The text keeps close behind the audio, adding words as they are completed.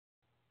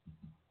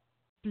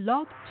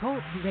Blog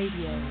Talk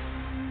Radio.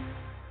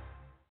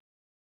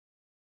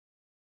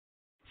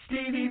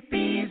 Stevie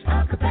B's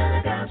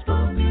Acappella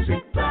Gospel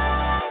Music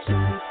Blast.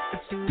 Oh,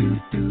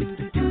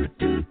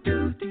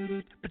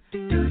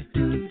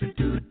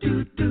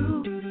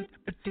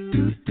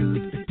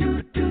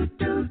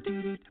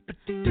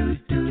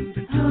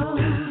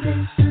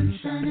 there's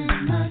sunshine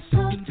in my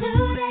soul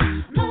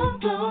today, more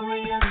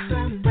glorious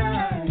and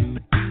bright,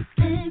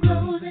 than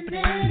glows in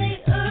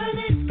any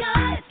earthly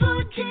sky.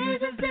 For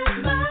Jesus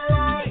is my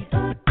light.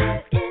 Oh,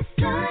 there is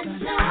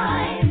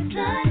sunshine,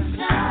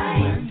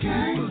 sunshine,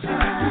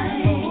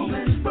 sunshine.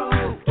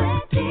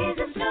 When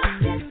Jesus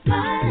looks his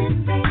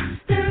smiling face,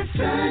 there's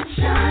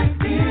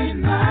sunshine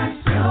in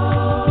my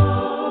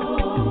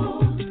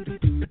soul.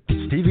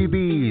 Stevie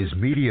B's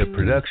Media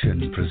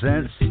Production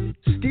presents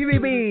Stevie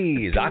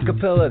B's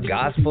Acappella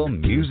Gospel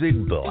Music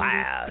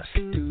Blast,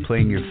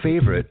 playing your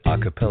favorite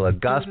acappella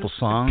gospel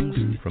songs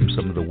from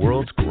some of the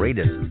world's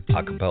greatest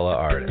acappella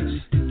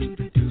artists.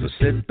 So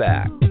sit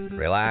back,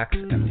 relax,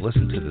 and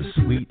listen to the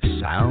sweet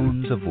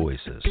sounds of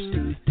voices.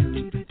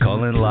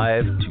 Call in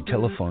live to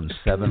telephone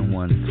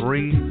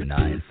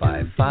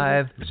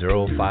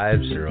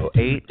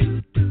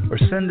 713-955-0508 or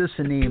send us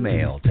an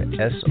email to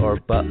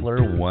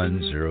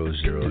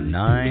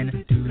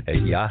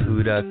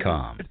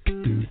srbutler1009@yahoo.com.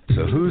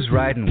 So who's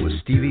riding with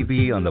Stevie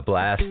B on the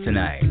blast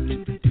tonight?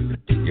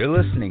 You're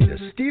listening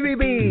to Stevie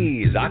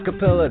B's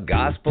Acappella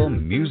Gospel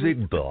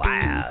Music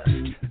Blast.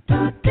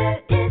 But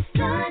there is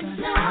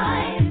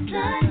sunshine,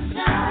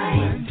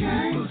 sunshine,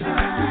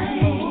 sunshine.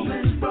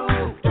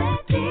 When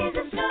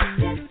Jesus looks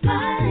his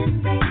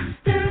smiling face,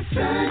 there's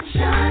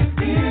sunshine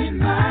in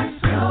my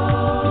soul.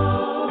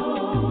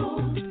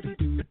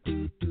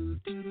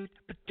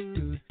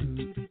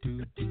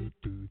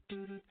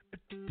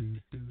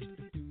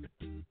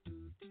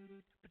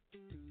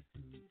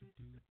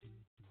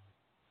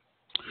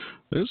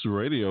 This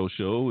radio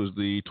show is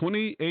the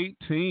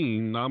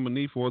 2018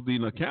 nominee for the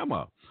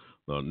NACAMA,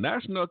 the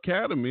National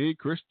Academy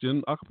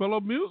Christian Acapella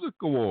Music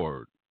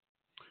Award.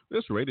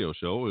 This radio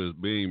show is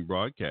being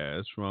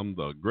broadcast from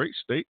the great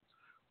state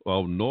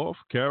of North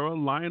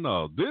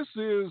Carolina. This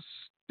is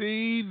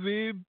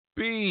Stevie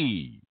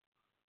B,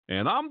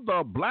 and I'm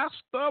the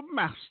blaster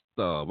master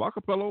of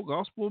acapella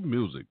gospel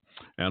music.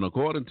 And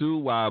according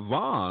to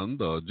Yvonne,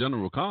 the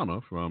General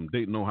Connor from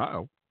Dayton,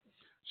 Ohio,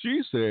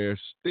 she says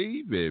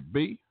Stevie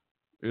B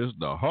is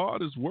the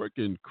hardest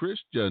working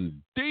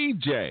Christian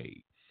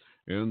DJ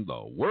in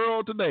the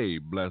world today,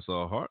 bless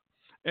her heart.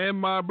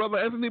 And my brother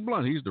Anthony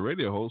Blunt, he's the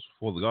radio host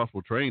for the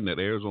Gospel Train that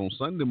airs on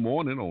Sunday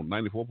morning on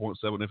 94.7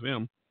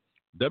 FM,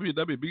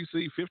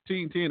 WWBC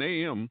 1510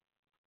 AM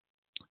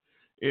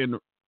in,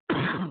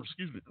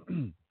 excuse me,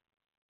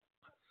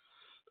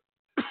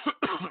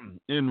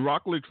 in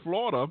Rockledge,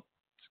 Florida.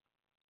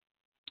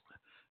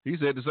 He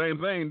said the same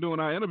thing doing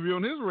our interview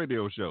on his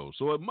radio show.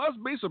 So it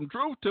must be some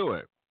truth to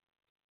it.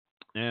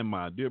 And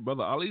my dear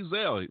brother Ali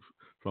Zell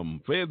from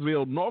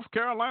Fayetteville, North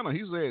Carolina,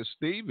 he says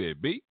Stevie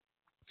B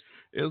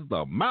is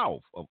the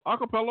mouth of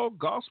acapella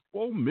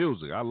gospel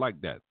music. I like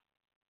that.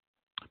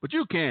 But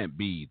you can't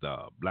be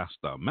the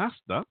blaster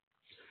master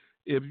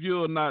if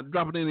you're not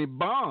dropping any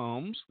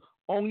bombs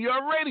on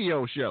your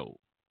radio show.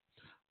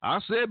 I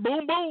said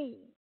boom, boom.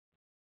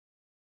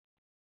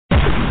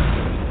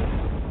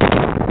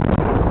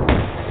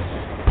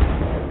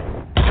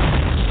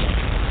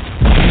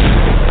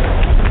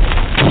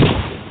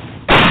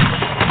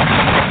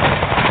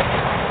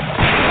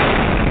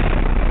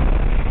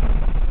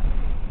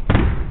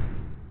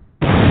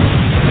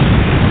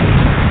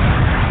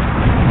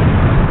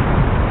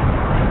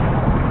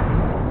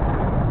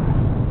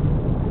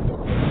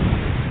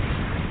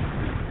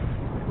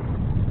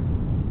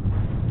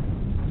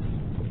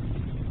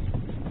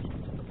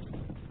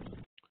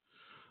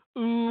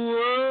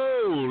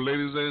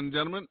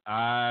 Gentlemen,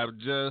 I've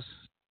just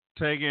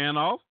taken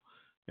off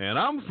and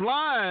I'm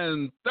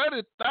flying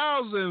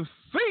 30,000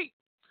 feet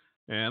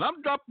and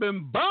I'm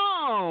dropping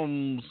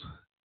bombs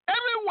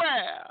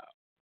everywhere.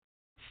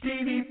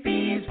 Stevie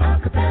B's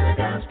Acappella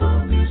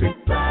Gospel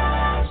Music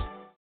Blast.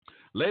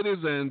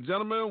 Ladies and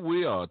gentlemen,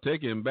 we are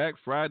taking back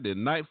Friday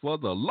night for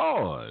the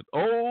Lord.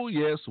 Oh,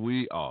 yes,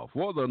 we are.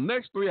 For the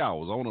next 3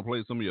 hours, I want to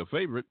play some of your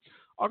favorite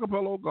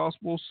acapella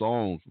gospel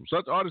songs from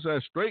such artists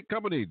as Straight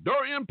Company,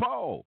 Dorian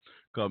Paul,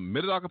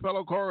 Committed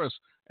Acapella Chorus,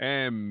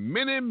 and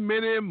many,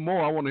 many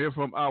more. I want to hear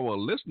from our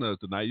listeners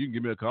tonight. You can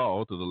give me a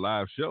call to the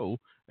live show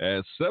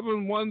at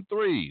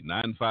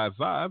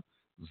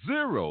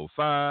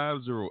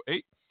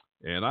 713-955-0508.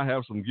 And I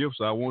have some gifts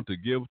I want to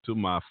give to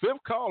my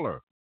fifth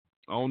caller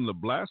on the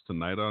blast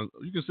tonight.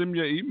 You can send me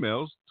your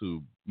emails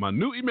to my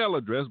new email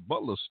address,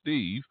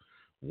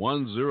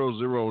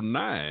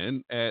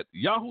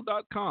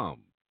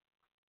 butlersteve1009@yahoo.com.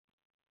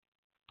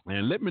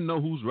 And let me know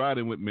who's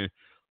riding with me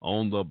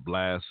on the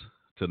blast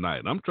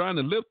tonight. I'm trying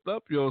to lift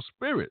up your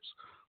spirits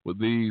with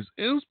these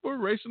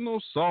inspirational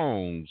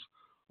songs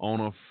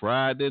on a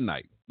Friday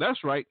night.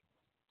 That's right.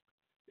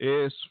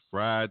 It's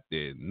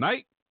Friday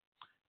night,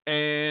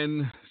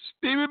 and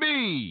Stevie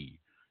B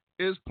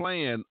is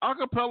playing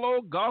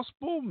Acappella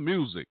gospel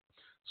music.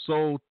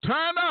 So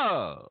turn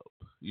up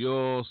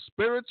your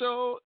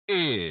spiritual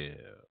ear.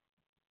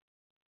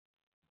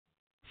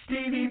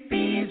 Stevie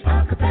B's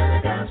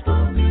Acappella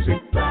Gospel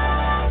Music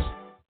Blast.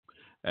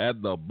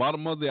 At the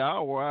bottom of the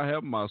hour, I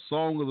have my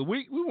song of the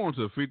week. We want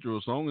to feature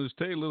a song and just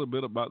tell you a little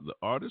bit about the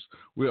artist.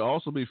 We'll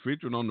also be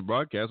featuring on the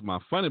broadcast my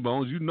funny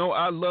bones. You know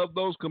I love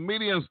those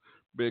comedians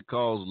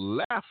because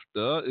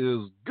laughter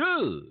is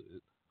good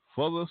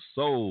for the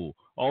soul.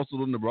 Also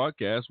on the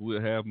broadcast,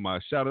 we'll have my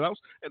shout-outs.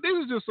 And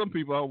these are just some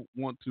people I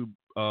want to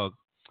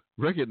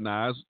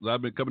recognize that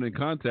I've been coming in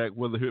contact,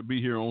 whether it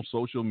be here on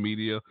social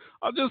media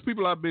or just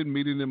people I've been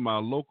meeting in my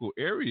local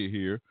area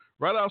here,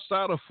 right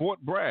outside of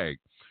Fort Bragg,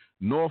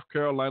 North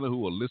Carolina,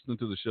 who are listening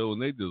to the show,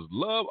 and they just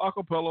love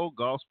acapella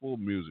gospel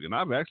music. And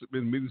I've actually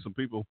been meeting some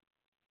people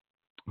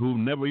who've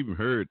never even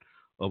heard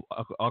of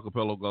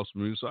acapella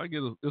gospel music. So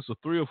it's a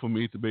thrill for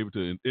me to be able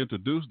to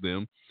introduce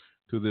them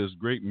to this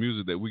great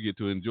music that we get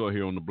to enjoy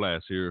here on the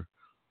Blast here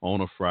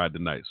on a Friday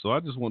night. So I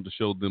just want to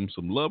show them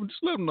some love and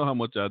just let them know how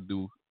much I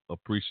do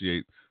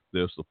appreciate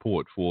their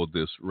support for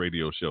this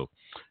radio show.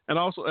 And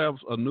I also have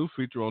a new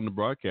feature on the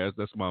broadcast.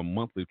 That's my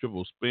monthly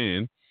triple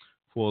spin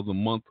for the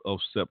month of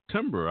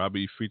September. I'll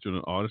be featuring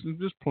an artist and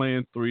just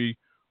playing 3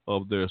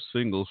 of their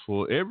singles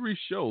for every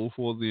show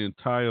for the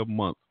entire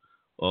month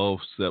of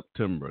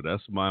September.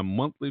 That's my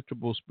monthly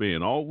triple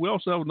spin. We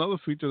also have another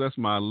feature that's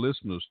my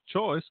listener's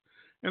choice.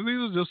 And these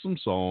are just some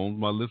songs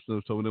my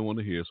listeners told me they want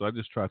to hear. So I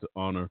just try to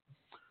honor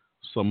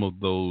some of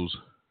those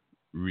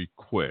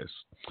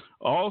requests.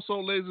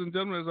 Also, ladies and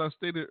gentlemen, as I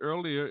stated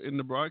earlier in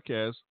the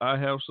broadcast, I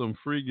have some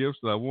free gifts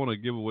that I want to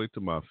give away to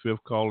my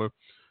 5th caller.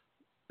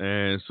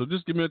 And so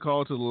just give me a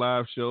call to the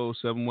live show,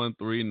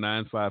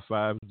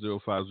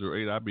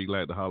 713-955-0508. I'd be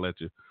glad to holler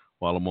at you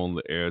while I'm on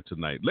the air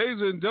tonight.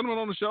 Ladies and gentlemen,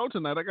 on the show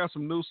tonight, I got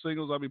some new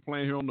singles I'll be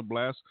playing here on the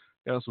Blast.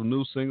 Got some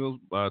new singles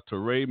by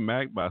Ture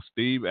Mack, by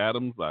Steve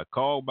Adams, by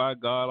Called by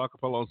God,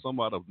 acapella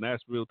ensemble out of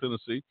Nashville,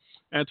 Tennessee.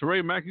 And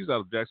Ture Mack, he's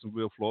out of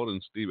Jacksonville, Florida,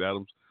 and Steve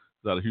Adams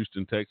is out of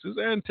Houston, Texas.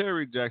 And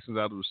Terry Jackson's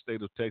out of the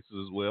state of Texas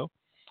as well.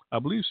 I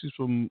believe she's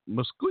from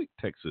Mesquite,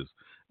 Texas.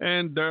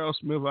 And Daryl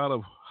Smith out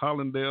of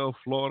Hollandale,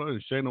 Florida,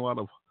 and Shano out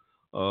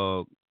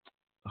of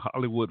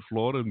Hollywood,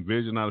 Florida, and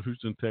Vision out of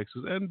Houston,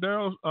 Texas, and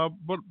Daryl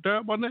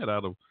Barnett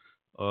out of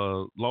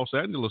Los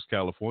Angeles,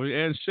 California,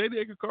 and Shady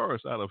Acre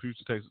Chorus out of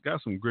Houston, Texas.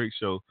 Got some great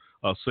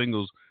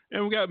singles,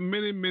 and we got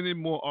many, many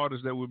more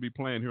artists that will be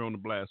playing here on the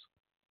Blast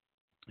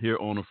here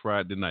on a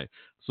Friday night.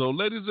 So,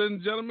 ladies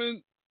and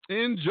gentlemen,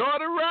 enjoy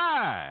the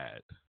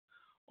ride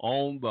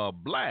on the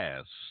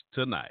Blast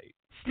tonight.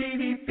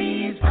 Stevie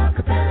B's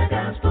Acappella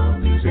Gospel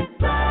Music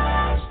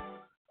Blast.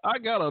 I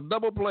got a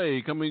double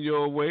play coming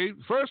your way.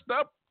 First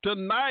up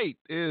tonight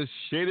is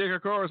Shady Acre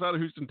Chorus out of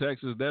Houston,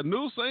 Texas. Their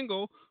new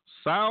single,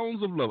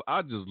 Sounds of Love.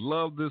 I just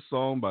love this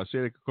song by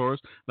Shady Acre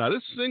Chorus. Now,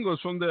 this single is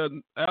from their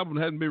album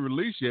that hadn't been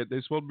released yet.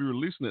 They're supposed to be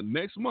releasing it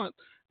next month,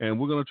 and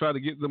we're going to try to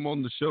get them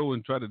on the show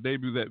and try to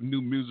debut that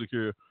new music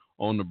here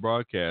on the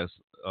broadcast.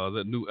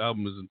 That new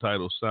album is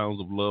entitled Sounds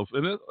of Love,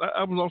 and that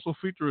album is also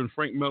featuring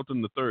Frank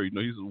Melton III. You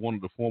know, he's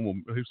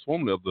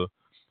formerly of the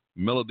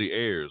Melody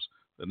Airs,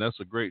 and that's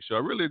a great show. I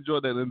really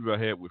enjoyed that interview I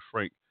had with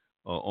Frank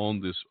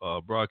on this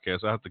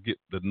broadcast. I have to get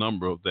the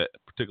number of that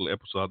particular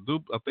episode.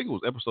 I think it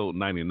was episode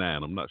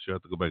 99. I'm not sure. I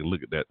have to go back and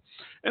look at that.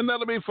 And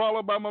that'll be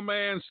followed by my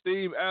man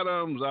Steve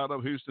Adams out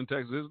of Houston,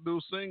 Texas. His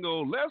new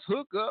single, Let's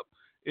Hook Up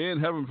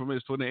in Heaven, from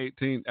his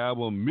 2018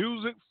 album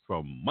Music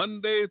from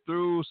Monday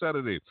through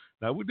Saturday.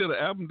 Now, we did an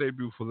album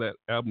debut for that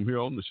album here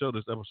on the show.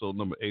 This episode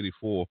number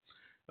 84.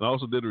 And I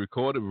also did a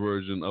recorded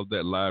version of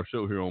that live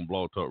show here on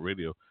Blog Talk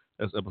Radio.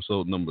 That's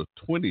episode number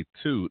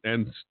 22.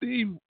 And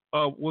Steve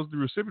was the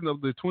recipient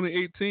of the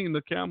 2018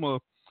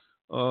 NACAMA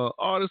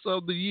Artist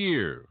of the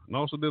Year. And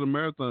also did a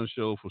marathon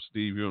show for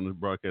Steve here on the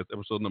broadcast,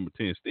 episode number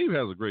 10. Steve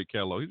has a great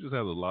catalog. He just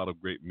has a lot of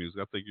great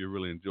music. I think you'll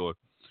really enjoy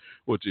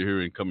what you're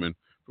hearing coming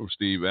from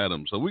Steve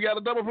Adams. So we got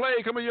a double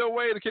play coming your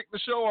way to kick the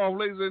show off,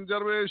 ladies and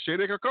gentlemen.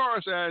 Shady Acre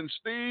Chorus and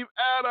Steve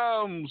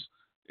Adams.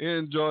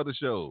 Enjoy the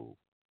show.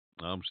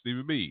 I'm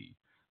Stevie B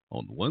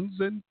on the ones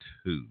and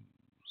twos.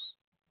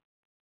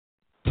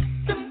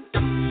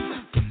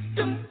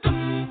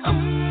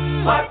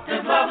 What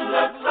does love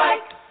look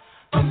like?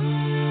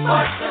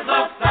 What does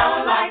love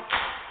sound like?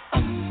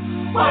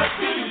 What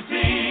do you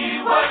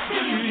see? What do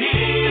you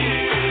hear?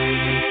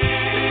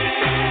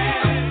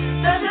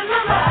 Does it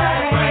look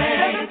like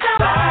rain? Does it sound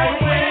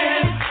like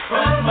wind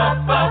from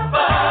up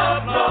above,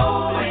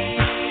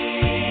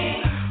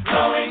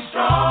 blowing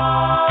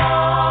strong?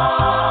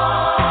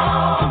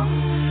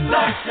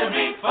 Like to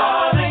be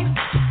falling,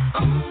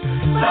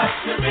 like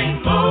to be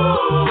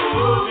moving.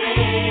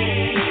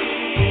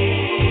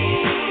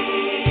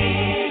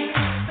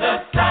 The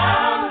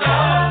sound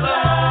of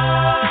love.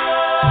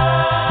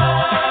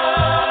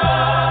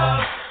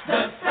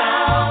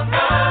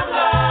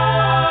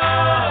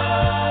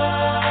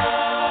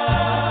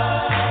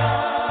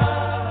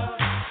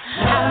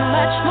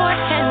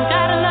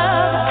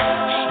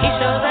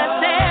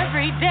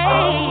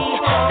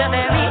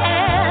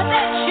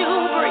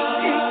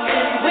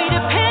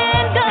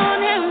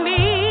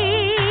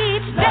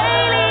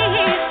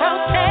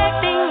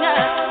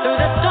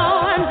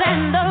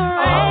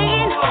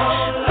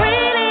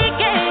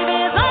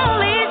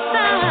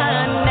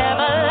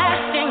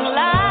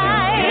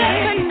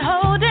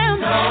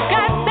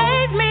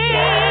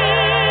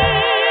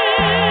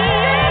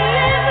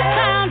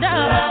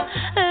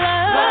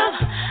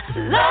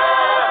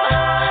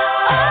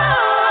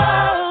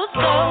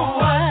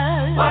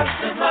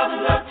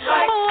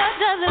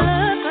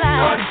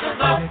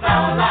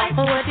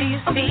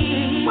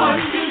 see? What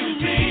do you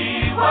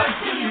see? What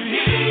do you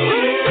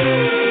hear?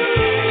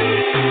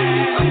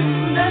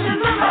 Does it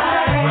look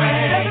like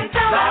rain?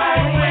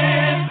 Like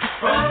wind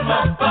from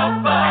up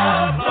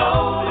above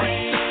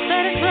blowing?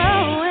 Let it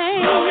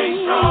blowing, blowing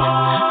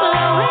strong,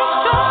 blowing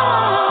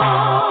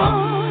strong.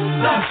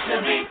 Looks to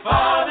be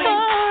falling,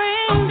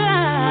 pouring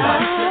down.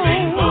 Looks to be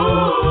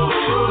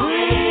moving.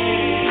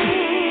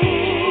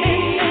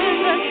 It's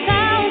the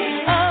sound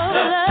of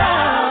love.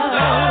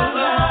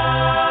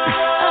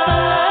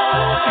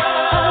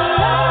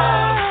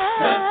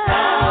 The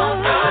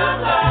sound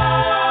of love.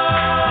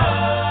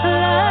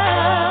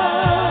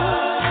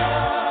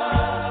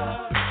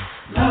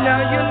 Now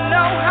you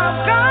know how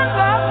God's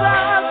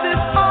love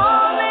is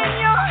all in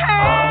your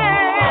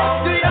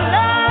hands. Do you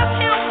love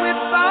Him with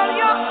all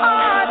your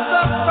heart?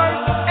 The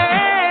first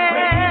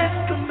and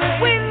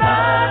we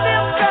love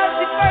Him 'cause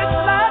He first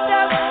loved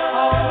us.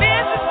 All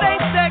men to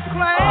state that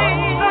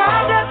claim. I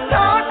just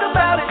talk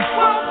about it,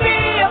 won't be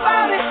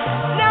about it.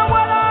 Now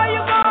what are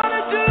you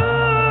gonna do?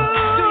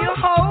 Do you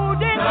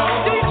hold it?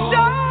 Do you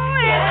show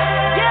it?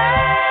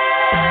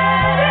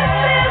 Yeah, this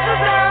is the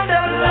sound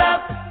of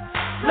love,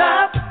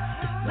 love,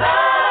 love.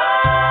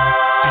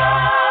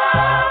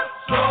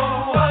 So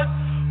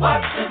what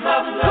does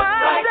love look What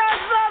like?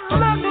 does love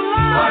look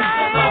like? What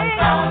does love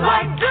sound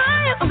like? What do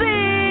you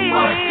see?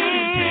 What do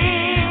you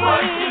see?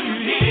 What do you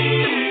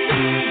hear?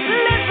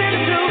 Listen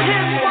to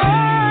His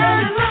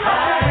word.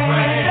 Like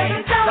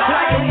rain,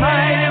 Like a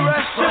mighty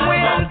rushing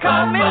wind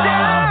coming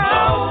down.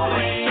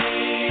 blowing,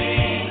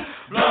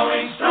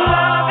 blowing strong.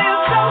 Love is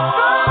so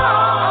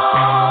strong.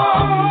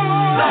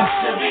 Looks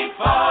to be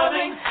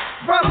falling,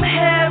 From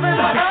heaven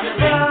looks to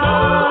be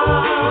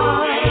above.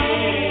 moving.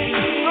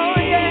 Oh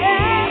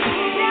yeah,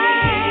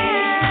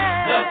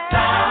 The yeah.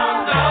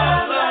 sound of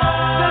The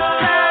love.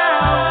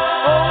 sound.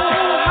 Oh,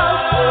 how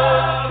sweet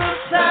the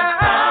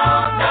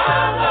sound.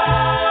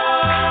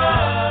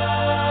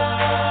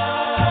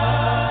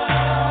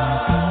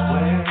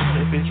 Well,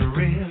 if it's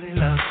really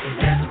love, if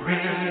it's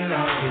really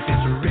love, if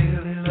it's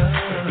really love,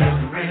 if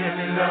it's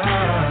really love,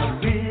 if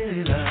it's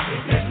really love,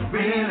 if it's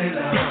really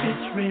love, if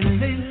it's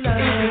really love,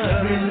 if it's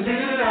really love,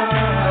 really love,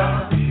 if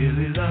it's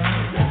really love,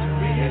 if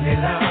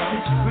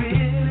it's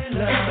really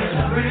love, if it's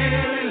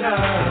really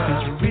love, if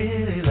it's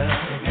really love,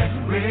 if it's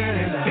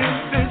really love,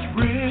 if it's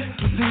really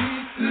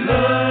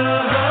love,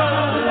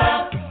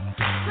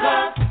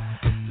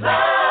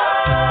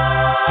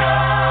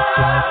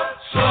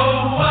 So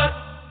what?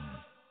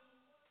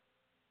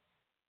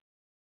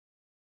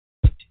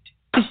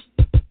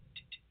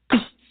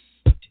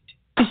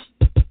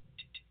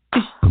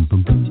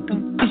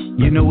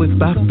 You know it's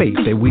by faith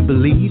that we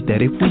believe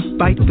that if we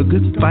fight the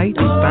good fight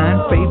and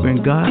find favor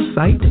in God's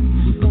sight,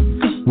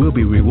 we'll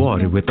be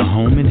rewarded with a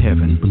home in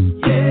heaven.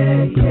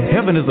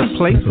 Heaven is a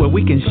place where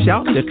we can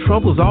shout their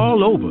troubles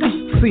all over,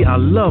 see our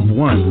loved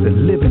ones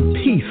and live in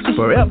peace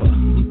forever.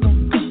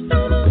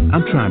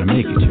 I'm trying to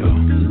make it,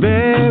 y'all.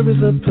 There is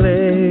a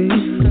place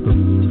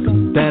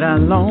that I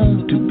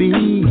long to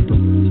be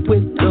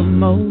with the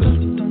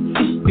most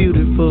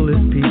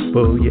beautifulest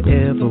people you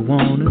ever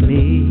want to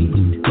meet.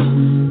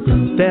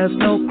 There's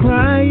no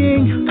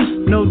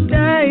crying, no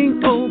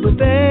dying over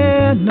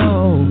there,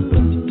 no.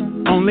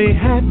 Only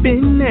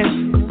happiness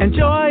and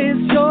joy is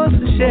yours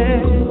to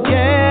share,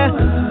 yeah.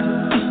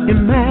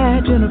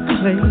 Imagine a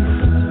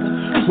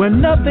place where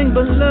nothing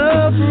but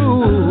love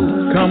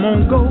rules. Come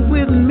on, go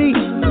with me,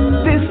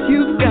 this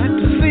you've got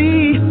to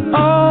see.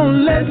 Oh,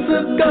 let's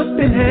look up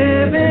in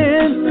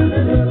heaven.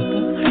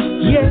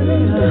 Yeah,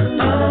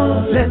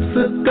 oh, let's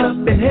look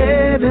up in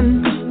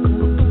heaven.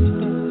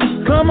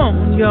 Come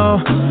on, y'all,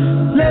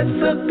 let's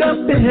look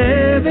up in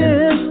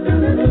heaven.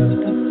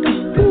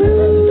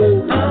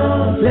 Ooh,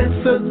 oh,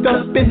 let's look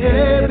up in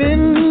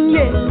heaven.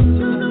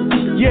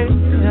 Yeah,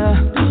 yeah.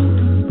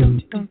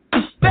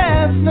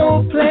 There's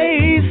no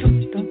place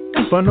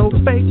for no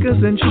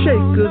fakers and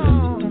shakers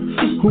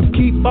who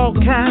keep all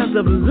kinds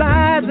of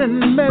lies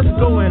and mess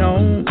going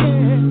on.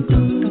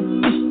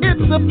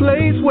 It's a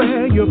place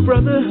where your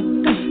brother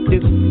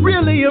is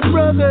really your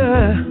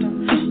brother,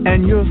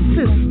 and your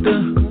sister,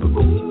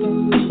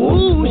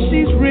 ooh,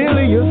 she's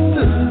really your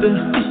sister.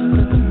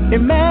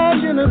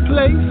 Imagine a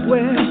place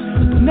where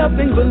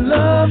nothing but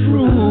love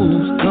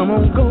rules. Come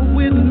on, go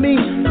with me,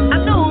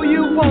 I know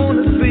you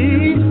wanna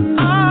see.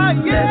 Ah,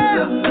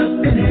 yeah,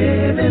 up in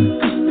heaven.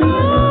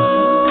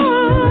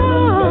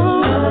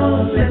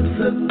 Oh, let's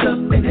look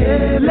up in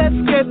heaven. Let's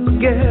get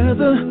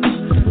together.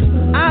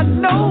 I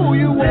know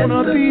you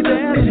wanna be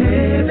there in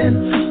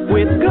heaven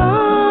with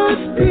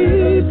God's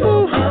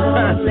people.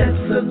 Let's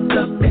look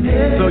up in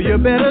heaven. So you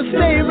better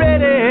stay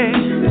ready.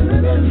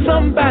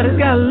 Somebody's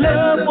got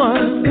loved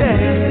ones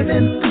there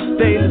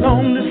they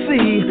long to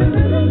see.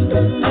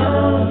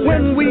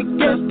 When we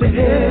get to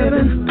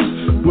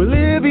heaven, we'll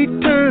live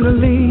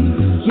eternally.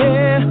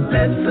 Yeah,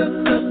 let's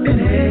look up in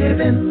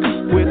heaven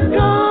with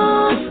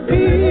God's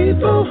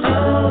people.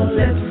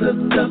 Let's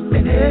look up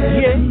in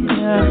heaven.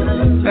 Yeah.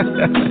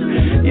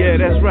 Yeah,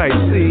 that's right.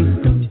 See,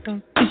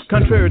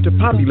 contrary to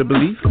popular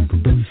belief,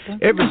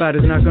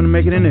 Everybody's not gonna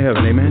make it into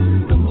heaven,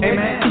 amen?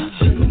 Amen.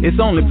 It's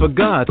only for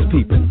God's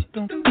people.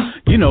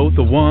 You know,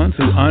 the ones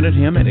who honored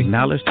him and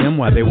acknowledged him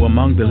while they were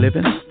among the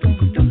living.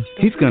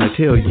 He's gonna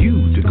tell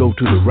you to go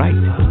to the right.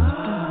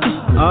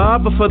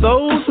 But for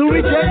those who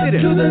rejected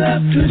him,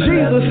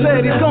 Jesus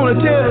said he's gonna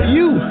tell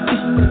you,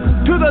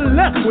 to the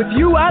left with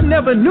you, I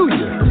never knew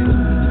you.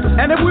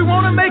 And if we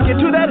wanna make it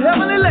to that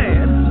heavenly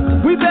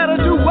land, we better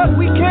do what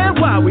we can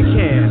while we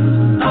can.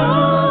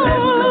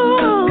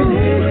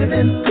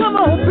 Come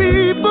on,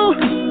 people,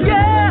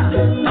 yeah.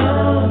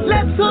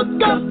 Let's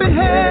hook up in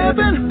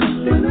heaven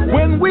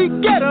when we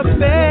get up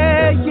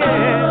there,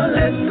 yeah.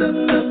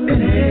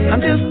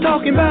 I'm just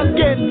talking about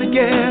getting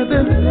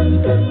together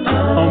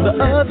on the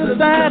other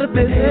side of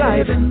this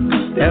life.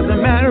 As a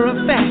matter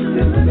of fact,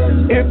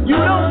 if you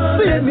don't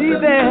see me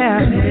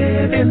there,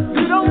 then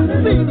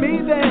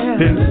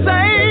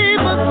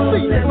save a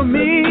seat for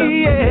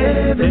me,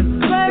 yeah.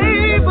 Then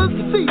save a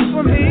seat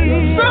for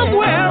me.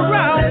 Somewhere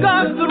around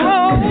God's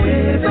throne,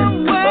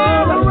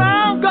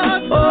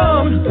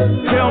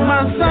 tell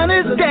my son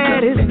his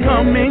daddy's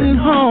coming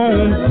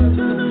home.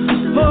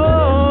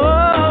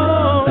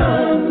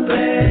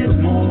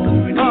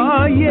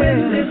 Oh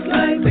yeah.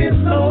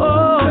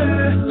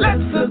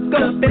 Let's hook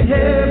up in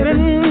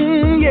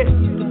heaven, yeah.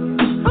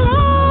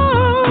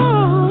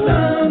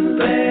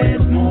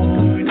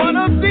 One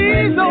of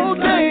these old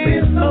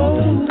days,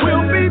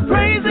 we'll be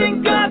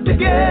praising God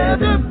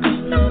together,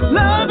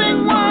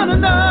 loving one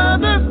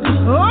another.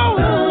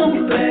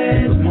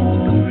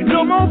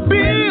 No more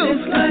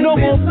bills, no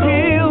more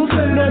pills,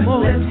 no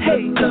more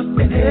hate,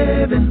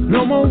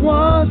 no more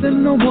wars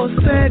and no more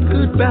sad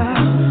goodbye.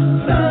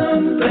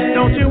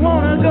 Don't you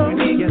wanna go?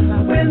 Yes,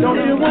 I will.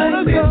 Don't you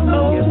wanna go? Yes, I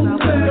will.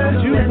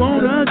 Don't you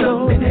wanna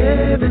go?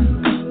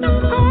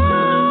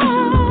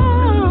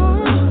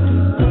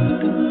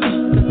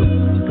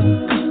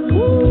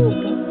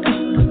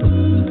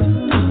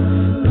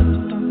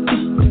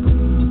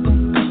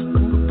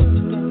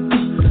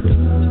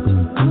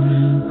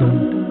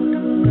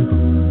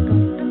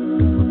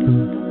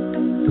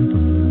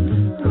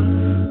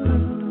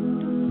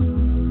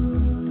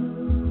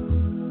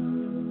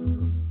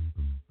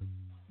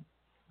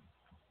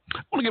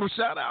 Give a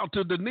shout out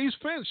to Denise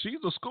Finch.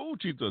 She's a school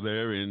teacher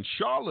there in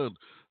Charlotte,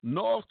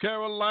 North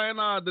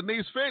Carolina.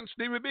 Denise Finch,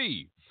 Stevie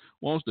B,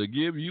 wants to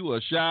give you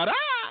a shout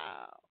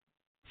out.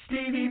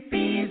 Stevie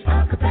B's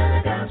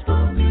Acappella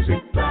Gospel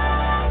Music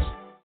Blast.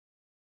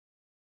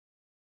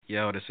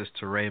 Yo, this is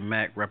Ture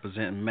Mack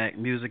representing Mack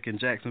Music in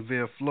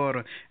Jacksonville,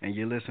 Florida, and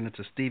you're listening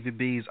to Stevie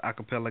B's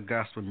Acappella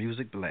Gospel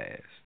Music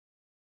Blast.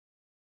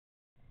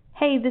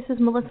 Hey, this is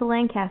Melissa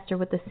Lancaster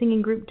with the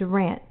singing group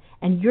Durant,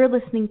 and you're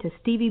listening to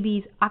Stevie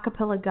B's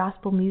Acapella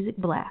Gospel Music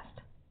Blast.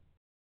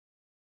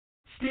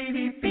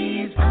 Stevie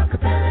B's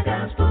Acapella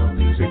Gospel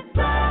Music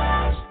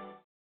Blast.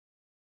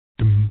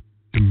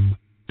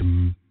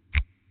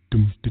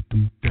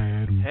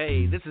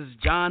 Hey, this is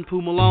John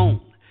Poo Malone,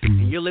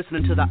 and you're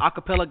listening to the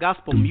Acapella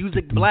Gospel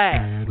Music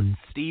Blast with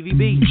Stevie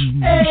B.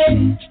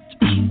 Hey.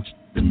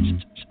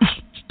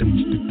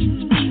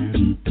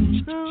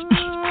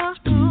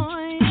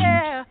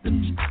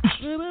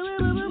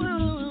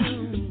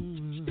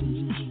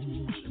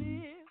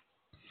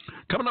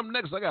 Coming up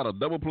next, I got a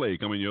double play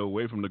coming your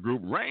way from the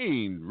group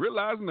Rain,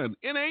 realizing an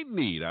innate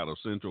need out of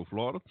Central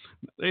Florida.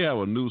 They have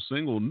a new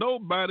single,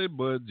 Nobody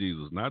But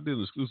Jesus. Now, I did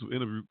an exclusive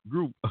interview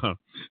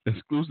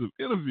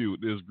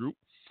with this group,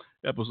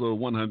 episode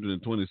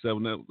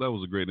 127. That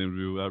was a great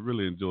interview. I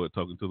really enjoyed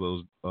talking to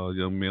those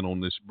young men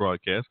on this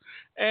broadcast.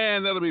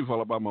 And that'll be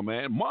followed by my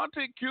man,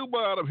 Monty Cuba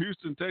out of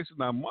Houston, Texas.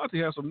 Now, Monty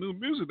has some new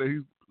music that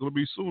he's going to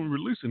be soon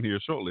releasing here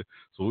shortly.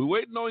 So we're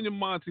waiting on you,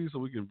 Monty, so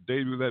we can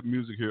debut that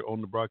music here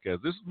on the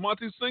broadcast. This is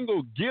Monty's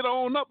single, Get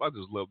On Up. I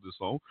just love this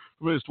song.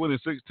 From his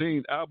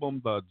 2016 album,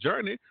 The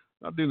Journey.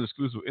 I did an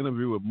exclusive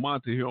interview with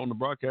Monty here on the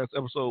broadcast,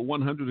 episode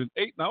 108.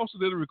 And I also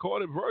did a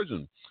recorded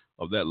version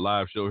of that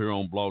live show here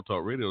on Blog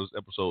Talk Radio. It's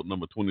episode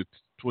number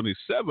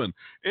 27.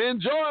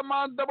 Enjoy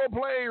my double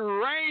play,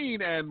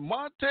 Rain and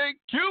Monte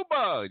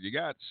Cuba. You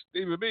got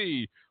Stevie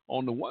B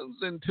on the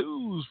ones and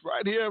twos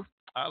right here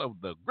out of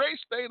the great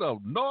state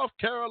of North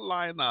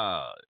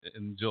Carolina.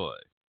 Enjoy.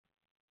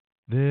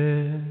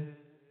 There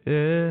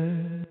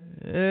is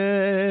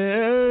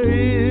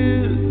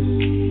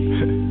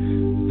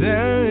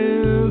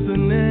a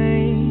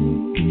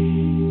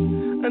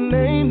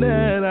name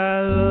that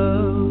I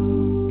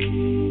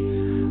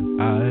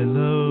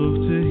love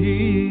to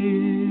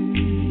hear,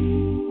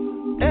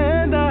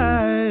 and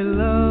I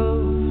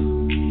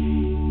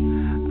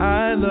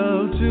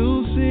love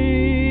to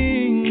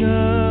sing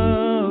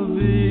of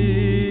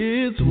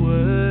its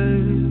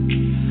words.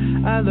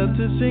 I love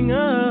to sing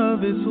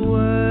of its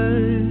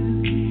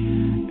words,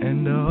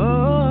 and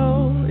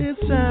oh, it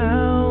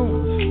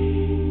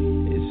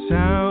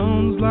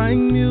sounds like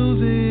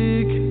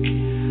music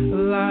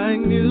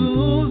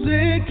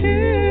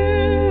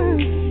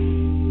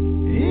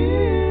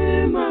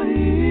in my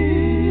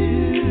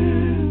ear,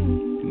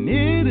 and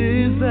it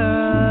is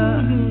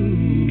the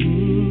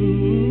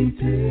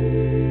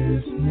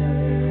sweetest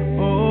name.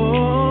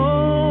 Oh,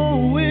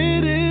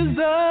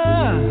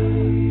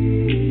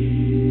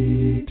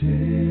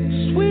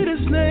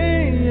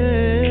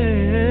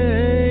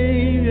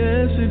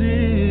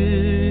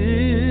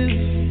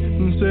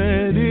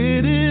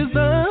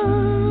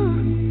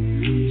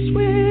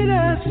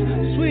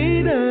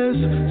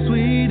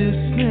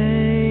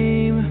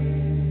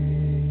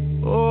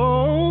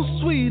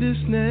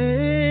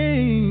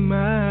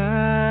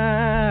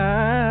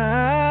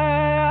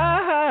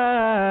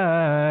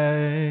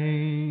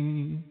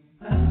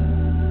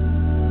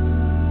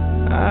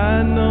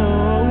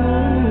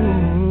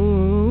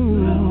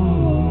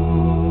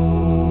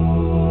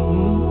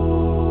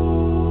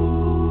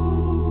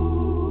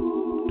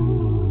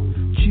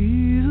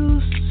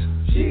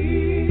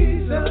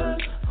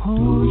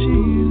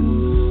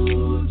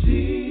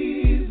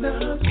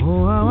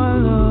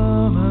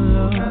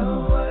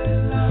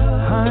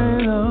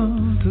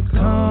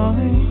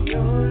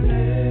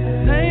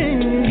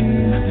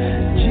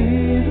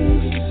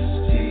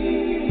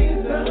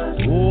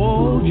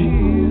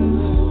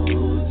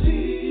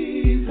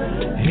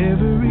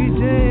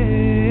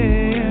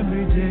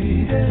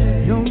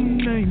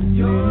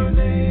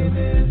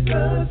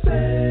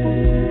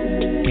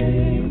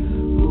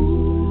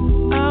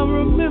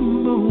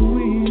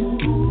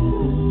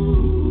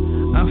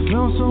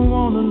 so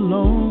all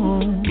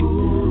alone.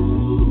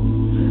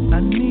 I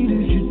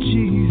needed you,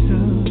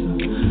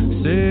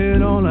 Jesus.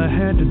 Said all I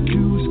had to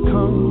do was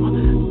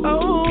come.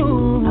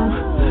 Oh,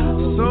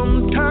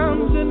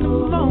 sometimes in the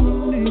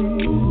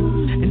morning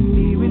and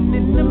even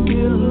in the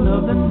middle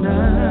of the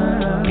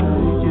night,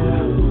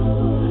 yeah,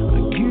 I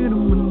get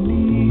on my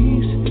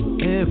knees.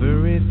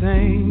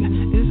 Everything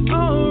is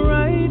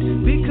alright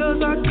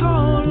because I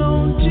call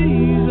on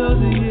Jesus,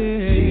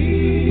 yeah.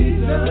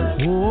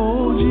 Jesus.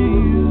 Oh,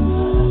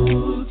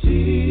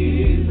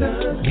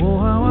 Jesus. Oh,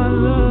 how I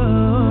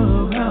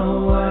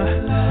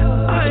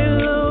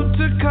love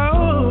to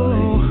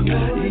call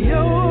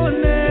your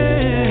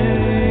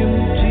name,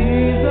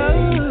 Jesus.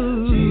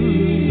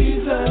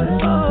 Jesus.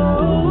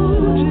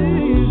 Oh,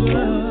 Jesus.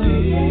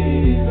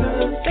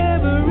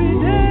 Every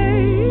day,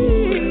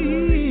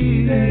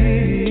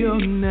 your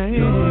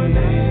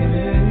name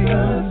is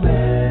the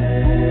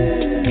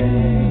same.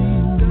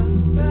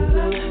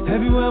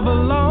 Have you ever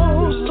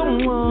lost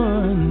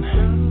someone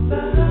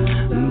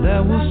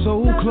that was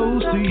so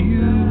close to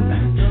you?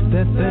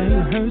 That thing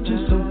hurt you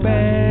so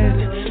bad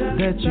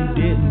that you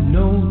didn't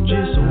know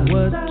just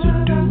what to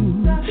do.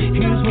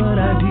 Here's what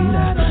I did.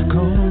 I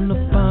called on the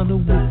Father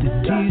with the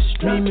tears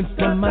streaming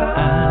from my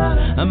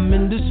eyes. I'm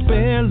in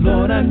despair,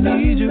 Lord, I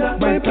need you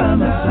right by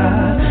my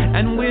side.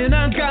 And when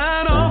I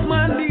got off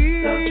my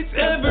knees,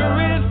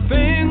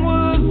 everything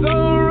was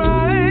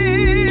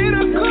alright. I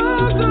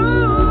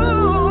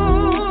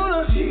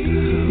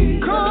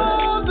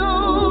called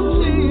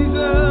on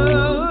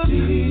Jesus.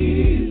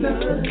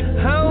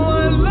 How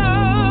I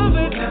love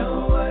it,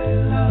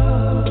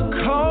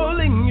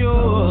 calling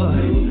your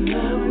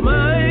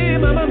my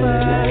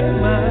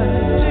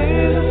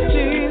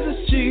Jesus,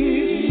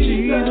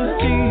 Jesus.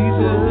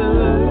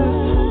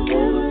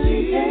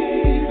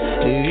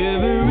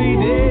 Every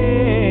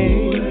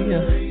day,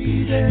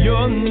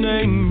 your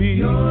name is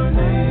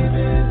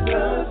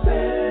the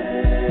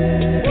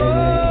same.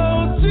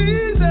 Oh,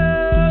 Jesus,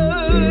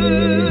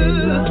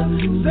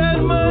 said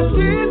my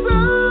Jesus.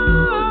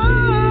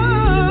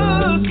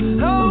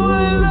 How I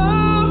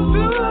love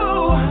to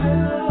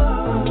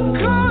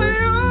call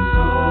you,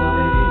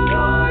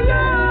 my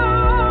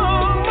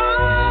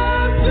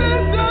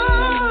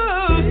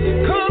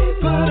Jesus.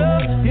 Comforter,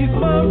 He's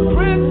my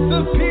Prince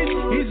of Peace.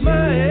 He's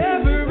my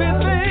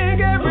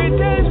everything, every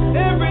day.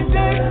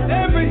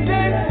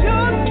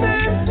 Your name means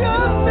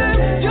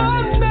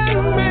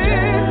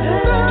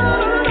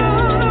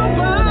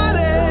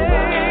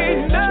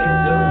nobody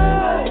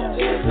knows.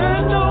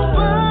 And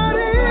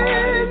nobody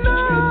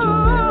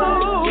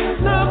knows.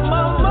 Not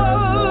my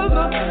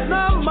mother,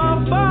 not my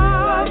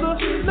father,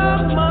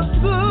 not my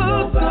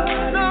sister,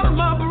 not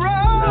my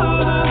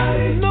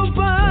brother.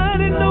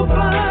 Nobody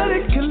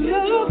can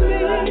love me.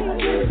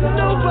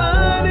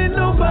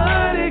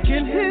 Nobody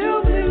can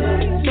help me.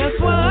 That's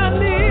why I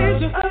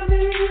need you.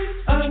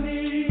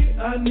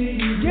 I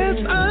need. Yes,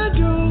 I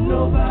do.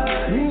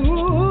 Nobody.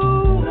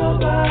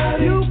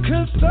 You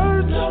can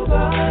search.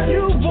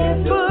 You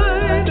won't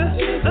find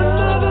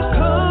another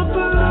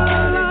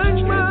comforter like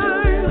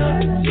mine.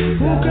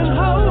 Who can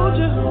hold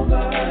you?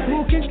 Who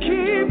can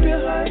keep you?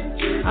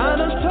 I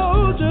done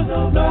told you.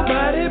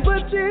 Nobody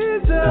but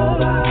Jesus.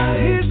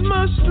 He's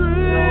my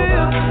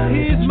strength.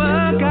 He's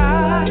my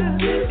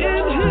guide.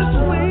 In His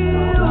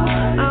will,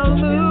 I'll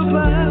move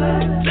by.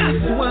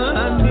 That's why I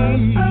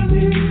need.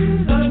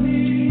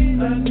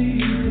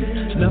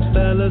 Now,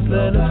 fellas,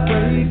 let us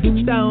break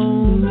it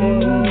down. Yeah.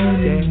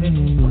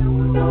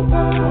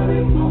 Nobody.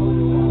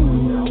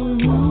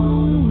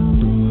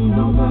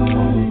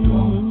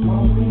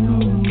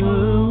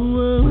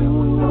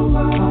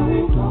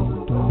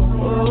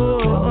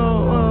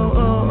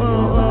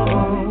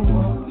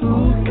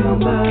 Who can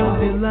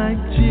love you like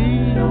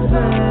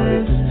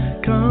Jesus?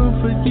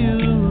 Comfort you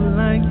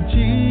like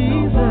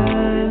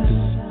Jesus?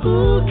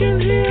 Who can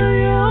heal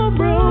your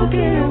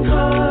broken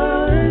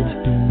heart?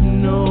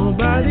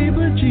 Nobody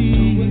but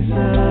Jesus.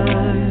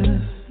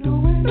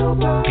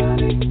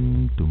 Nobody.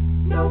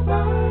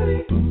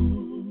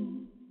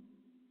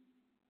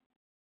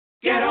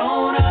 Get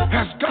on up.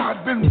 Has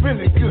God been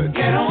really good?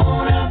 Get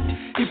on up.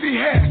 If He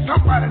has,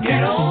 somebody needs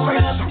to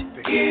say something.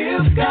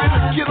 Give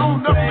God get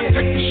on up and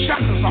take the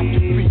shackles off your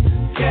feet.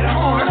 Come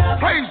on, let's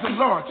praise the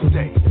Lord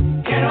today.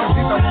 Because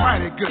He's a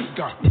mighty good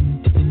God.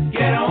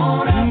 Get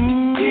on up.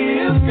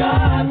 Give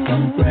God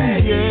some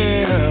praise.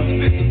 Yeah.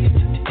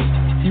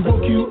 He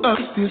woke you up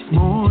this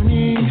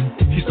morning.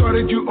 He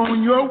started you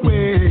on your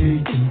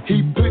way.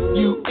 He put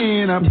you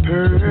in a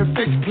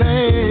perfect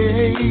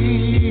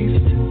place.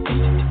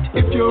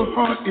 If your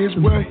heart is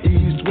where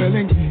He's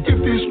dwelling, if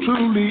this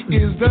truly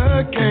is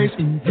the case,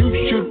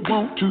 you should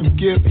want to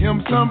give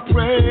Him some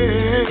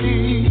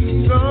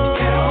praise. Oh,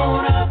 get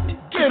on up.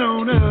 Get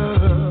on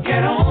up.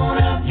 Get on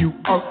up. You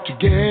ought to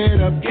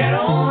get up. Get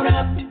on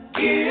up.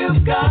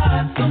 Give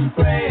God some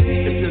praise.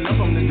 If you love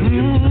Him, then you give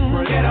Him some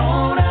praise. Get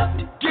on up.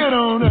 Get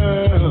on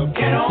up.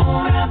 Get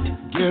on up.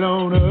 Get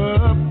on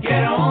up.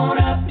 Get on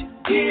up.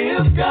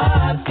 Give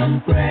God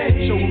some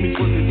praise. Show me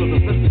what it was.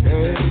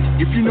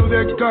 If you know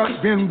that God's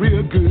been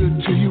real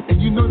good to you,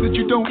 and you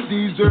don't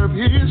deserve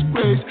his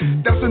praise.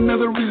 That's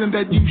another reason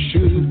that you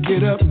should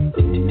get up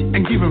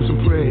and give him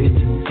some praise.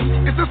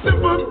 It's a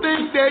simple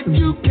thing that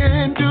you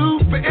can do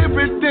for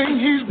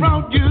everything he's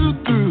brought you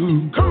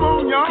through. Come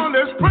on, y'all,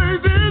 let's praise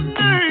his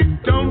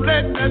name. Don't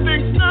let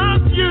nothing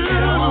stop you.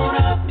 Get on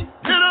up.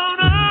 Get on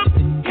up.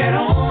 Get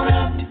on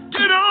up.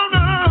 Get on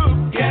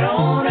up. Get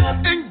on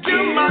up. And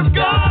give my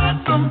God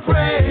some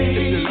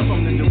praise.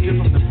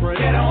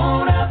 Get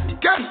on up.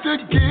 Got to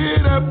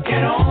get up.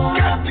 Get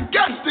on up.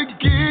 Got to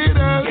get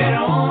up. Get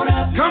on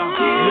up. Come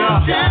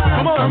on, give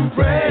him some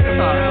praise.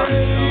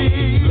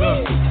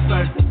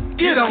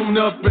 Get on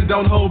up and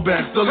don't hold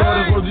back. The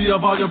Lord is worthy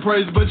of all your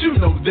praise, but you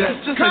know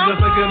that. Just take a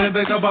second and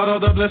think about all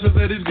the blessings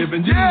that he's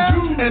given you.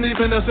 And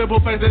even the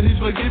simple fact that he's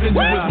forgiven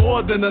you is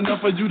more than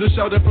enough for you to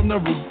shout it from the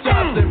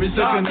rooftops every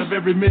second of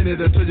every minute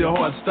until your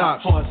heart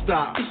stops.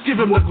 Give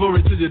him the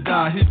glory till you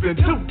die. He's been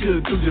too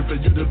good to you for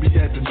you to be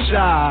acting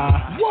shy.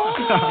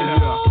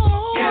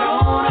 Get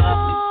on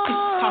up.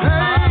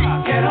 Hey,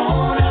 get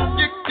on up.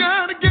 You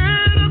gotta get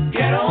up.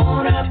 Get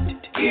on up.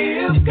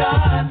 Give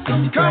God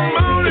some praise.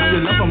 Come on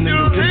and lift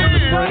your hands.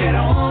 Get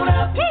on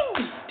up.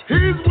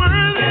 He's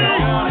worthy. Get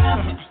on up.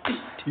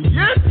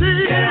 Yes, he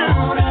is. Get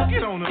on up.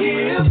 Get on up.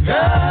 Give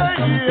God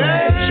some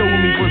praise. Show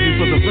him he's worthy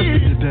for the rest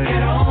of your day.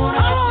 Get on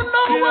up. I don't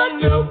know what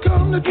you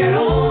come to get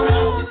on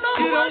up.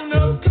 I don't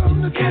know what you come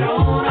to get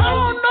on up. I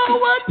don't know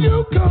what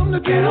you come to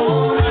get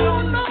on up. I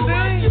don't know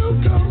what you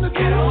come to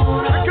get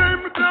on up. I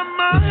came to clap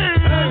my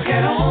hands.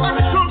 Get on up.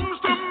 I come to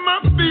stomp my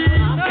feet.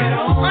 Get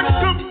on up. I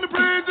come to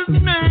praise his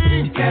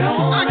name. Get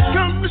on up. I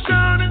come to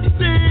shout and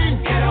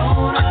sing. Get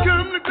on up. I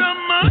come to clap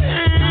my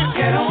hands.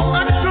 Get on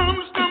up. I come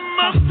to stomp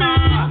my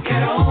feet.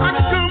 Get on up.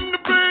 I come to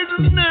praise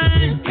his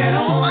name. Get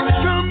on up.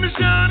 I come to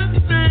shout and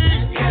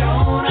sing. Get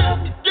on up.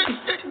 Get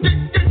on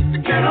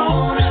up. Get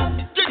on up.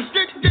 Get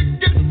on up.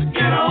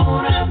 Get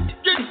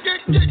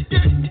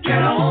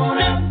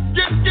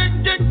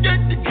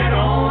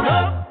on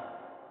up.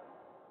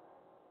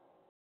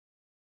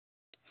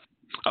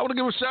 I want to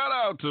give a shout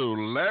out to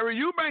Larry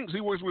Eubanks.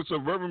 He works with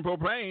Suburban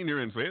Propane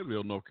here in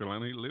Fayetteville, North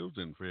Carolina. He lives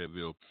in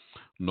Fayetteville,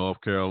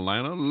 North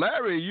Carolina.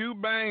 Larry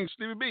Eubanks,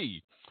 Stevie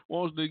B,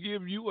 wants to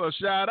give you a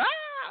shout out.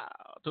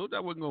 Told you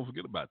I wasn't going to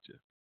forget about you.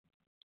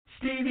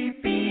 Stevie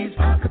B's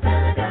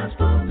Acappella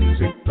Gospel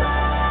Music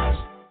Blast.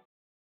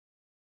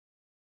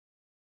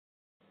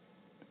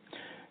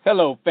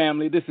 Hello,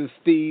 family. This is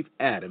Steve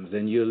Adams,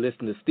 and you're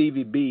listening to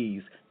Stevie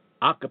B's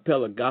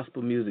Acappella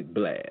Gospel Music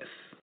Blast.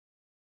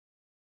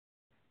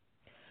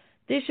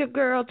 This your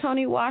girl,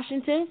 Tony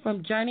Washington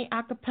from Journey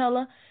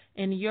Acappella,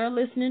 and you're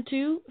listening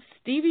to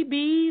Stevie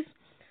B's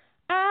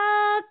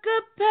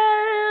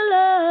Acappella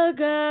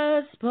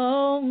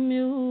Gospel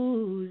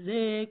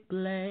Music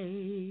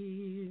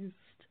Blast.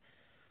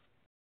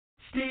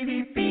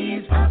 Stevie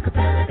B's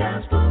Acappella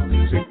Gospel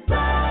Music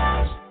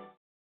Blast.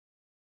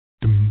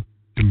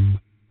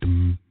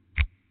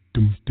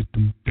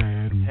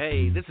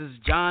 Hey, this is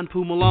John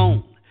Pooh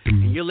Malone,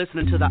 and you're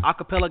listening to the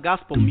Acappella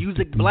Gospel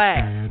Music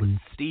Blast with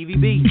Stevie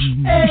B.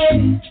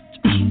 Hey.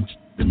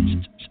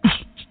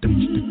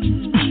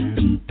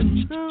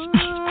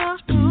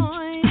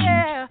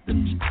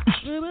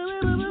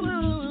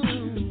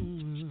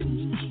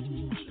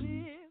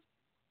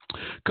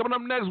 Coming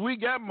up next, we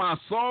got my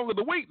song of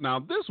the week. Now,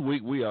 this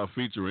week we are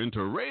featuring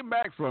Ture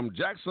Mack from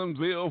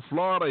Jacksonville,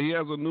 Florida. He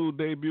has a new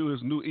debut,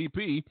 his new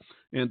EP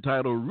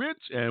entitled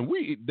Rich, and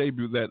we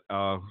debuted that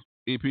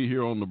EP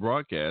here on the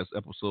broadcast,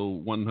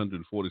 episode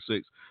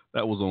 146.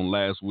 That was on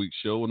last week's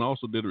show, and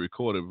also did a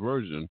recorded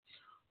version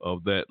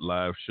of that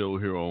live show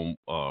here on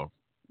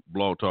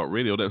Blog Talk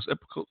Radio. That's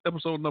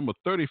episode number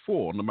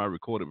 34 on my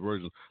recorded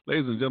version.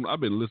 Ladies and gentlemen, I've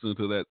been listening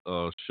to that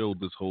show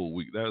this whole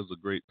week. That is a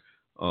great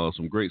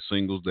some great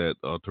singles that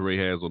Ture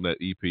has on that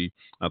EP.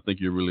 I think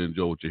you'll really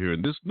enjoy what you're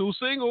hearing. This new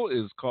single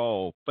is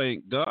called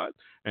Thank God,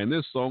 and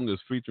this song is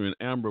featuring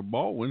Amber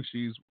Baldwin.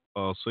 She's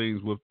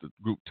sings with the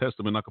group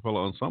Testament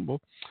Acapella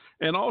Ensemble.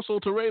 And also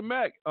Ture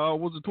Mack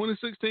was the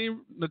 2016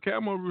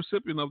 NACAMA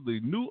recipient of the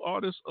New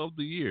Artist of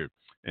the Year.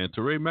 And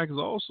Ture Mack is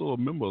also a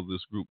member of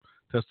this group,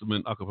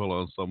 Testament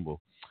Acapella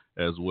Ensemble,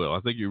 as well. I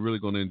think you're really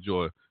going to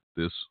enjoy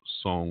this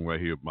song right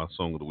here, my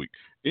song of the week.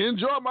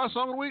 Enjoy my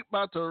song of the week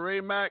by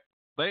Ture Mack.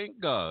 Thank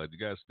God. You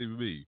got Stevie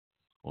B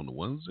on the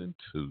ones and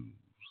twos.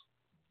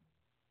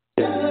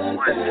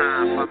 One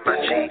time for my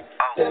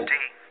G-O-D.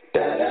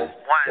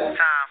 One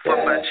time for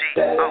my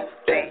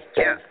G-O-D.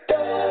 Yeah.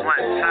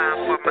 One time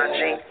for my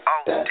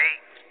G-O-D.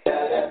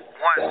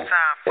 One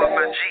time for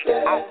my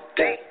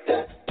G-O-D.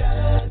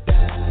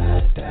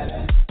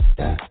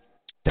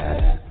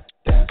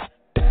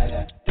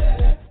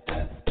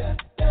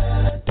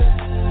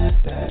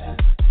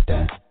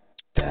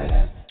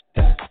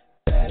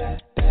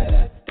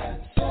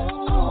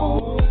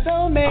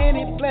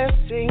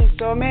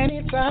 So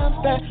many times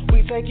that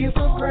we take you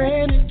for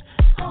granted.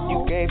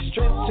 You gave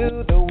strength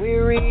to the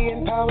weary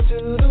and power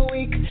to the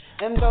weak.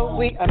 And though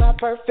we are not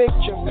perfect,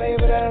 your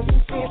favor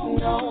doesn't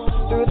cease. No,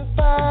 through the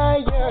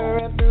fire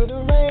and through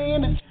the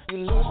rain, you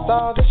loosed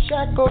all the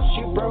shackles,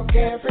 you broke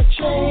every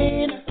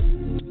chain.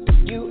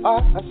 You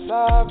are a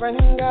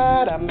sovereign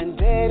God. I'm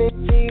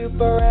indebted to you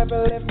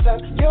forever. Lift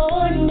up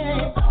your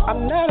name.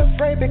 I'm not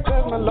afraid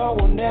because my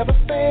Lord will never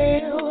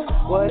fail.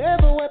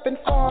 Whatever weapon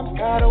forms,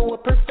 God will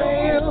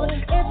prevail.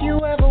 If you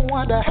ever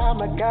wonder how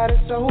my God is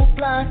so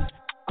blind,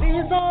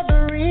 these are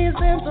the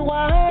reasons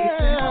why.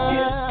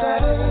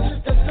 It's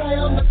just to die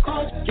on the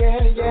cross.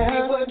 Yeah. We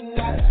would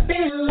not be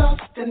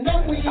lost in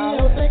that we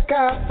don't thank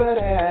God for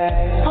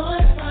that.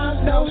 Hard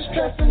times, no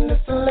stressing,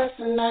 it's a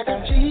lesson. I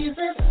got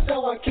Jesus,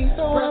 so I keep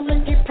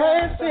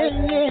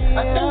pressing. Yeah.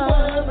 I don't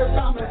worry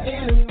about my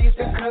enemies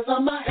because all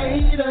my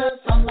haters,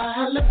 all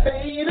my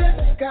elevators.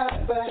 Thank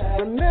God for that.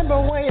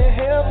 Remember where your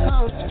help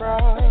comes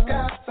from. Thank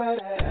God for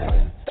that.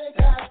 Thank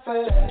God for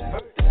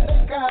that.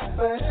 Thank God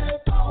for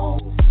that.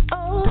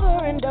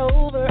 Over and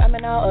over, I'm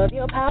in awe of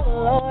your power,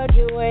 Lord.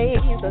 Your ways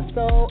are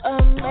so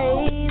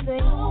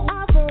amazing.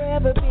 I'll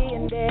forever be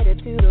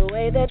indebted to the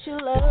way that you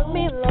love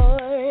me,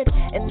 Lord,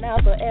 and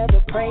I'll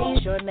forever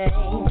praise your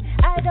name.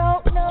 I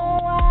don't know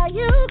why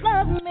you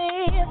love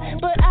me,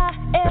 but I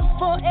am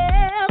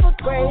forever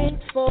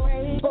grateful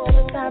for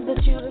the times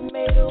that you have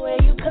made a way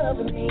you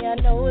cover me. I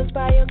know it's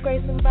by your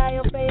grace and by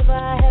your favor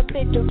I have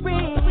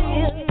victory.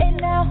 And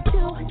now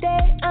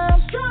today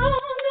I'm stronger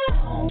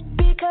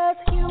because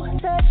you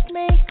touched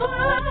me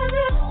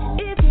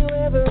harder. If you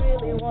ever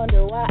really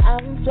wonder why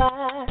I'm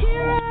fly,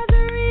 here are the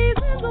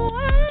reasons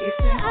why. It's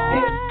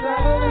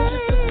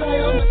just to play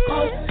on the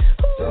coast,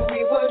 so we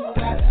would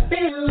not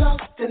be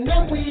lost in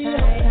that wheel.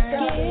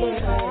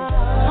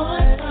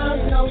 Hard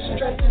times, no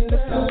stressing, it's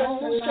a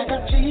lesson. I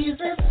got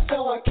Jesus, so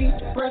I keep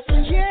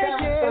pressing.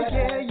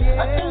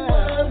 I don't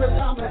worry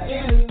about my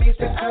enemies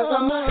because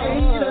I'm my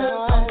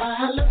haters, I'm my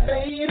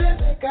elevators.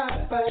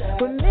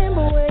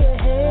 Remember where your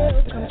help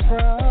comes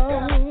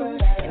from,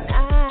 and I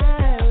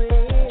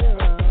will.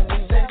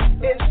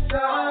 It's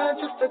hard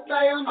just to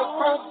die on the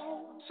cross,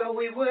 so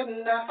we would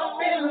not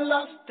be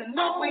lost in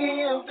the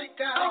wheel.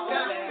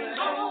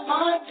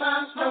 Hard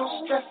times, no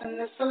stressing,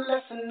 it's a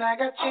lesson. I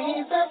got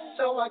Jesus,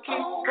 so I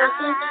keep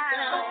pressing.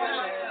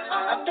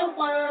 I don't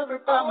worry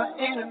about my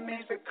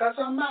enemies because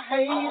of my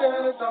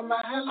haters, on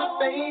my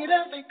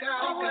elevators. They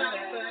got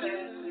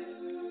it.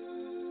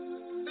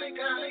 They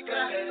got it.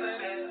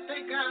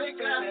 They got it.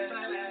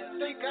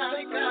 They got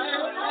it.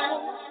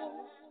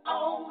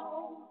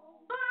 Oh.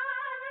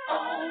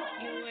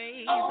 Your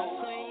ways are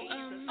so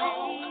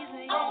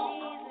amazing.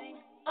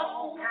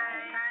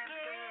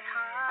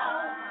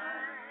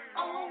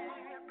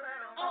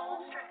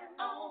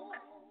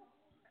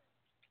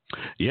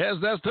 Yes,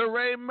 that's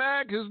Ture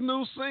Mack, his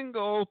new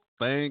single,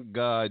 Thank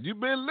God. You've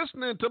been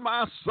listening to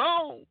my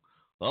song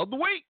of the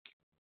week.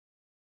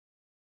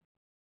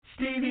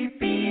 Stevie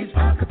B's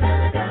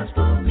Acappella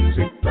Gospel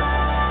Music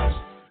Blast.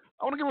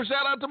 I want to give a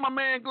shout out to my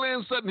man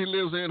Glenn Sutton. He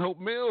lives in Hope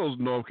Mills,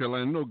 North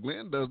Carolina. You know,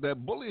 Glenn does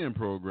that bullying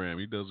program.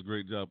 He does a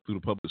great job through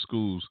the public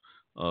schools,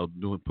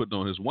 putting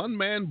on his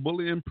one-man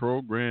bullying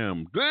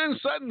program. Glenn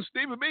Sutton,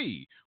 Stevie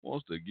B,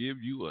 wants to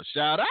give you a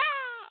shout out.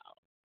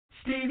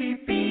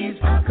 Stevie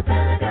B's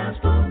Acappella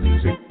Gospel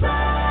Music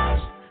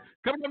Blast.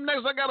 Coming up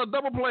next, I got a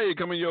double play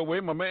coming your way.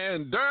 My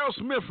man Daryl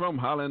Smith from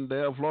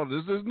Hollandale, Florida.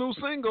 This is his new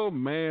single,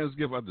 Man's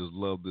Gift. I just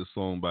love this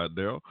song by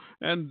Daryl.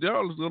 And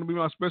Daryl is going to be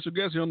my special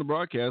guest here on the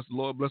broadcast. The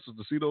Lord bless us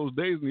to see those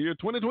days in the year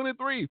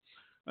 2023.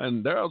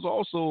 And Daryl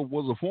also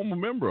was a former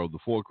member of the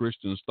Four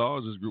Christian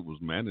Stars. This group was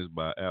managed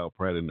by Al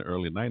Pratt in the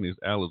early 90s.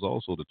 Al is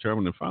also the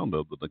chairman and founder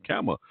of the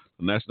NACAMA,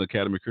 the National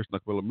Academy of Christian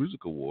Acappella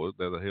Music Awards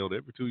that are held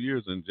every 2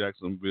 years in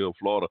Jacksonville,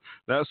 Florida.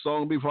 That song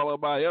will be followed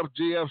by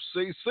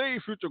FGFCC,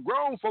 Future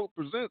Grown Folk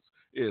Presents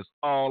It's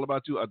All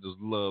About You. I just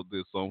love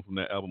this song from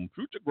that album,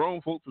 Future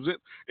Grown Folk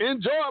Presents.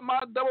 Enjoy my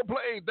double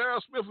play.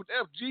 Daryl Smith with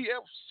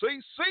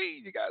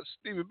FGFCC. You got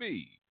Stevie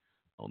B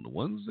on the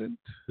ones and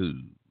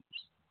twos.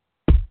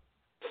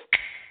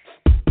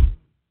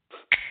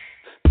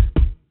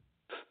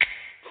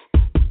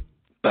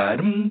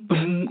 Ba-dum,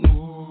 boom,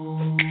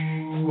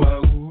 ooh,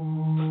 wow,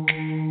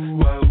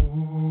 wow,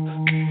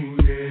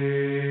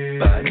 yeah.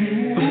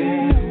 Ba-dum,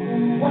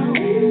 boom, wow,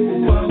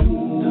 wow,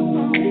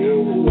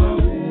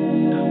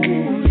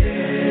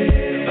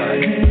 yeah.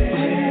 Ba-dum,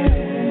 boom,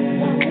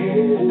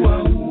 wow,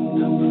 wow,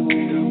 yeah.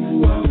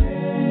 Ba-dum, wow,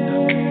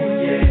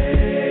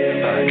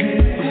 yeah.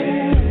 Ba-dum,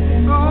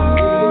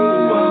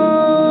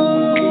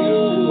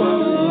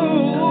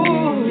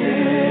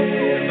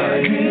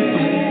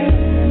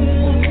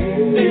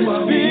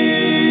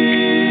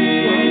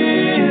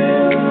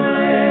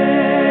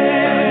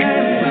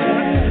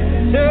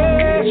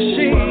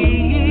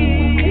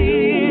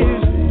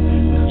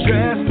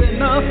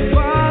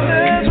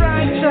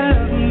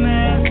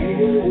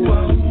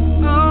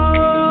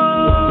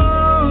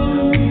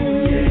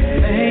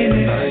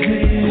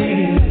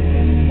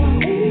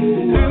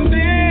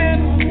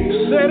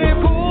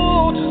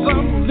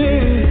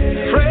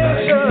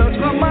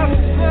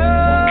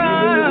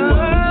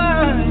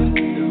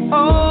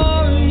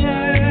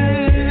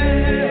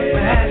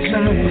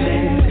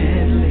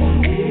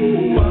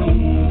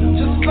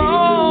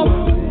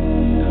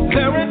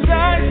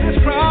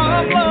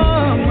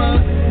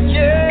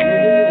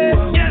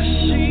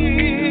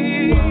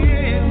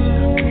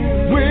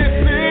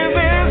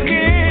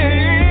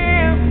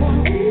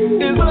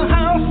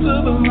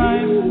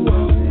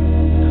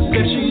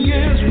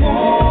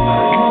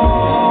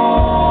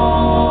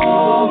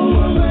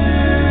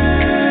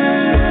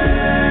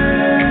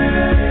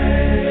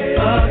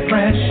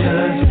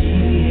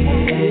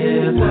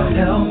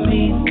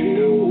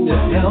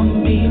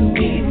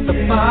 meet the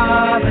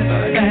Father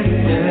that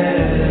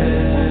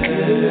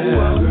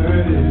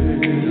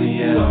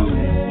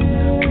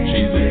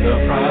she's in the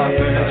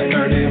Proverbs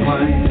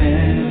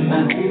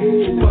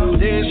 31:10.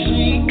 There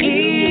she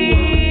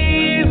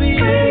is,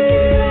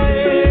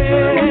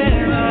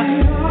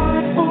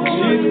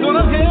 she's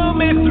gonna help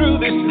me through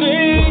this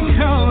thing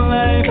called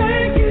life.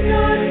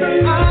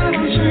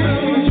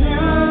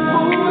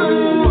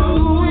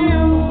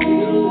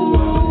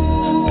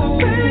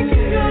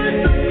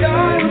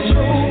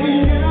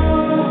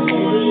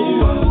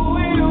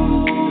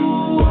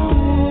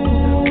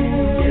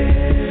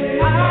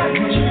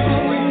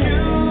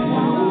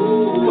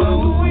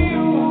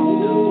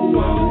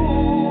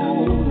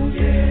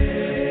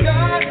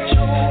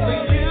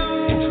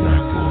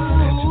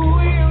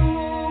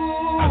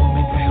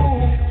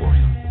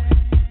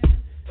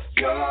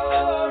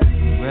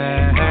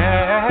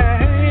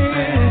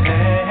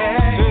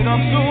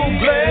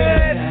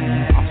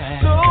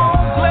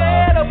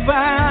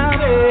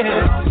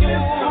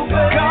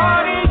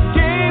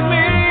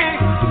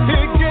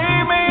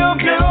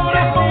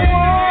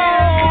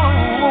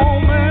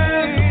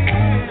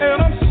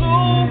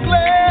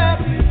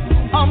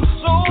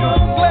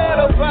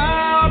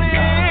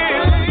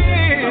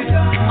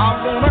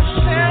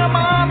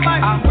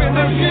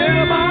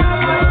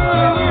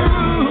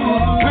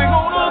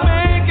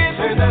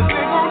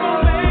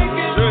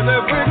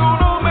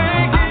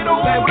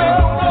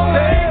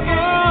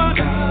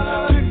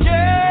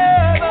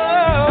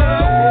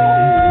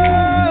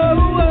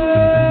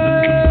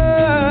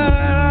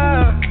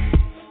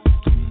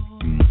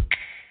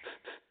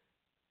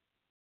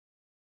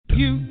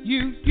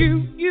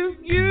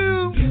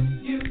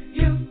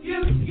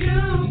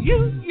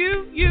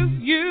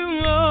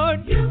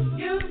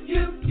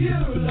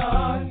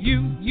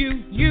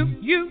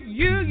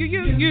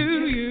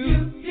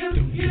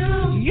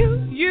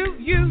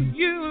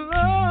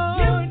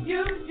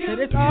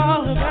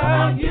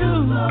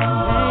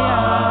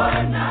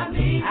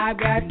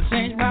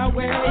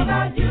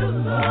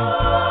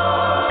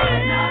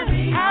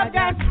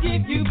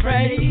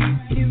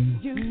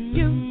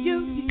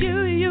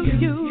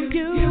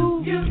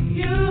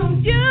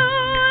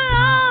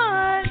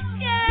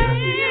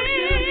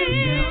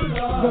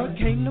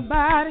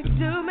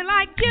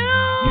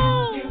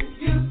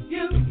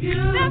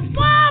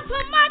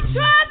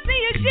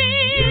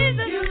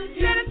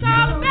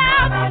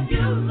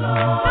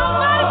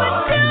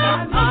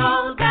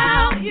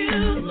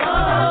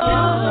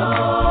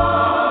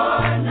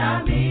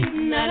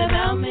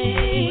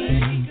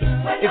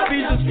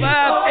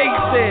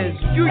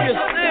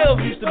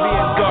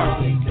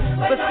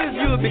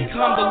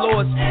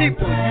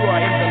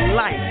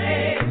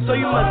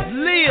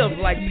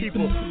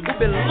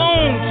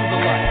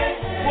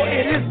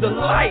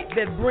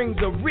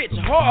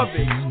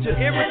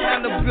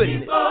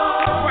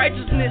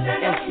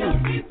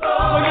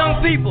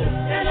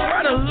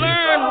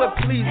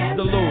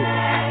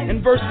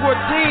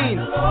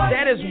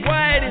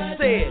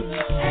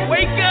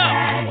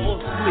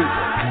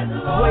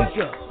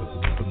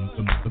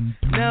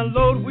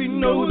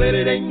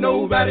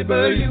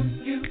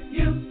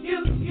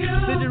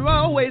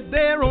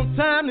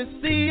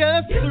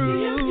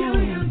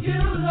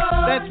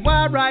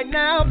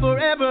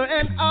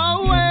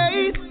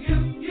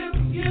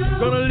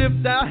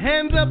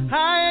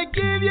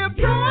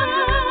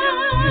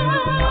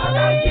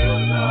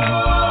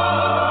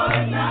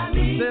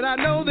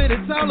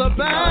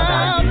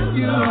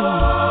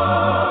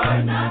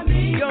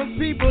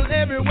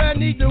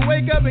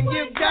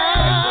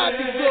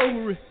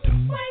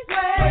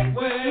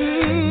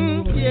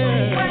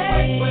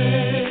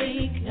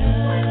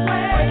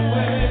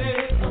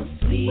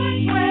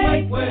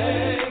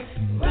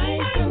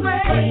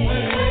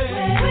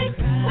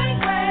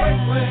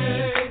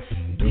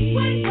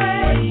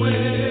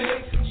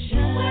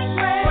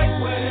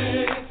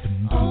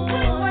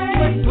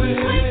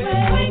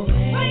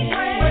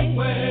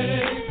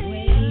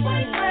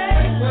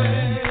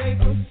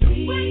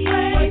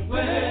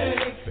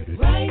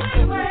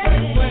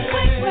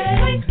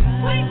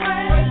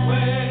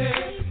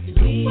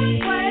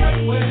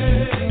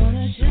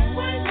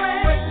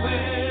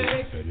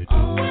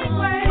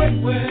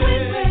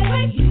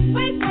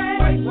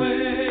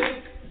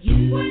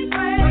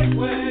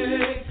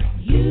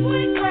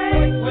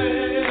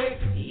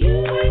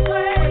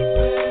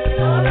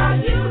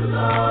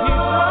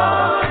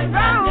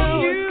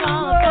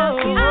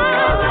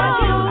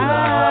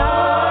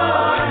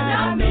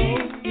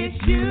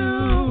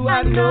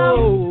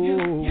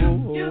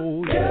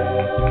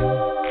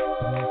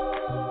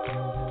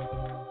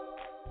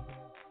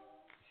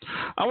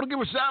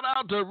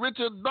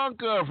 Richard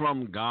Dunker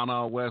from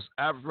Ghana, West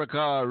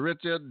Africa.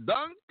 Richard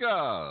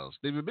Dunker.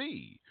 Stevie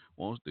B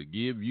wants to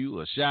give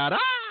you a shout out.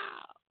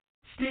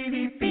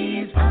 Stevie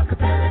B's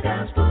Acappella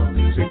Gospel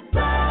Music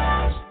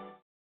Blast.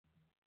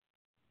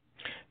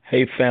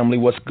 Hey family,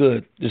 what's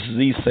good? This is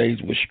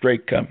E-Sage with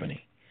Straight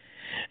Company.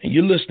 And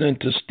you're listening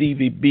to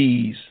Stevie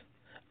B's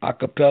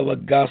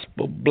Acappella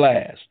Gospel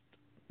Blast,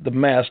 the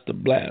Master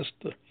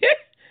Blaster.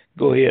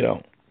 Go ahead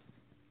on.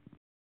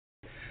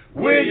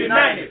 We're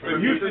united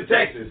from Houston,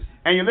 Texas.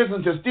 And you're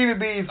listening to Stevie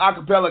B's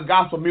Acapella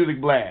Gospel Music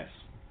Blast.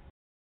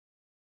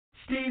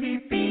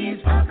 Stevie B's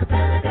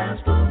Acapella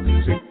Gospel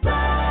Music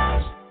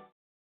Blast.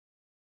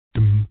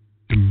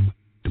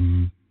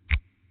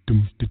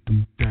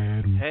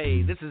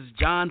 Hey, this is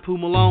John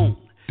Malone,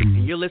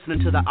 and you're listening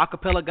to the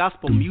Acapella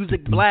Gospel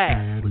Music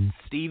Blast with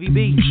Stevie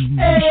B.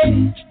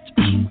 Hey.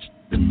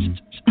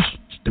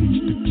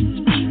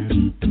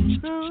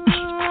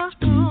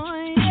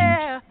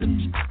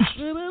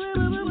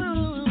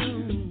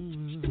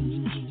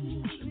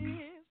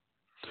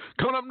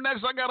 Coming up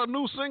next, I got a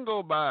new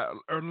single by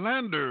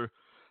Orlando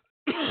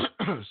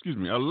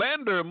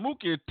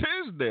Mookie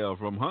Tisdale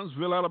from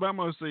Huntsville,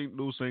 Alabama.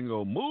 New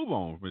single "Move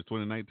On" from his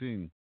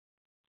 2019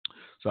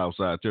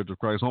 Southside Church of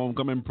Christ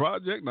Homecoming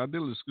Project. And I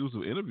did an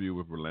exclusive interview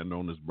with Orlando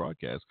on this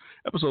broadcast,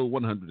 episode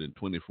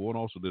 124, and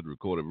also did a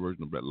recorded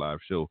version of that live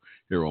show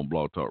here on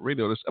Blog Talk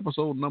Radio. This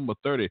episode number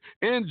 30.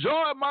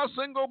 Enjoy my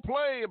single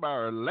play by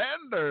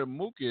Orlando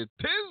Mookie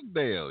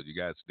Tisdale. You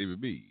got Stevie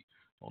B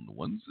on the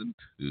ones and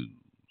twos.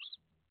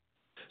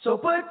 So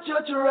put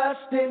your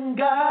trust in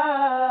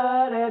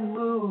God and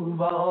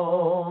move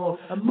on.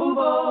 Move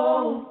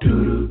on.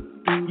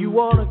 You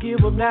wanna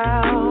give up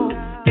now?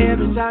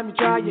 Every time you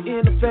try, you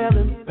end up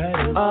failing.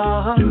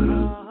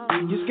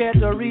 You're scared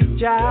to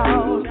reach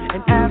out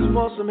and ask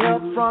for some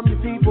help from your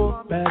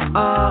people.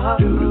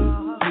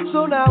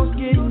 So now it's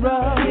getting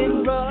rough.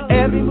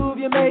 Every move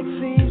you make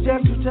seems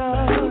just too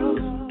tough.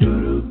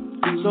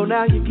 So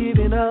now you're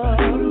giving up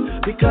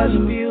because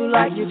you feel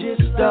like you're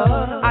just stuck.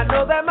 I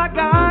know that my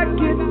God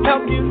can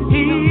help you.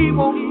 He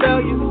won't fail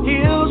you.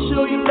 He'll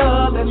show you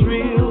love that's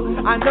real.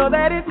 I know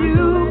that if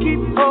you keep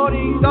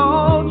holding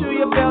on to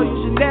your failures,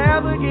 you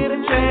never get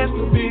a chance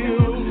to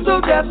feel.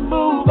 So just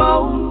move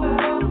on.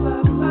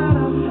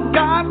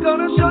 God's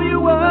gonna show you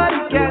what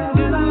He can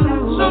do.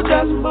 So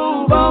just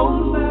move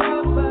on.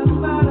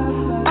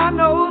 I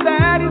know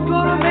that He's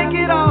gonna make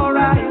it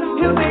alright.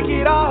 He'll make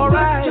it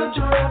alright. Put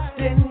your trust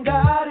in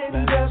God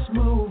and just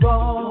move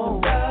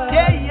on.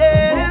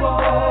 Yeah. Move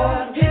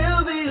on.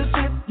 He'll be a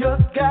ship your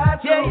God.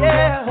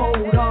 Yeah.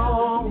 Hold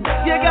on.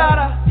 You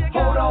gotta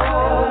hold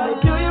on. They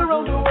do you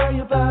wrong, don't worry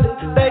about it.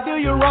 They do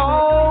you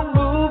wrong,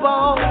 move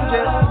on.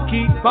 Just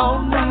keep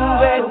on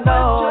moving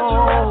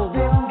on.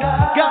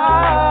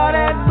 God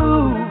and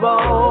move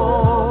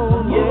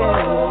on.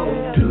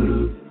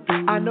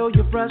 Yeah. I know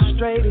you're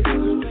frustrated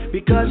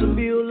because you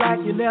feel like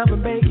you never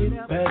make it.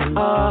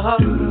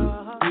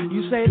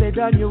 You say they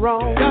done you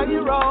wrong.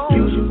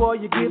 Use you for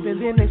your gift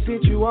and then they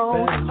sit you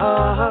on.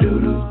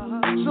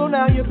 So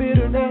now your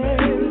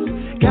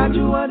bitterness got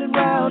you running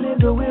round in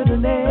the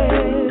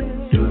wilderness.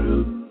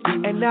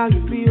 And now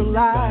you feel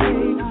like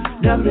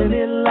nothing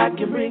in life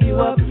can bring you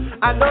up.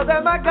 I know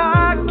that my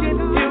God can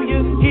heal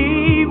you.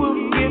 He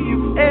will give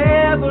you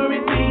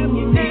everything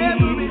you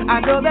need. I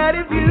know that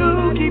if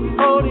you keep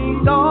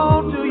holding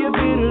on to your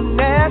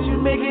bitterness, you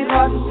make it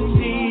hard to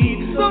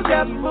succeed. So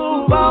just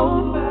move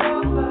on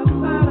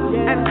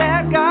and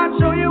let God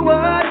show you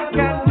what He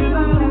can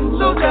do.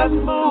 So just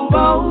move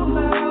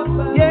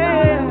on.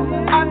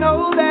 Yeah, I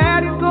know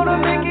that He's gonna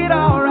make it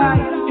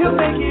alright. He'll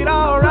make it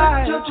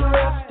alright. Put your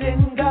trust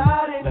in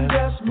God and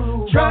just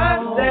move on.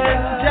 Trust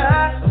and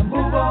just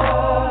move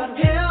on.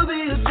 He'll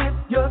be a ship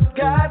your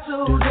God,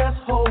 so just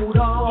hold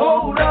on.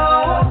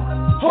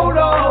 Hold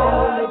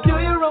on. They do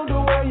you wrong,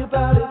 don't worry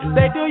about it.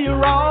 They do you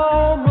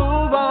wrong,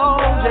 move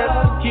on.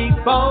 Just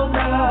keep on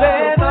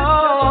moving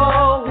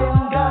on.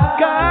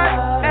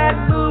 God and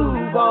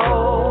move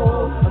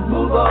on.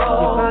 Move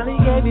on. You finally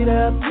gave it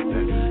up.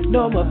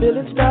 No more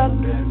feeling stuck.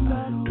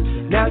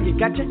 Now you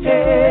got your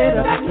head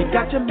up, you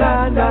got your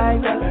mind right.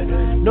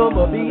 No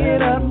more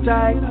being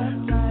uptight,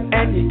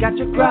 and you got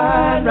your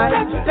grind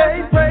right.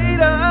 Stay prayed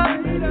up,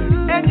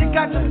 and you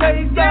got your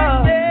faith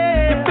up.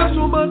 You feel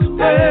so much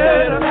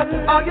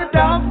better, all your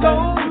doubts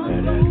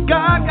gone.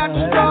 God got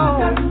you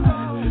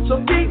strong, so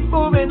keep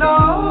moving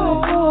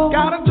on.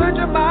 Gotta turn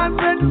your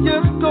mindset,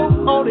 just go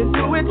on and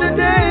do it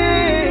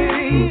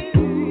today.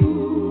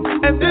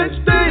 And then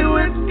stay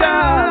with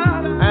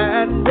God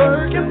and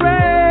work and pray.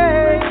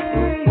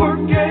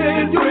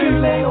 You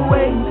can lay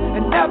away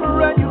and never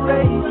run your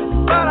race,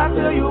 but I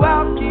tell you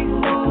I'll keep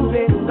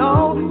moving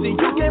on. See,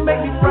 you can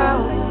make me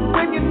frown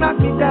when you knock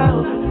me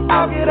down.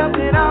 I'll get up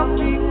and I'll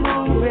keep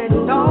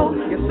moving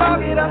on. Yes, I'll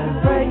get up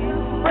and pray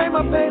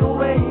my pain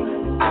away.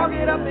 I'll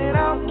get up and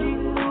I'll keep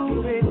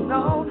moving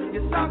on.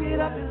 Yes, I'll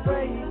get up and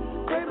pray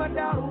my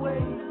doubt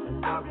away.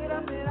 I'll get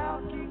up and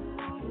I'll keep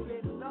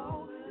moving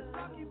on. Yes,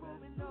 I'll keep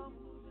moving on.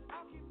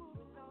 I'll keep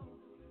moving on.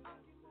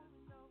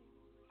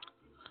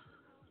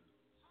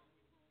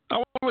 I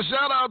want to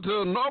shout out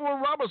to Norval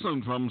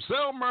Robinson from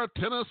Selma,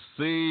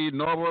 Tennessee.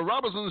 Norval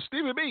Robinson,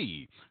 Stevie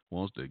B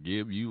wants to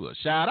give you a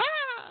shout out.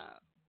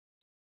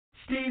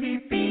 Stevie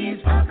B's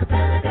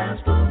Acapella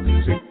Gospel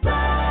Music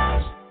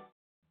Blast.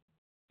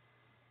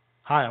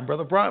 Hi, I'm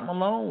Brother Brian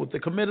Malone with the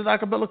Committed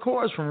Acapella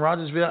Chorus from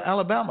Rogersville,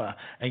 Alabama,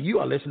 and you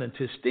are listening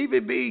to Stevie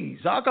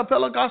B's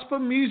Acapella Gospel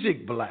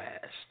Music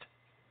Blast.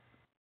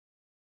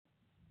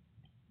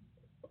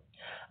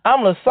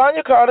 I'm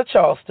LaSonia Carter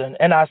Charleston,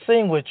 and I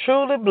sing with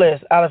Truly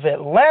Blessed out of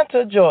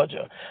Atlanta,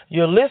 Georgia.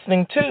 You're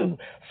listening to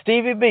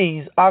Stevie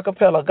B's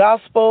Acappella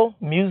Gospel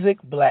Music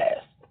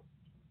Blast.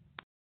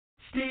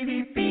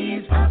 Stevie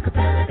B's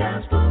Acappella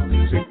Gospel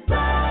Music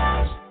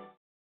Blast.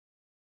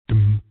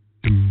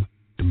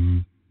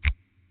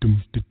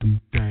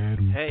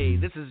 Hey,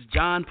 this is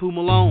John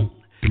Malone,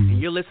 and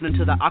you're listening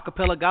to the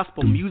Acappella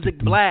Gospel Music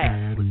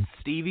Blast with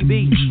Stevie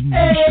B.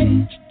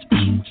 Hey.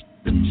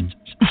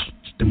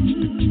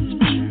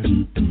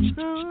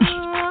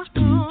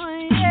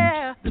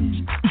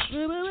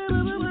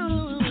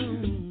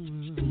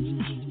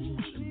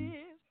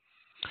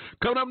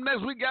 Coming up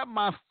next, we got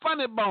my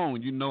funny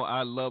bone. You know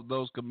I love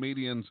those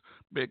comedians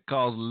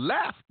because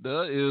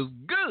laughter is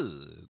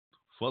good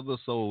for the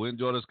soul.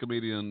 Enjoy this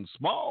comedian,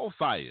 Small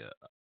Fire.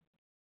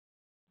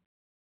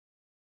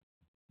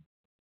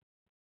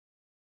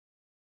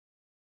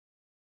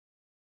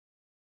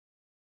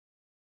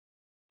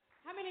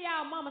 How many of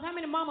y'all mamas? How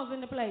many mamas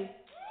in the place?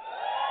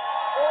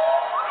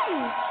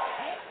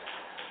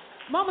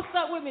 Mama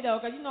stuck with me, though,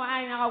 because, you know,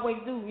 I ain't always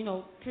do, you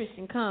know,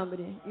 Christian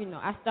comedy. You know,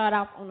 I start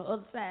off on the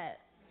other side.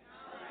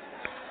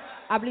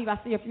 I believe I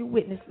see a few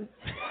witnesses.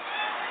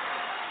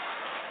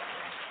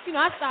 You know,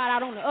 I started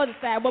out on the other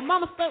side, but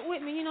Mama stuck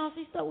with me, you know,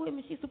 she stuck with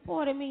me. She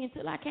supported me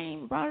until I came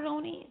and brought it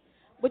on in.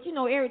 But, you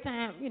know, every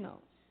time, you know,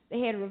 they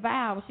had a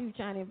revival, she was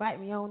trying to invite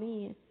me on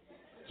in,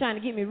 trying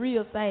to get me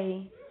real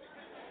saved.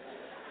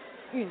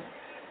 You know.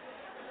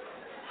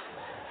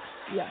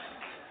 Yeah.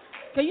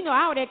 Because, you know,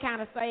 I was that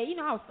kind of saved. You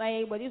know, I was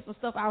saved, but there's some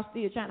stuff I was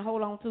still trying to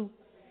hold on to.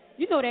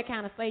 You know that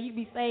kind of saved. You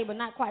be saved but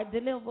not quite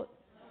delivered.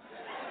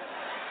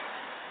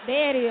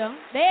 There it is.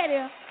 There it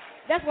is.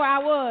 That's where I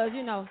was,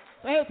 you know.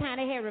 So every time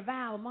they had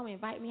revival, Mama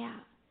invite me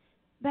out.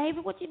 Baby,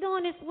 what you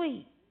doing this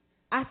week?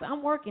 I said,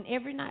 I'm working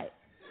every night.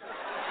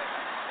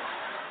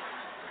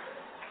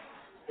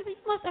 She said, you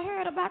must have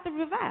heard about the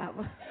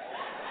revival.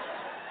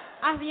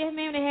 I said, yes,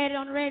 ma'am, they had it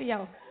on the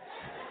radio.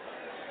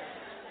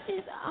 She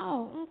said,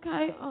 oh,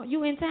 okay. Oh,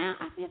 you in town?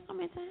 I said, yes, I'm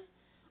in town.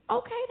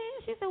 Okay,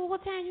 then. She said, well,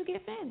 what time you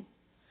get finished?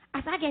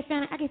 I said, I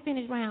get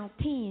finished around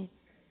 10.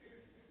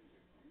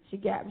 She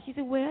got me. She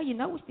said, well, you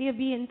know, we still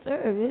be in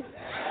service.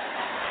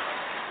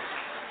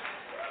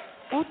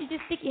 Why don't you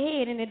just stick your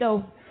head in the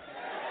door?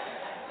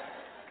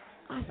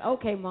 I said,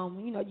 okay,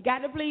 Mama. You know, you got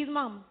to please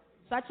Mama.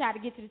 So I tried to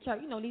get to the church.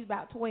 You know, these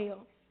about 12.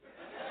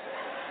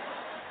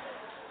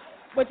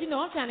 But, you know,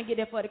 I'm trying to get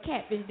there for the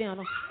catfish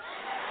dinner.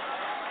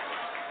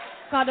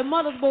 Because the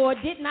mother's board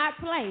did not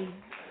play.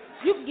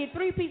 You can get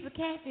 3 pieces of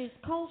catfish,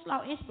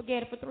 coleslaw, and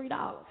spaghetti for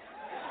 $3.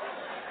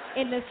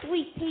 And the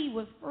sweet tea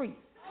was free.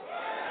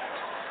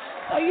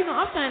 So, you know,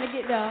 I'm trying to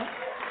get the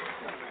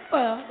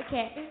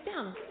catfish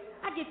dinner.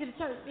 I get to the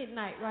church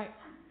midnight, right?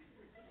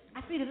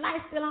 I see the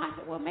lights still on. I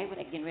said, well, maybe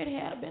they're getting ready to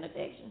have a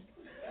benediction.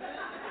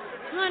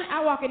 Honey, I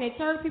walk in that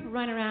church, people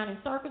running around in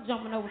circles,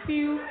 jumping over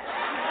pews.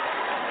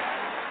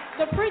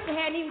 The preacher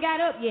hadn't even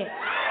got up yet.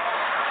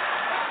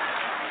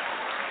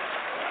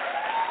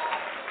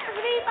 I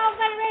said, these folks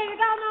ain't ready to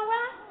go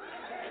nowhere.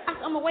 I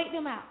said, I'm going to wait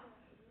them out.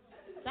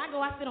 So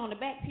I sit on the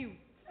back pew.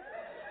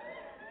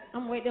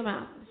 I'm going to wait them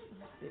out.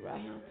 Sit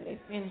right here until they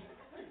finish.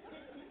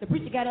 The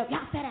preacher got up.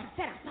 Y'all sit down,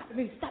 stop the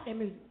music, stop that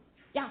music.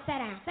 Y'all sit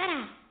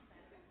down.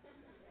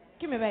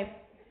 Come here, baby.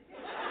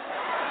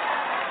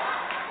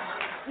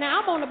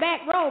 Now, I'm on the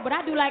back row, but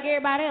I do like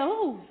everybody else.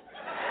 Who?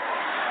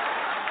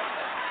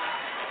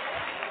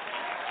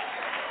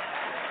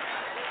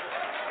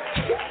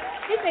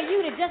 He said,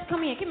 you that just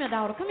come in. Come here,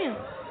 daughter, come here.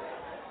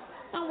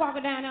 So I'm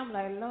walking down there, I'm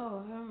like,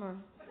 Lord, have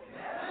mercy.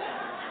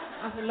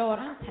 I said, Lord,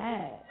 I'm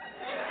tired.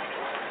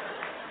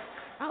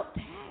 I'm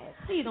tired.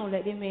 Please don't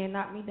let this man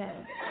knock me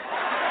down.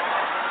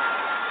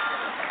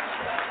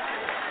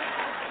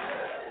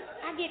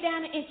 I get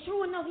down there, and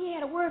true enough, he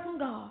had a word from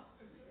God.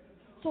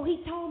 So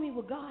he told me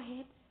what God had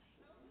to say.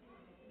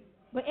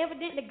 But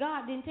evidently,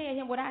 God didn't tell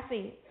him what I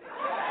said.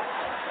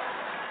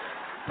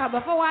 Because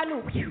before I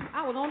knew,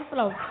 I was on the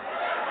floor.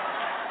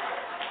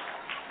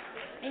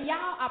 And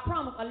y'all, I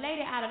promise, a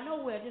lady out of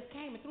nowhere just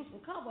came and threw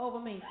some cover over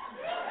me.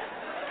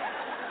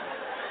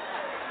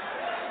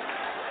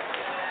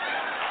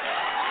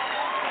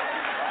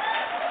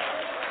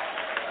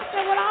 I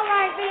said, well, all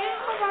right then,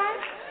 all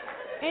right.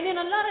 And then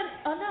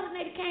another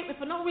lady came, and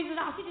for no reason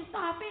at all, she just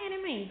started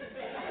fanning me.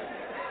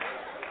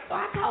 So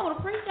I told her,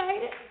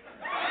 appreciate it.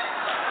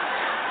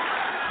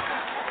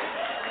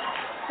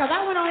 Because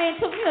I went on there and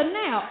took me a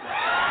nap.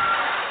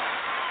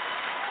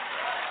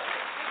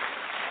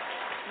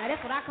 Now,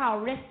 that's what I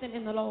call resting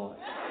in the Lord.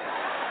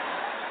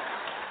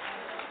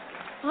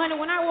 Honey,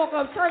 when I woke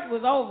up, church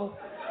was over.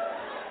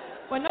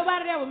 But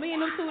nobody there but me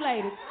and them 2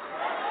 ladies.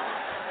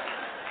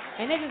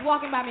 And they just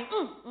walking by me.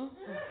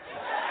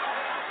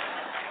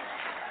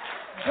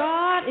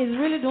 God is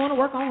really doing the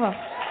work on her.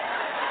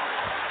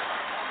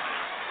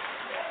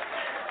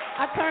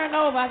 I turned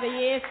over. I said,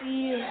 yes,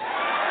 he is.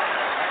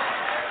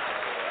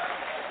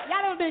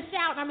 Y'all ever been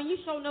shouting? I mean, you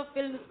sure enough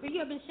feeling the spirit.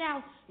 You ever been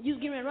shouting? You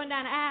was getting ready to run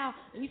down the aisle,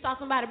 and you saw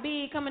somebody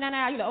big coming down the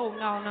aisle. You're like, oh,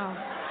 no.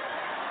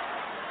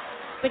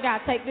 think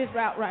I'll take this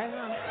route right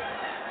now.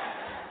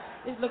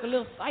 This look a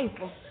little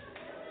safer.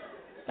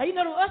 Now, you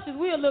know the ushers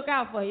will look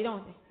out for you,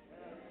 don't they?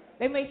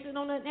 They may sit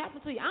on nothing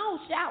happen to you. I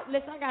don't shout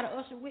unless I got an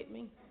usher with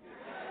me.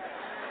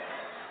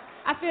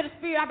 I feel the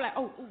spirit. I be like,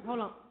 oh, hold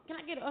on. Can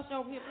I get an usher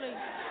over here, please?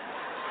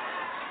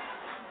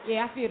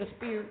 Yeah, I feel the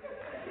spirit.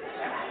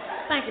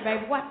 Thank you,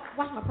 baby. Watch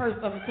my purse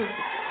for me, too.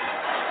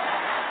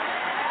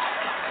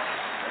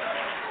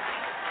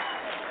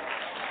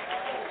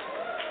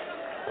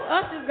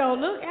 Ushers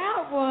gonna look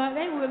out, boy.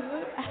 They will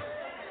look out.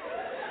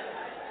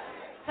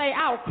 Say,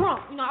 I'll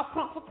crunk. You know, I'll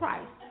crunk for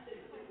Christ.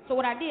 So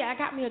what I did, I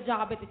got me a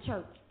job at the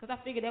church because I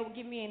figured that would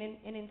give me an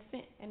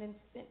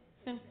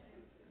incentive.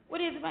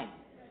 What is it, baby?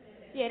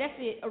 Yeah, that's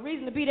it. A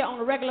reason to be there on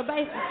a regular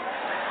basis.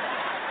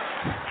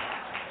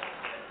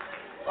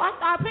 So I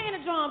started playing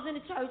the drums in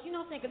the church, you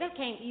know what I'm saying? Because that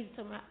came easy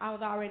to me. I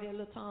was already a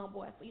little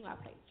tomboy, so, you know, I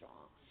played the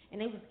drum.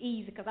 And it was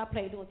easy because I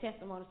played doing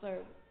testimony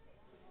service.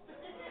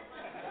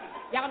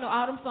 Y'all know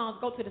all them songs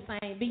go to the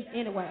same beat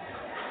anyway.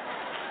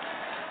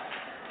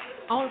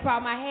 Only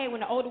problem I had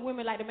when the older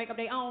women like to make up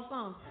their own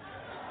songs.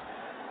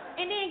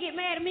 And then get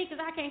mad at me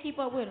because I can't keep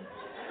up with them.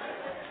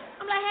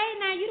 I'm like, hey,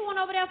 now, you the one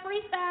over there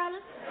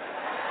freestyling.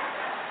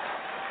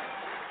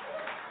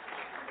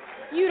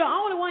 You the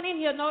only one in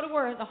here know the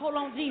words. So hold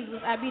on,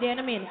 Jesus, I'll be there in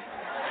a minute.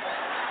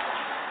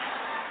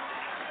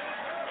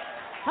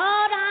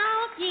 Hold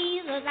on,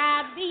 Jesus,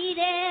 I'll be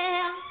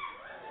there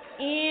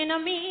in a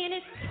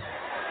minute.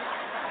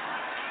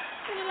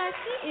 And like,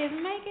 she is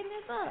making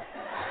this up.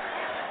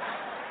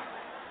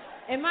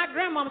 And my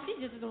grandmama, she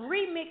just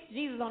remixed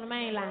Jesus on the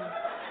main line.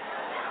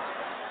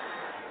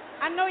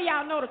 I know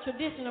y'all know the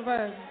traditional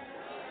version.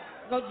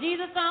 Go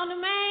Jesus on the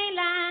main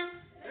line.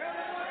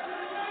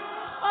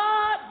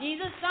 Oh,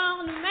 Jesus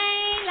on the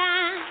main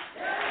line.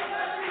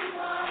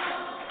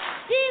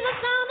 Jesus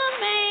on the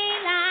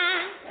main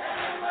line.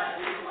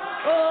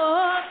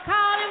 Oh,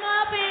 call him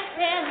up and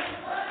tell him.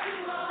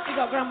 You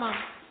go, Grandma.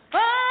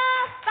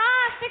 Oh,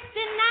 star 69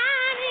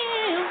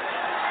 is.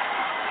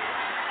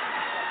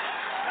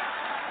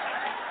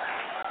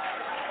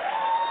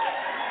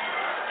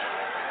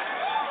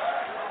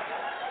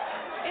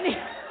 And it,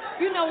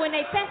 you know, when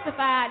they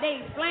testified,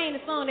 they explained the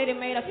song that they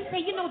made up. He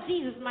said, you know,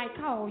 Jesus might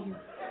call you,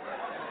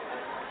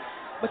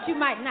 but you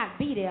might not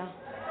be there.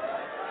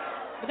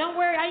 But don't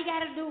worry, all you got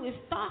to do is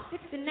star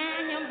 69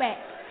 him back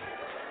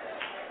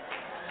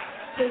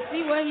to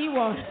see what he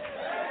wants.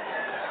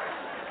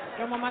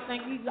 Your mama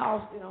think we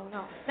lost it, don't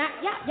know. Now,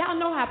 y'all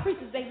know how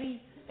preachers,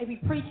 they be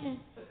preaching,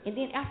 and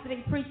then after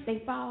they preach,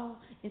 they fall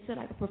into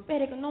like a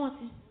prophetic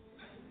anointing,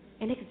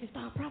 and they can just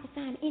start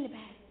prophesying to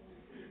anybody.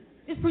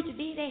 This preacher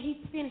did that. He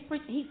finished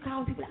preaching. He's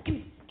calling people like,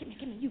 come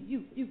here,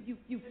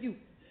 you.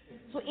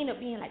 So it ended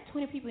up being like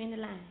 20 people in the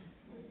line.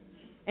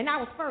 And I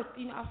was first,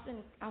 you know, I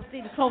was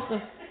sitting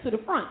closer to the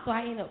front, so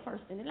I ended up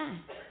first in the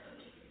line.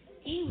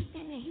 And he was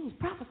standing there, he was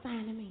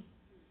prophesying to me.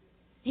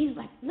 He was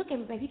like, look at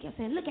me, baby. He kept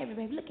saying, look at me,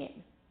 baby, look at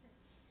me.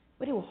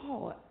 But it was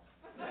hard.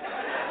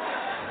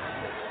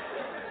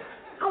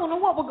 I don't know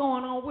what was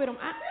going on with him.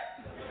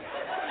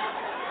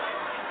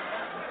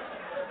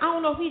 I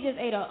don't know if he just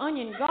ate an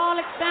onion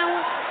garlic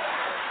sandwich.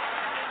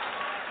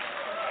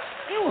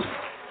 It was,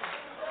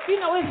 you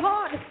know, it's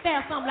hard to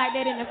stare something like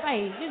that in the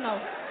face, you know.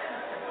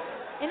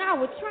 And I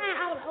was trying,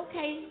 I was like,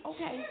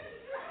 okay.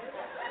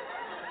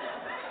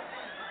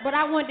 But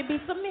I wanted to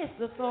be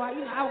submissive, so I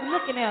was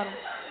looking at him.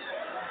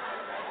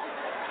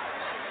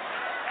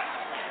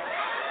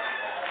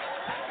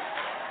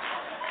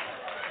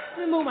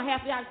 Let me move my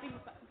half so y'all can see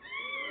my face.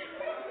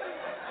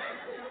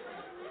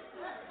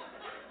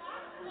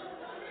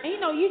 And you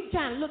know, you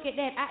trying to look at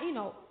that,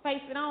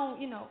 face it on,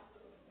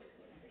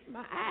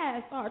 my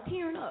eyes start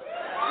tearing up.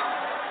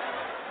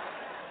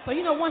 So,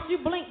 once you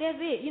blink, that's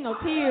it.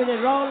 Tears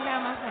are rolling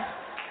down my face.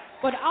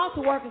 But the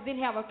altar workers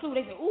didn't have a clue.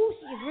 They said, ooh,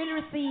 she is really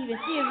receiving.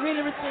 She is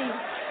really receiving.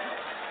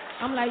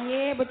 I'm like,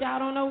 yeah, but y'all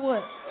don't know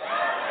what.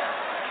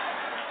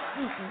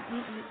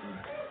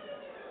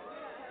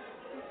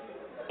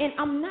 And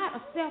I'm not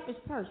a selfish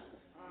person.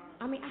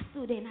 I mean, I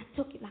stood there and I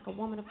took it like a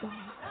woman of God.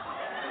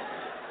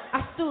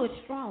 I stood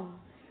strong.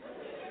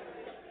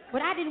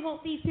 But I didn't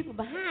want these people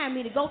behind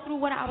me to go through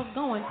what I was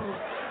going through.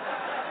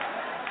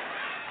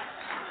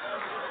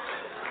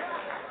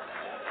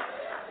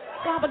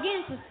 So I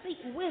began to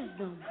seek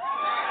wisdom.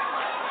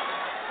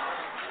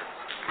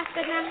 I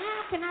said, now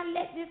how can I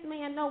let this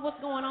man know what's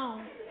going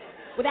on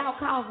without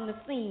causing a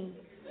scene,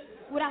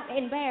 without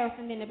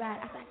embarrassing anybody?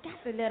 I said, I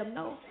got to let him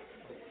know.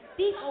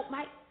 These folk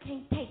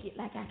can't take it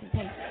like I can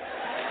take it.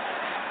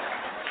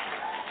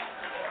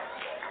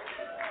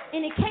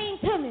 And it came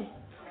to me.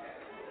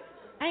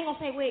 I ain't gonna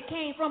say where it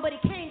came from, but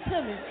it came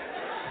to me.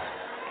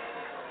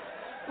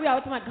 We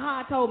always talk about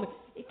God told me.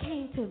 It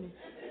came to me.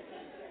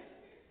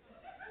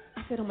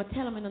 I said, I'm gonna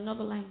tell him in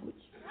another language.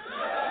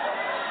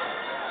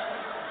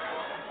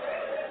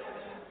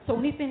 So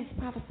when he finished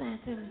prophesying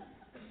to me,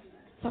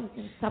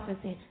 something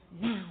said,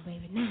 now,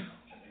 baby, now.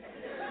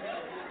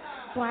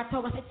 So I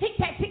told him, I said,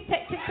 tic-tac,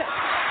 tic-tac, tic-tac.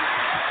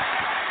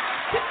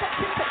 Tic-tac,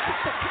 tic-tac,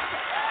 tic-tac,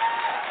 tic-tac.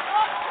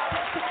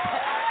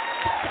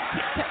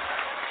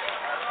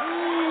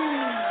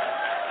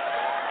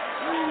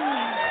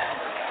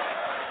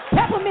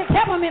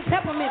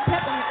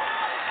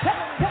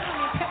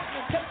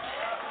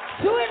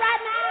 Do it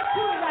right now.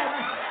 Do it right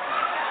now.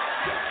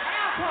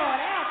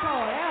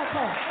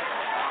 Alcohol.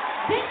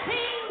 Big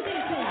team.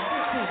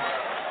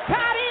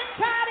 Crowd in.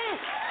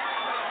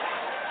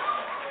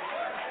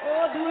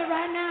 Oh, do it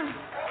right now.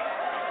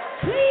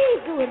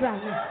 Please do it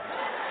right now.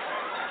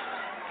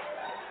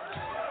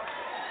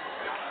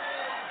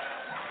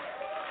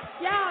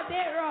 Y'all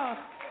dead wrong.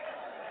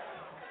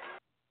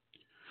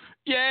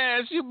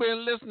 Yes, you've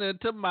been listening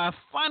to my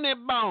funny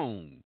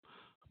bone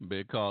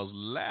because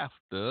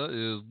laughter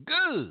is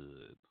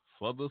good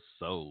for the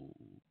soul.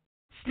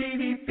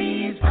 Stevie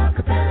B's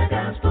Acappella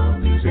Gospel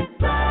Music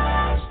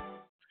Blast.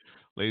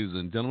 Ladies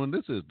and gentlemen,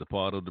 this is the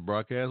part of the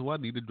broadcast where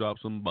I need to drop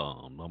some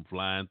bombs. I'm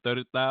flying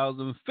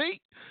 30,000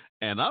 feet,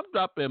 and I'm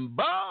dropping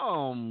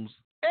bombs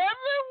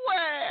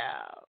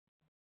everywhere.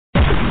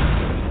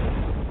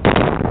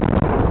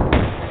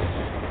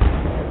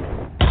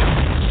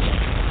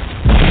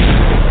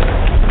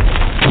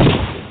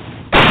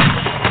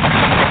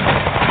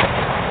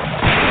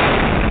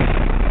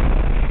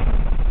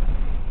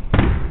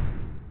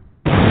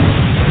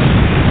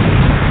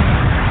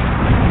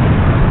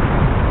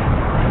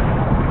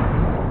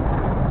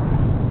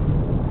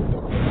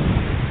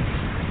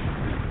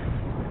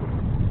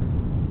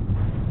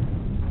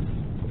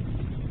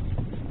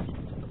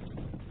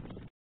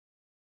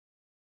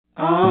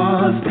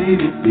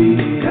 Stevie B,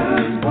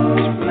 Gospel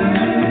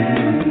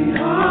Blast.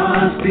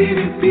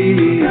 Stevie B,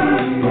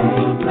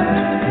 Gospel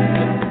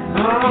Blast.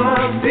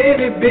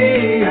 Stevie B,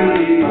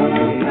 Gospel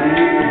Blast.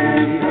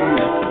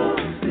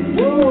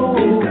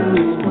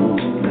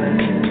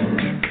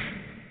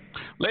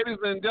 Ladies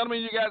and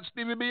gentlemen, you got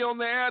Stevie B on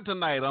the air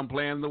tonight. I'm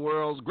playing the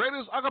world's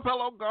greatest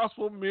acapella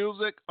gospel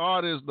music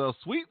artist, the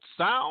sweet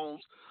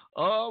sounds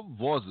of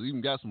voices.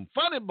 Even got some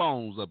funny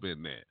bones up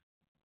in there.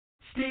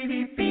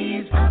 Stevie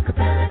B's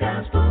Acappella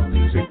Gospel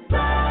Music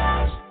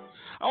Blast.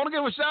 I want to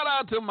give a shout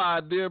out to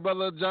my dear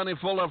brother Johnny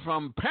Fuller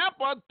from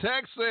Pampa,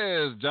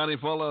 Texas. Johnny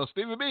Fuller,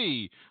 Stevie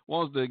B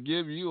wants to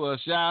give you a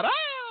shout out.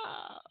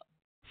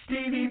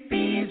 Stevie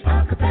B's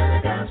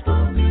Acappella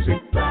Gospel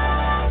Music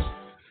Blast.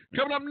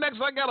 Coming up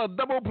next, I got a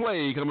double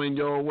play coming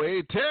your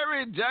way.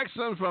 Terry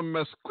Jackson from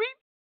Mesquite,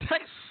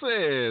 Texas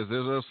is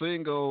her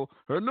single,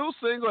 her new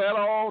single at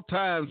all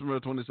times from her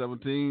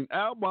 2017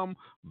 album,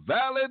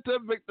 Valley to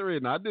Victory.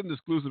 Now, I did an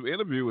exclusive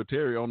interview with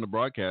Terry on the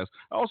broadcast.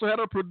 I also had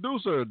a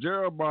producer,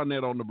 Gerald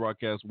Barnett, on the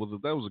broadcast with us.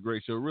 That was a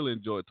great show. Really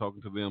enjoyed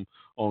talking to them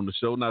on the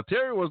show. Now,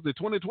 Terry was the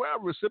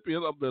 2012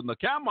 recipient of the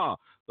NACAMA,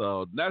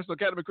 the National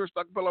Academy of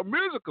Christian Acapella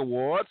Music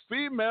Awards,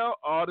 Female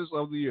Artist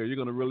of the Year. You're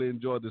going to really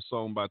enjoy this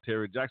song by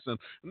Terry Jackson.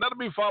 And that'll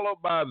be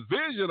followed by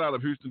Vision out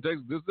of Houston,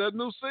 Texas. This is their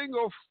new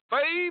single,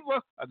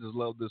 Favor. I just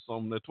love this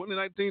song. Their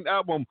 2019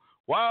 album,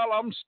 While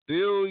I'm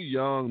Still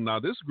Young. Now,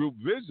 this group,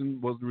 Vision,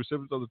 was the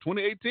recipient of the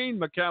 2018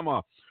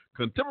 NACAMA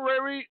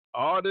Contemporary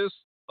Artist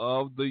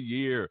of the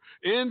Year.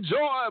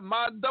 Enjoy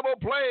my double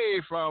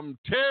play from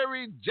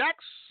Terry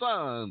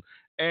Jackson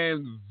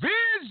and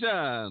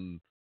Vision.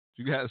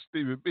 You got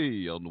Stevie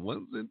B on the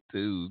ones and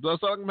twos. Do I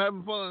sound like I'm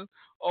having fun?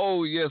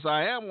 Oh, yes,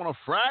 I am on a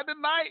Friday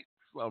night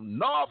from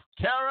North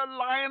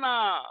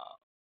Carolina.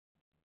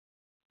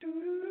 Do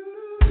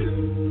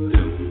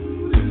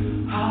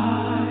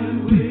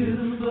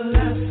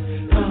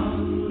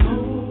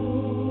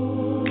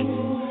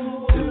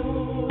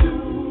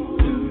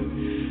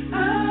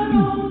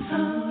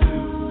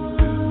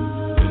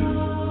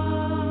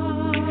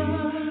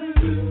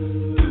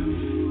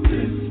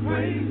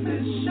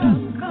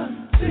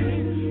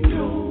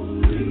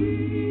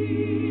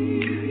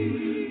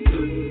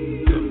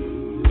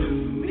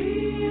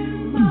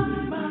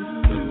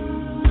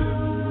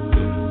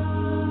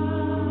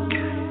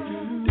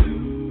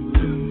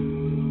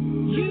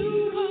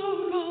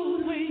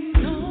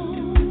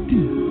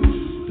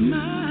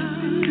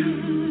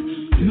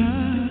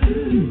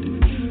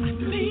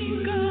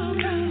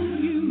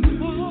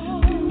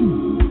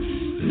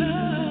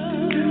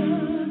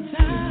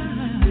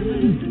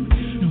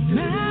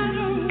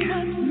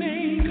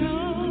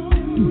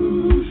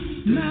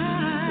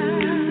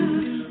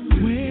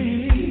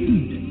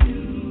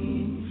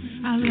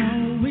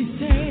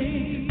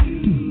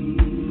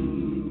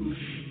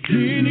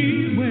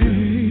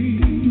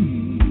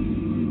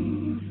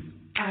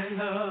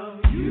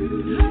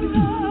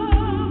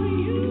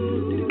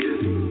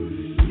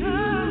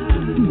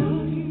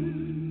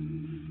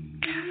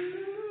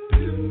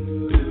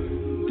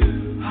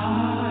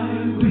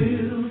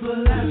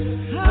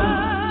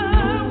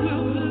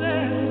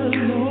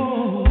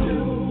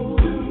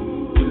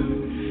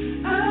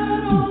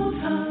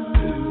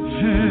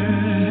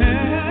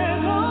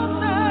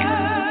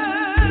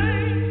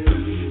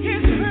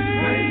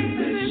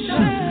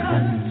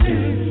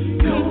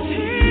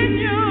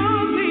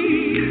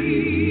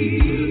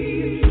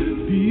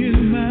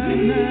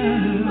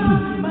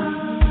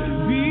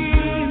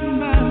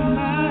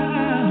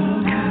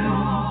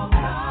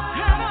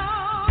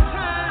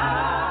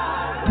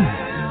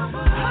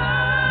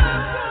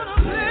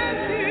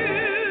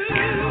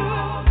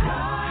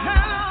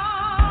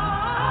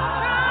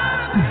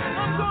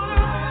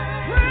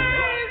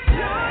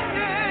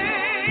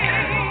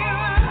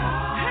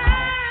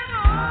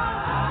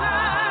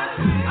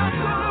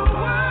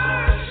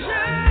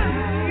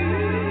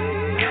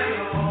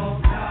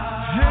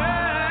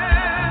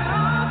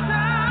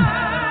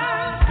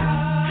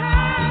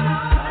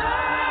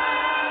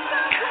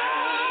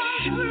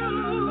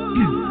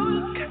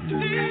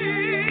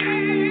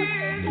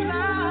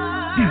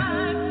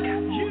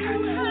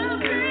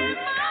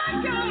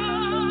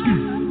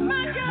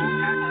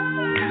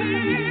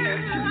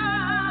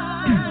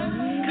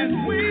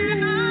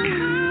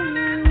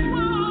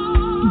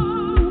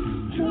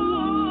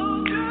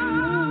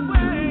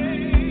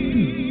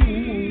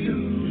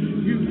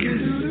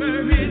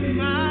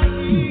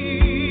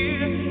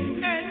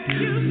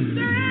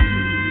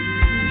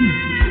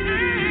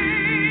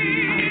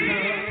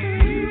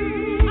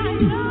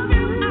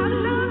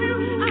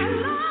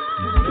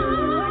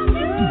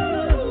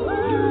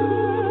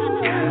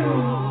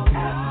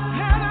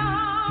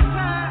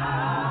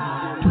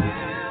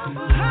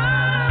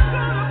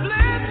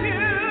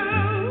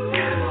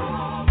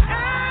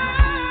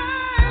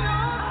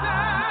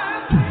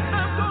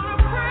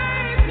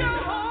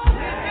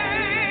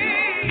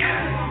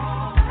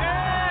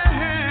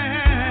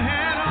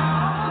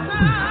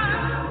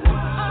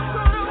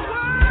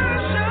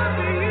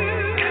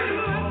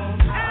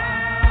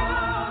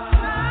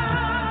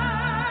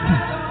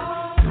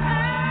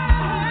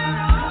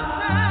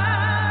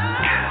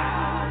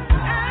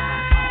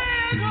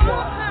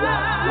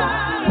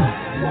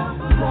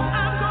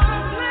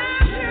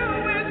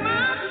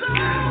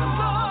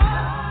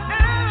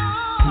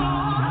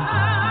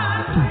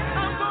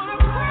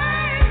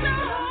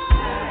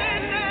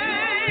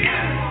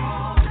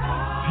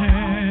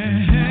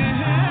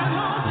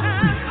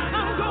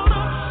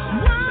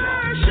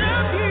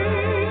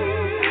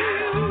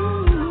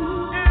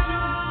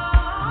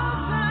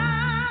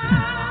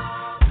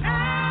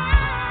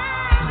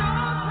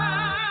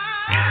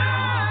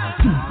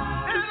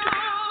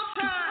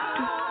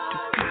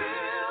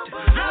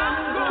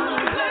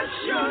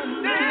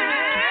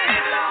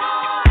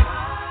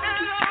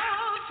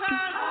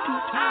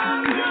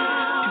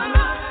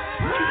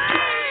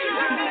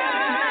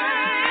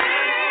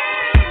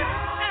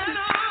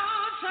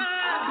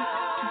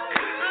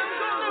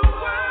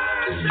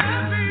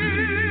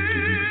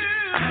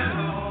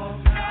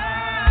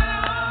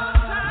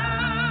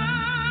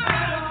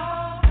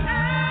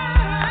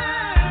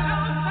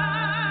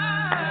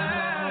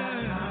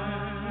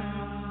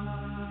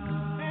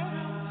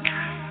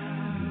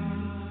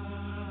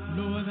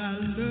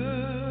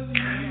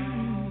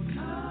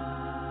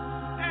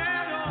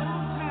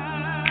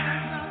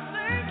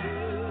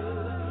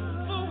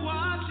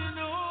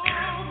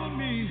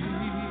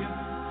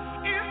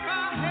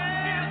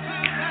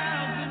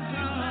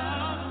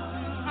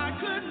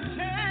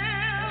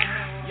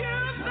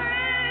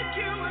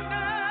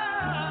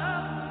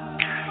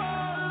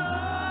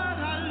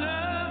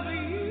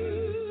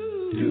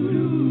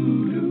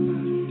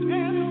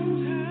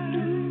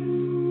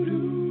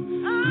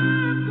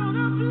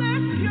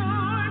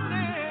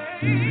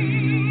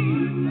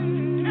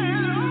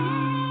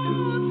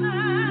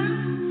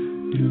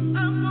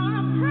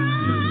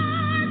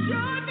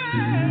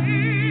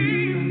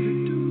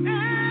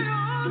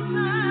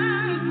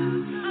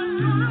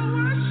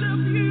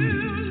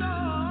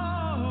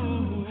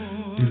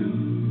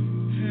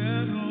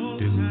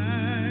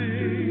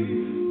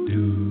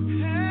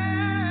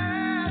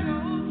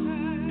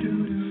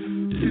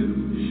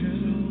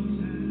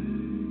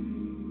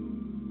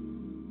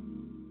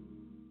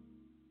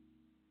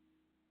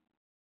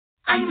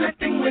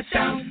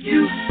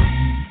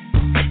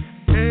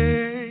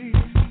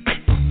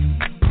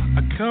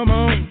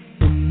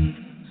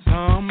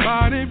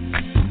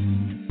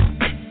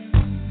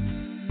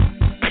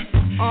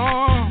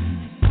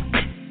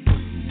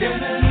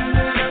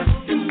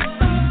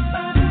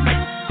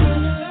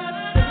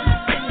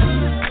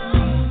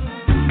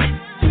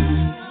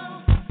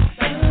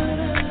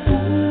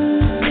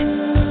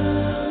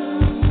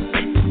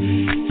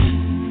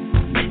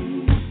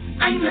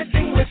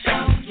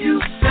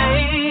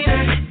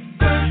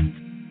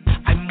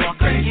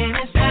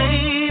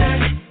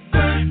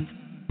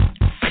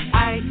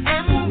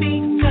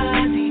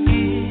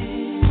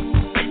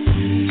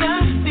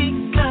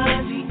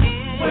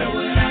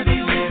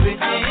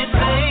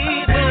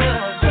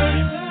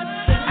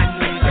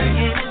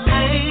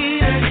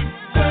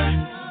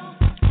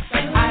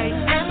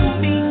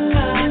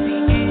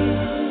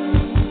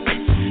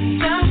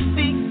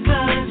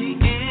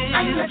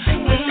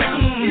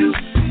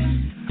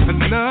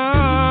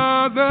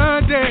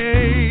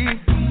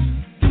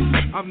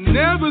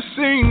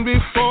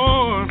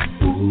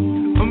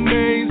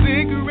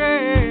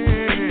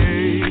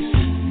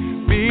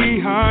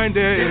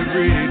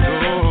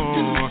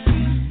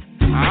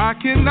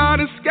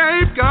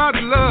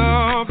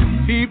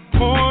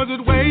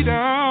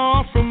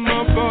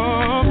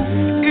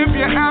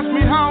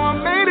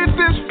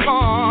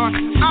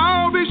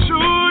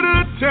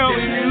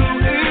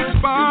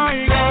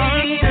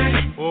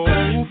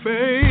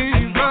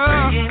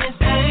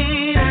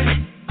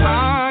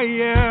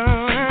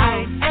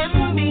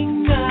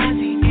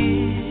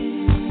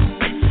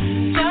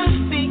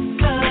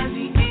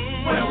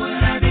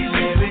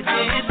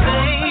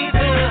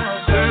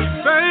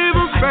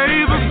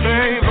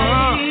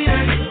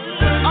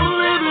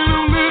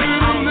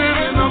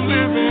I'm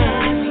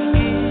living.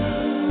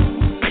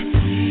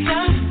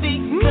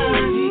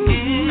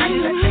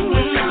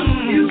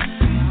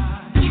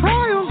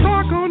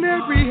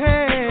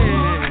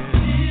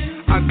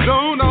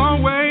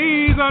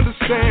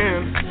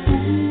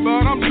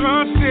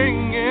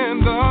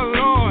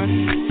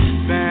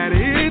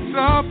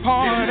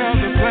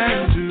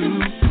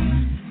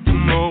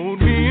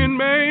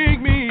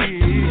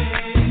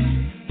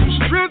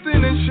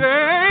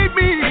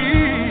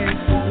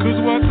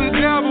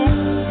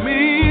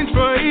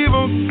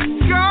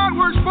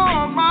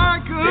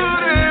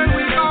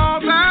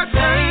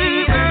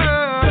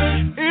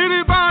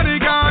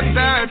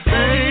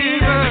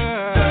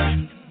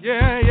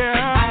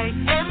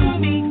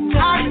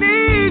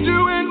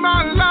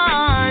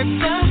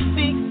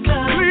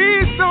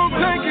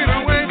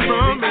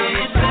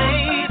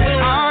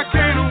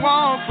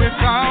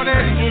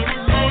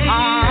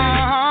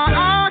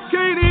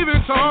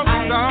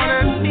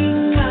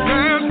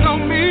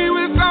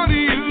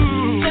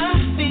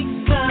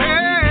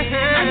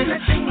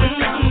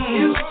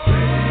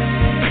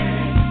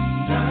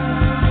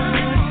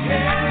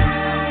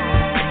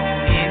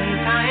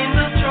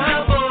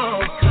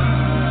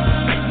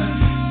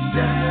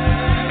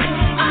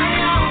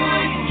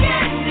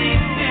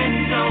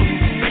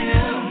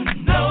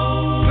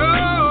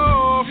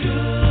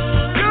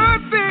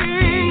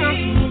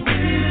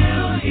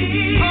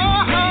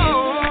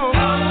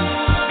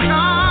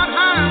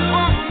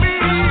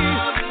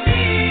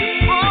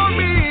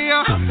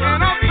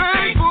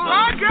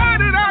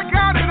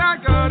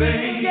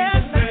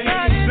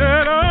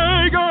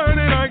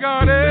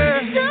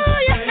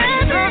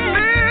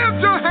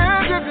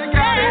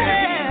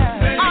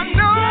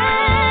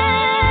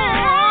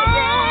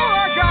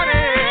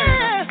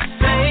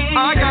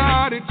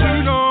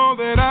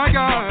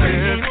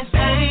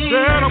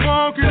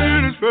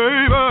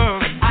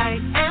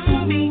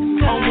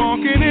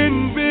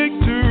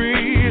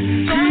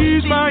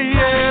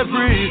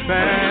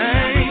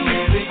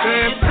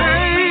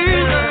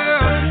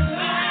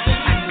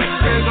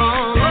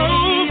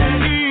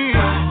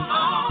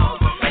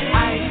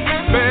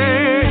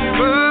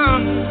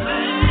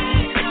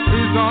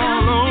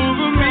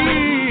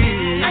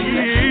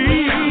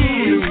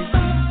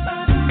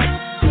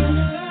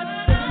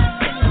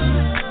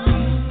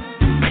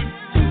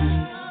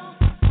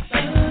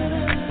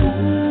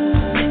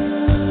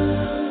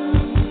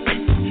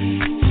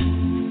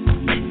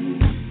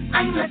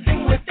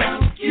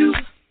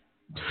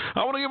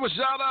 give a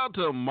shout out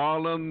to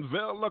Marlon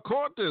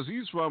Villacortes.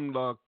 He's from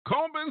the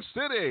Combin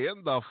City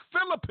in the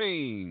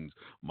Philippines.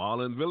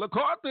 Marlon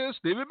Villacortes,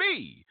 Stevie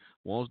B,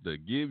 wants to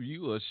give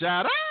you a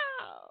shout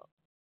out.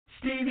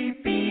 Stevie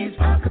B's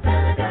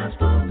Acapella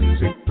Gospel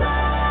Music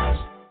Blast.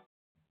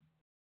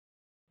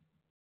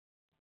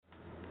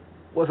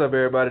 What's up,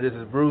 everybody? This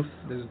is Bruce.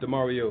 This is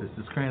Demario. This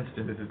is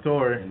Cranston. This is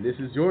Ture. And this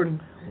is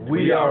Jordan.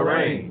 We are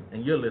Rain.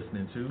 And you're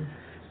listening to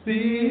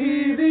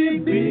Stevie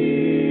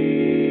B.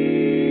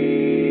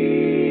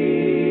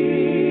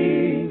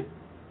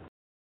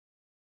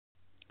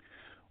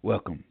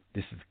 Welcome.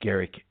 This is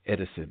Garrick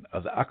Edison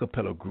of the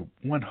Acappella group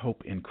One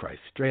Hope in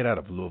Christ, straight out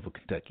of Louisville,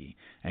 Kentucky.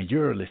 And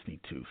you're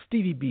listening to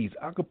Stevie B's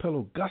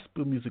Acapella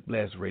Gospel Music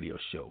Blast radio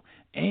show.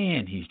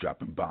 And he's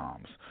dropping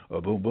bombs.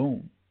 Boom,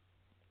 boom.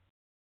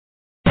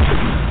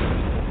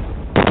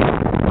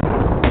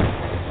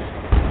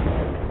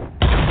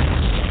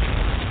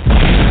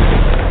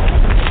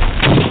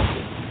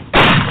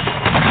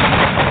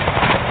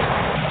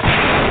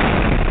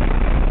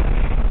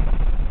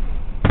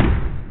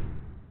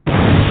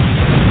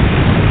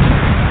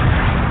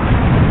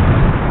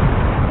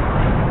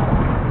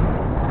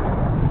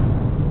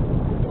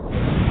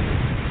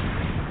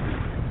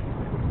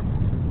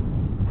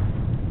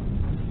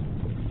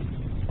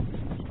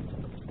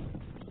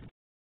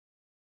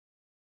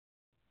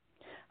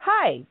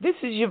 Hi, this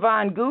is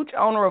Yvonne Gooch,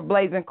 owner of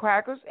Blazing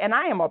Crackers, and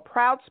I am a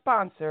proud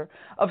sponsor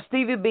of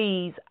Stevie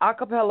B's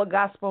Acapella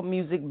Gospel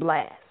Music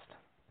Blast.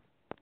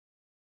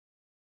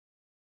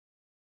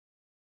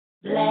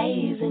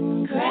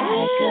 Blazing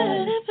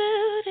Crackers,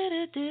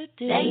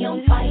 they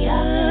on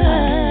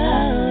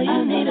fire.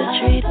 You need a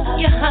treat,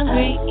 you're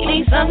hungry, you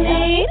need something to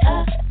eat.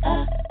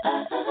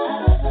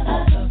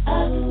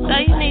 So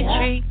you need a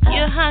treat,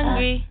 you're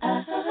hungry,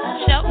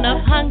 shouting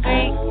up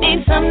hungry,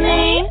 need something to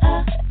eat.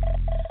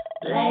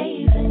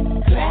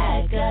 Blazing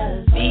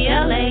Crackers,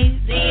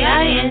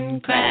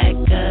 B-L-A-Z-I-N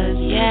Crackers,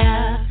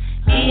 yeah.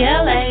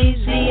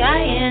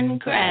 B-L-A-Z-I-N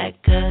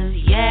Crackers,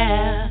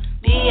 yeah.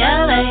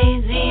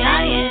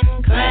 B-L-A-Z-I-N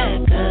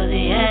Crackers,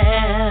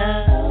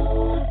 yeah.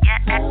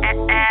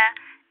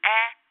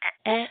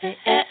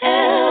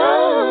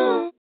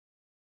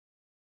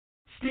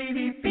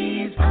 Stevie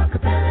B's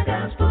Acapella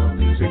Gospel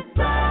Music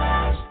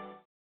Blast.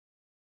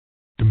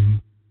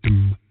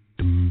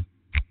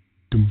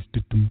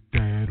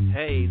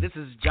 Hey, this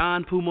is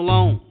John Poo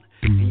Malone,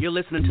 and you're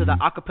listening to the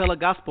Acapella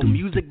Gospel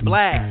Music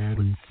Blast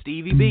with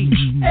Stevie B.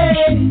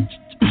 Hey.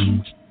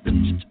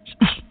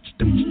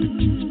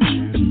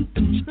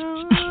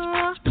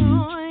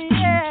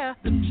 Yeah.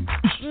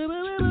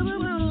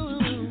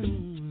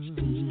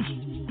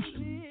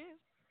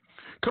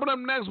 Coming up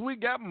next, we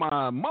got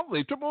my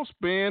monthly triple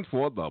spin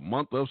for the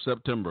month of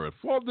September. And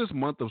for this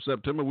month of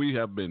September, we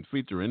have been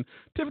featuring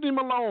Tiffany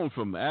Malone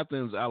from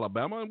Athens,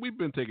 Alabama, and we've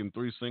been taking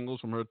 3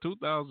 singles from her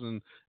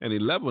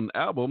 2011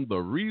 album, The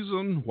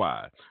Reason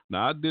Why.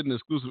 Now, I did an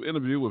exclusive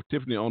interview with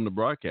Tiffany on the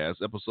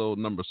broadcast, episode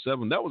number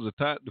 7. That was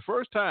the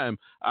first time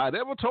I'd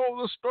ever told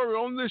the story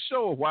on this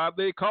show, why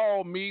they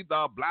call me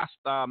the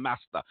Blaster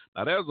Master.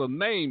 Now, there's a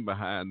name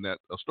behind that,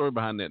 a story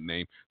behind that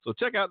name. So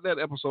check out that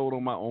episode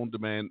on my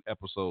on-demand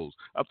episodes.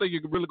 I think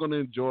you're really going to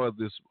enjoy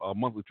this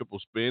monthly triple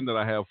spin that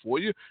I have for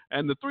you.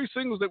 And the 3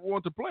 singles that we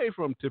want to play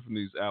from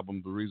Tiffany's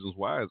album, The Reasons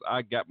Why, is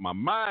I Got My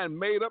Mind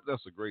Made Up.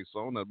 That's a great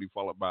song. That'll be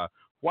followed by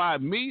Why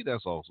Me?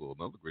 That's also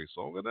another great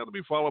song. And that'll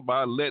be followed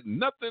by Let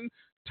Nothing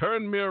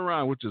Turn Me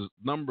Around, which is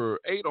number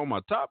 8 on my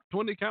top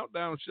 20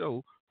 countdown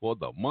show for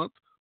the month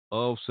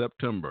of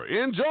September.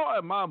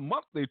 Enjoy my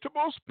monthly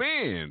triple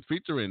spin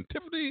featuring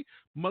Tiffany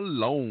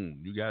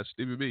Malone. You got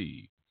Stevie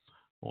B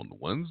on the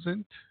 1s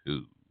and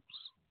 2s.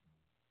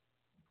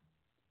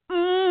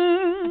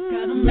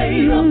 Got a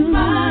made up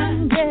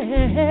mind,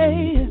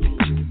 yeah.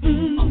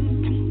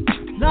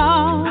 No,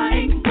 I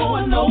ain't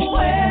going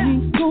nowhere.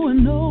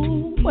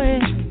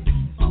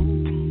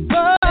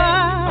 But I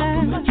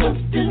put my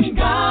trust in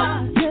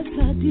God. Yes,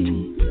 I did.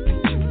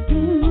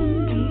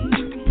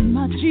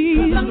 My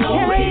Jesus. 'Cause I know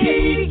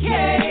He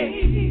can.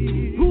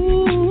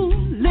 Ooh,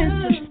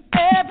 listen.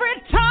 Every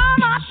time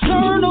I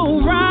turn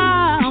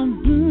around,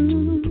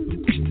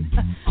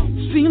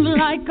 seems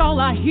like all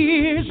I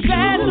hear is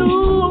bad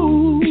news.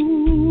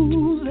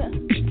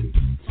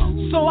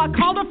 So I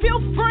called a few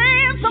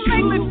friends to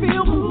make me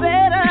feel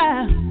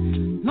better.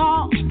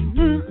 No,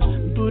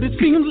 but it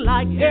seems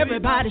like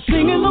everybody's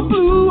singing the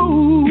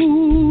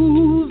blues.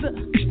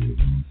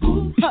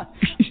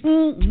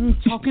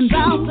 Talking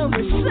about the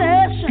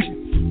recession.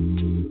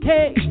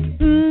 Hey,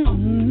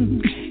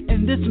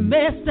 and this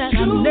mess that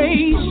our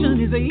nation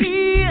is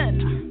in.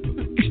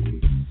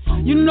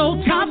 You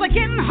know, times are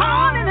getting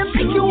hard and it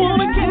make you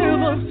want to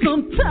give up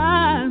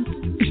sometimes.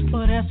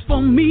 But as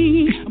for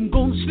me, I'm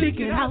gonna stick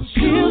it out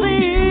till the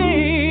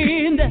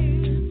end.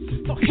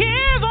 So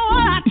here's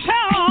what I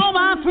tell all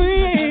my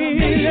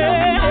friends.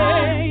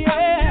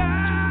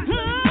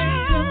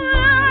 I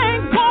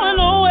ain't going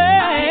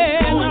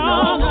nowhere.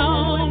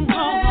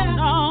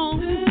 No.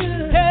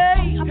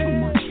 Hey, I put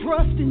my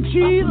trust in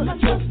Jesus.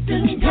 Yes,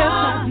 I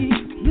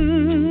did.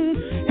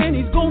 And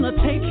He's gonna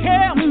gonna take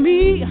care of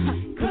me,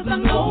 'cause I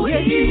know He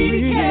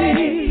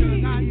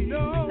can.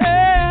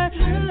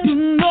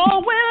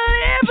 No, we're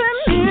living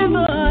in the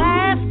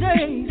last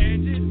days.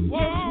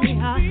 Yes, we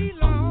are.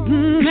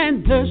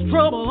 And there's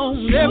trouble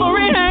on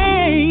every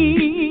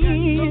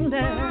hand.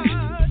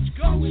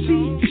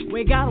 See,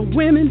 we got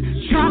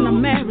women trying to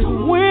marry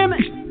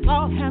women.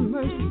 Lord have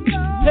mercy.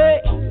 Hey,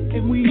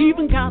 and we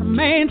even got a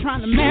man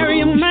trying to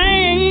marry a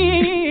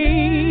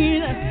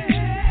man.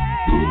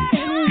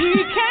 And we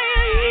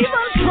can't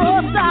even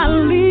trust our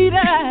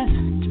leaders.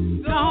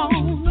 No,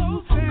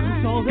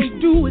 'cause all they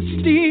do is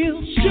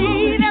steal,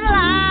 cheat, and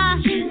lie.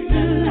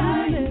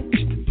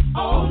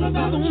 All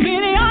about so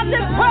many are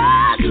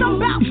depressed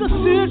about the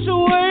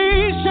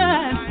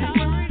situation.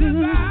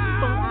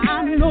 But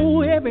I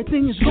know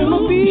everything is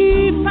gonna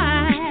be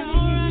fine.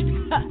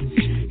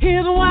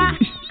 Here's why,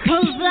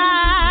 'cause I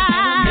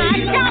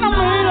got a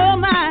little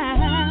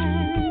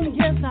mind.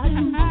 Yes, I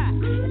do.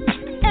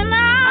 And I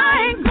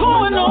ain't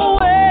going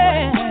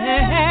nowhere.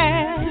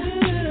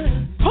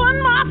 Put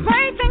my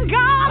faith in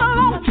God a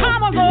long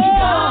time ago.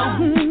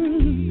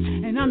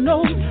 And I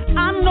know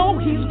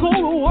He's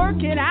gonna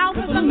work it out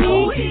for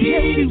me.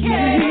 Yes, He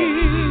will.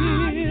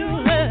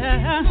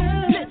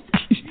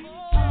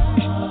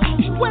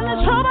 When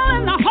there's trouble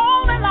in the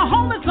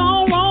home is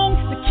all wrong.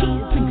 The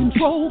kids in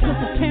control 'cause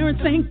the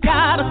parents ain't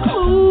got a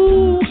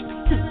clue.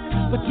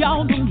 But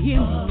y'all don't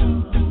hear me.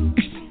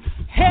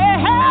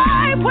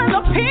 Hey, when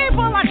the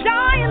people are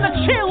dying, the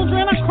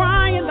children are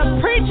crying, the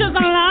preachers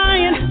are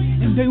lying,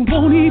 and they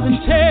won't even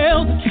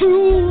tell the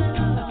truth.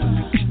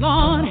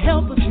 Lord,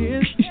 help us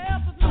here.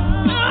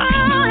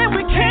 And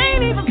we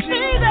can't even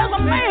see there's a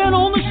man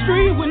on the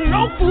street with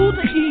no food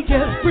to eat,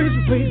 yet his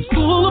refrigerator's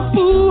full of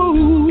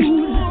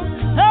food.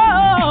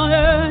 Oh,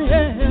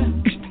 yeah.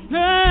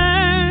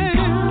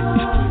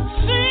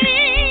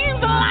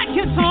 Seems like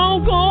it's all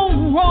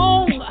gone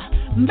wrong.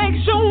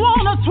 Makes you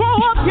wanna throw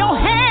up your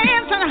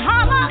hands and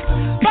holler.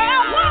 But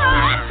I wanna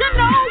let you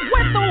know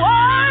with the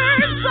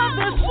words of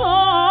this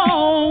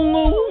song,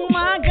 oh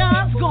my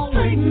God's gonna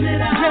straighten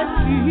it out. Yes,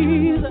 He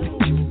is.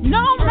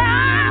 No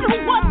matter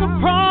what the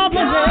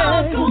problem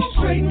is, gonna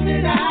straighten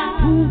it out.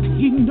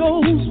 He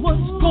knows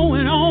what's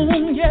going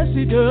on. Yes,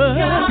 He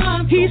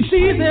does. He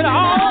sees it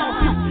all.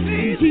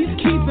 He's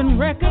keeping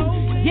record.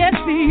 Yes,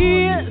 He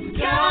is.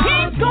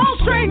 He's gonna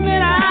straighten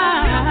it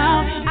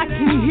out. I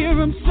can hear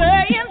Him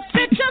saying,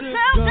 sit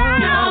yourself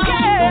down.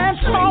 Yeah,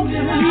 talk to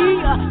me.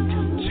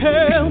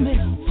 Tell me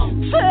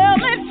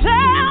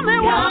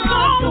what's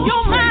on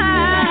your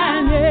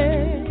mind.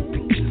 Yeah.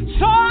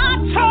 So I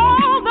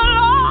told the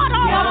Lord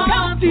all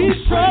about these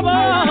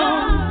troubles,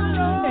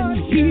 and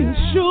He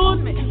assured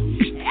me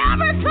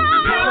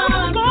everything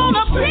was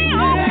gonna be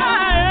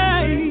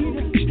alright.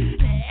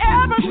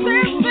 Ever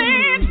since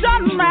then,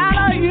 doesn't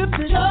matter if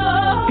it's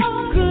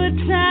good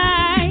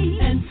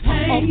times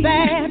or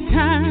bad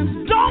times.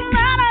 Don't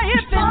matter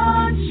if it's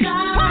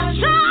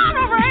sunshine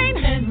or rain.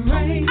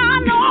 I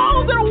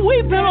know that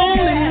weeping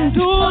only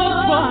endures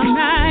for a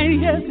night.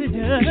 Yes, it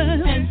does.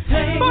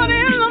 But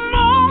in the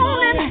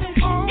morning,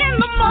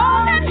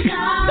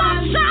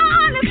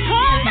 sunshine is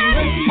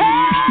coming.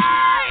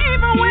 Hey,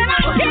 even when I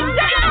get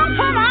down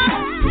to my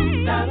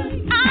knees,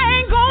 I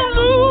ain't gonna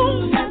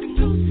lose.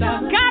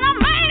 Got a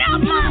made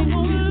up mind,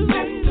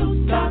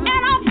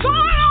 and I'm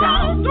going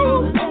on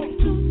through.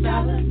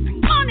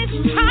 Money's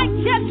tight,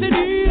 yes it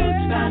is.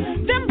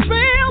 Them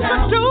bills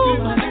are due,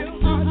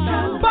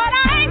 but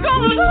I ain't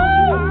gonna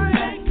lose.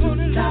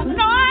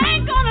 No, I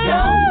ain't gonna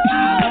lose.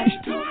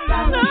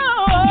 No,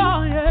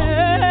 yeah.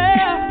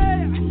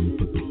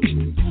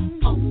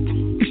 I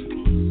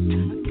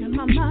got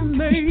my mind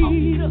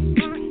made up.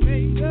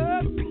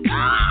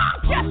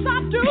 Yes I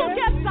do,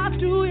 yes I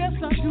do, yes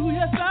I do,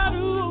 yes I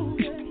do.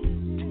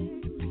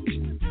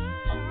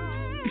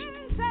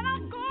 Said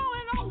I'm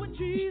going on with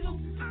Jesus.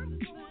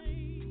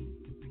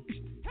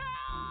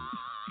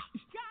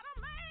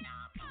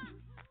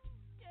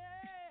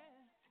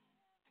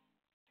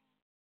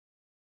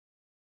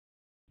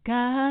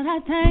 God, I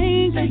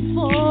thank You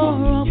for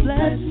all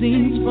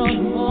blessings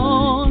from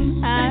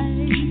on high.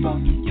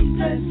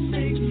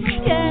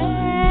 Yeah.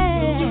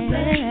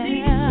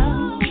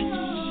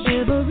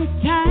 Every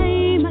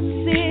time I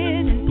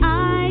sit and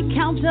I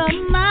count up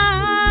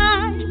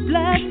my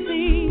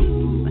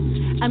blessings,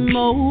 I'm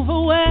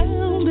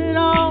overwhelmed at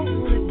all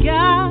that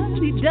God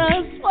He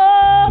does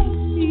for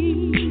me.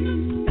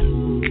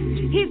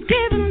 He's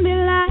given me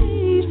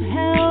life,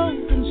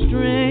 health, and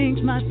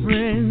strength, my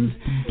friends,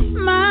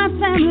 my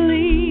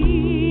family.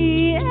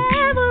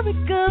 Every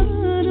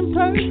good and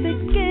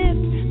perfect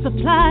gift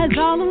supplies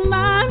all of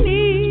my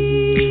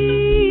needs.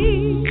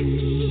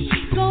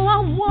 So I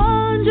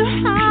wonder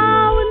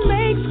how it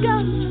makes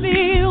God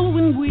feel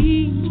when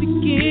we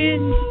begin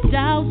to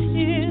doubt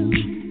Him,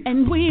 and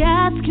we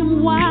ask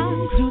Him, why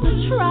do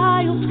the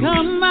trials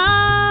come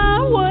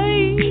our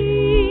way?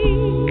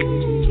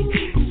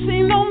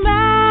 See, no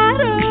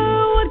matter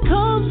what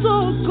comes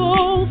or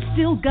goes,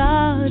 still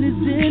God is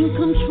in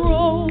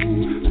control.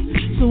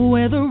 So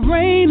whether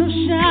rain or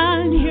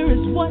shine, here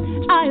is what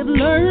I have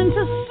learned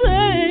to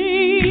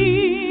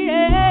say,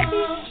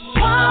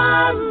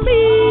 why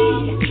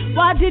me?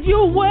 Why did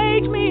you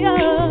wake me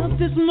up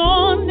this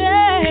morning?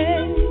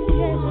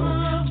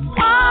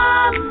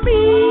 Why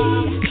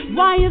me?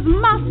 Why is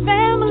my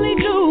family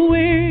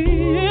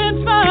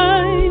doing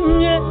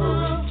fine?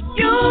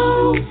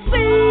 You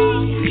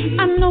see,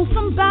 I know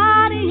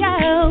somebody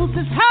else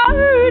is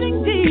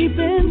hurting deep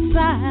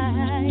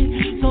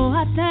inside. So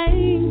I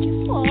thank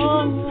you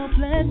for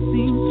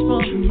blessings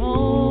from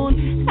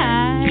on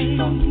high.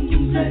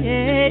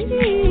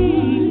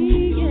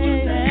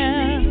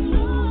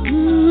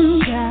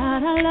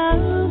 God, I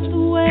love the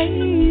way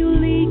you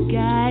lead,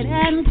 guide,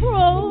 and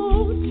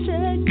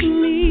protect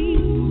me.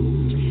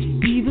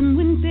 Even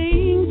when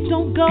things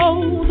don't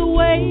go the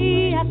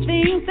way I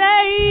think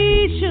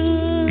they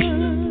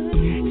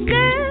should.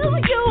 Still,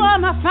 you are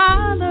my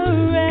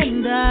Father,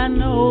 and I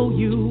know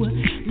you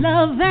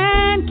love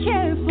and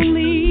care for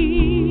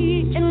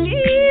me. And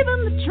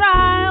even the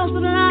trials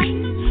of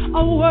life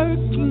are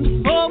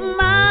working for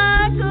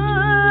my good.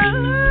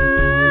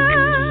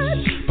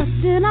 But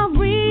then I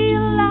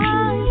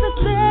realize that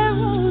there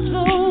are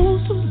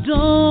those who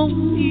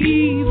don't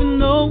even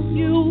know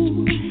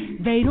you.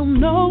 They don't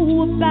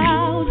know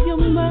about your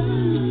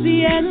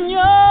mercy and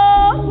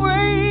your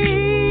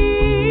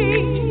grace.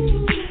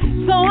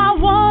 So I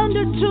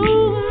wonder to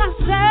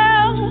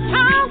myself,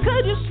 how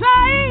could you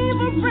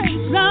save a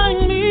wretch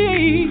like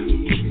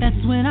me?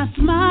 That's when I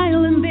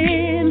smile and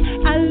then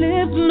I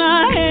lift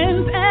my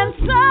hands and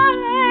say,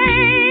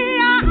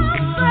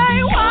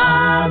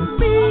 why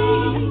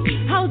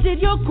me? How did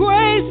your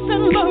grace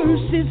and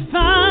mercy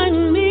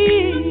find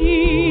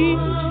me?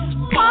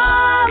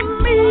 Why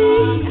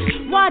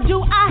me? Why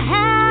do I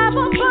have a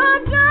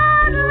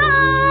abundant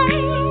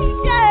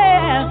life?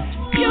 Yeah,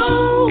 you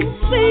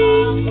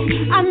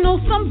see, I know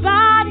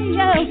somebody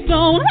else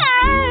don't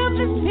have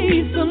this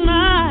peace of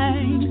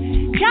mind.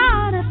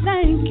 God, I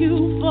thank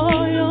you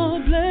for your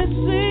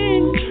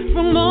blessing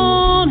from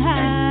on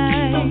high.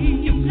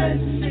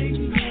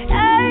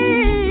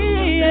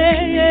 Hey,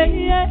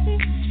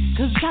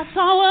 'cause I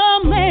saw a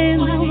man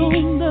out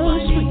on the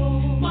street.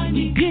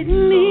 He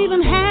didn't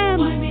even have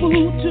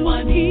food to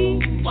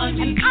eat.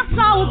 And I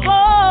saw a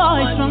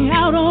boy strung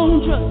out on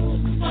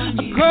drugs,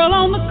 a girl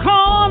on the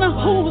corner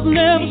who was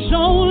never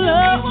shown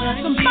love.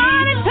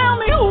 Somebody tell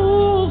me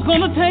who's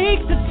gonna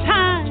take the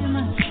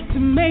time to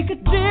make a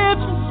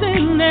difference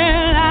in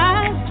their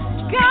lives.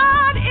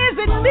 God, is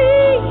it me?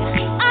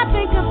 I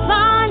think I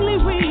finally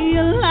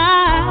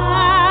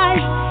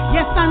realized.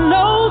 Yes, I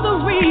know the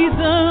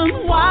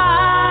reason why.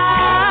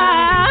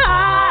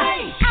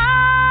 I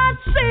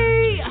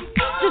see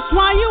just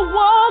why you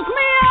woke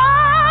me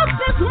up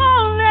this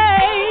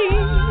morning.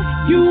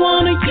 You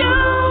wanna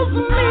use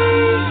me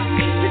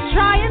to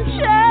try and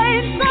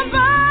change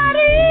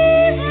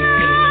somebody's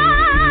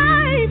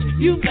life.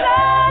 You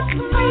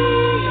blessed me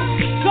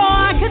so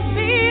I could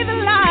see the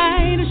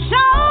light and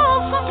show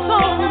some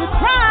soul to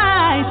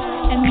Christ.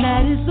 And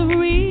that is the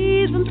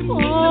reason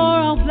for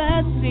all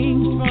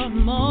blessings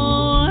from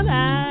on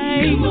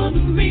high. You are the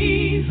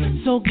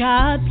reason. So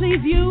God,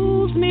 please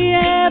use me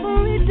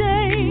every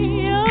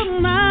day of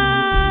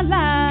my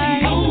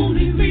life. The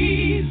only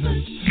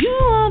reason. You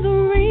are the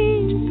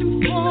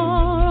reason for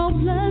all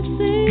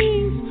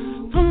blessings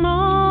from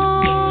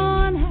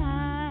on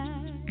high.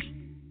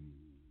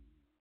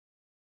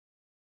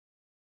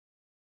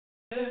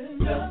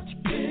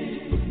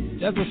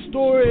 There's a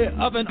story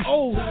of an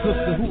old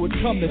sister who would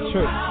come to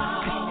church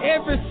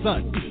every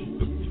Sunday.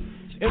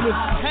 It was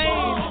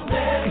pain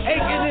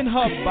aching in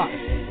her body.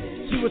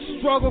 She would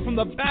struggle from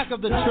the back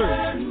of the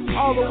church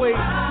all the way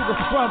to the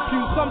front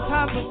pew,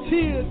 sometimes with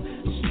tears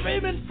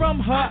streaming from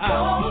her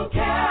eyes.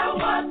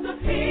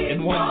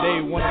 And one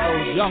day, one of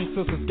those young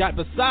sisters got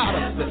beside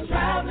her sister,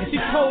 and she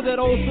told that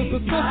old sister,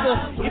 "Sister,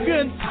 if you're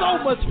in so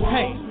much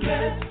pain,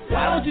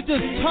 why don't you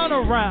just turn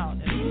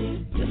around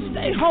and just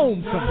stay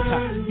home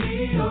sometime?"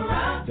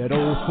 That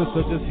old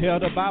sister just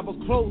held her Bible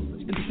close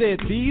and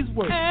said these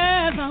words: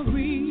 As I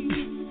read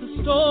the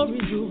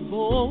stories of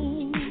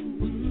old,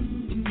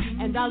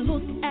 and I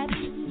look at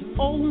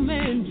old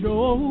man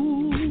Job,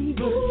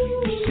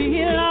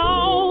 he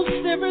lost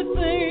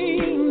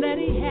everything that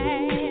he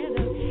had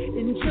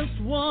in just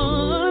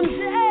one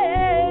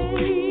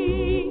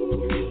day.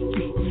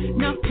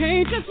 Now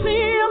can't you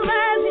see him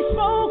as he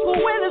spoke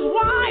with his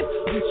wife,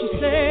 when she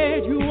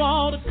said, "You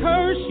ought to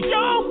curse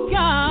your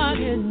God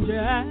and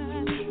die"?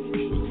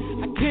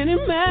 I can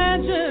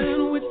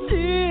imagine with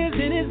tears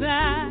in his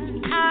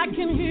eyes, I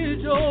can hear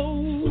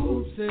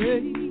Job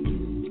say,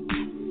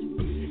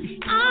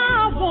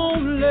 "I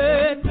won't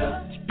let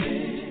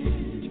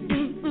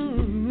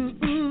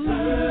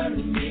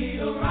turn me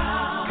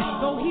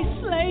around. Though he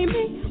slay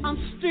me, I'm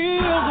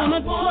still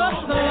gonna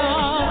trust the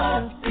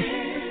Lord.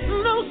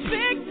 No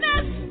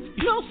sickness,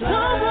 no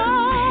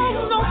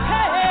sorrow, no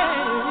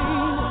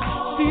pain.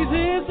 See,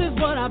 this is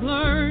what I've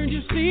learned.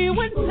 You see,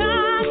 when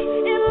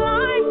times in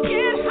life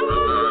get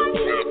hard,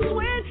 that's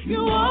when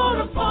you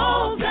wanna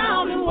fall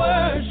down and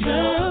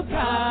worship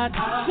God.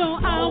 So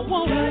I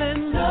won't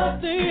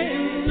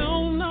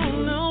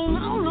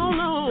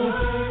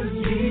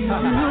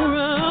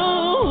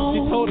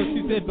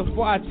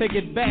Before I take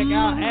it back,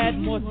 I'll add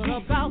more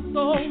about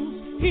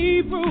those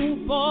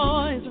Hebrew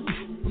boys.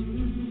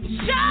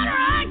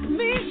 Shadrach,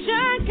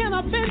 Meshach, and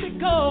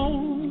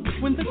Abednego.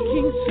 When the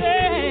king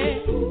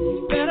said,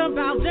 better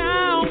bow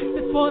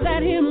down before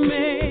that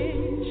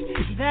image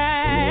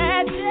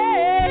that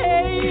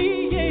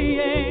day.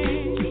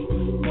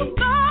 Well,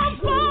 those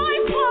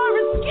boys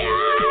were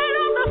scared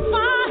of the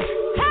fire.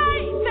 Hey,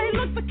 they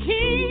looked the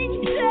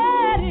king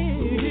dead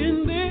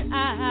in their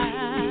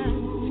eyes.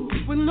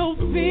 With no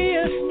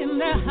fear in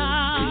their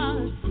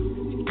hearts,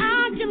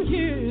 I can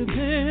hear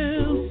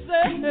them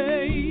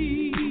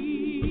say,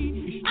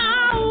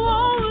 I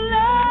won't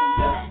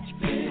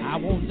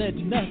let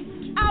nothing,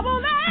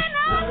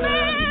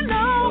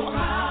 no,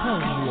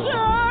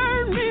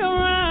 turn me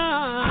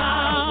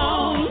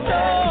around.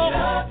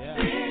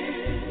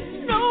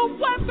 No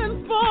weapon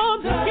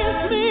formed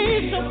against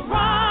me shall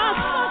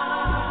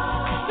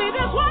prosper. See,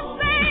 there's one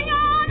thing I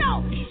know.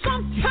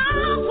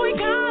 Sometimes we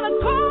gotta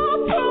go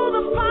through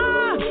the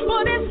fire,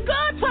 but it's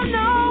good to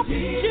know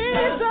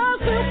Jesus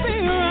will be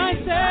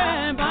right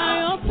there by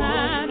your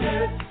side.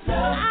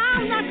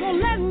 I'm not gonna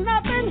let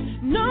nothing,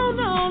 no.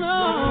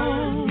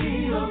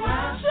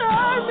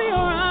 Turn me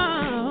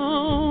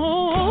around,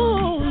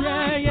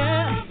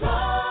 yeah.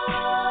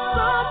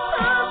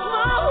 Sometimes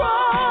my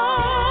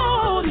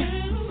road,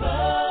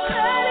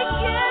 and it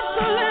gets a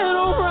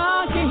little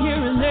rocky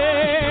here and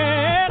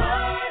there.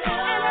 And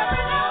every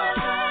now and then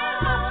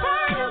my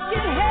burdens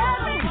get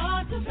heavy.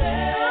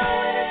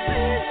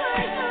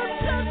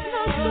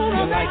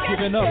 Feel like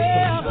giving up.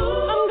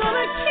 I'm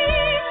gonna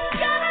keep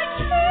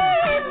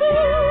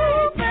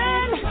moving,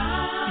 and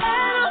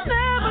I'll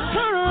never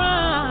turn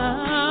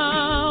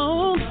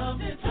around.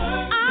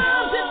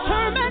 I'm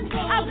determined,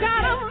 I've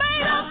got a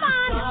made up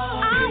mind,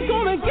 I'm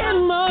gonna get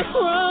my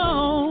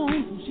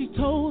crown. She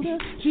told her,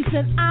 she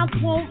said, I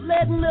won't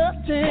let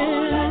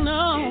nothing,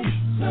 no,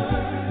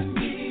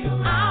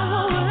 I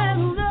won't let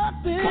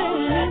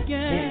nothing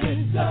get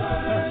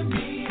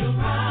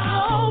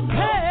oh,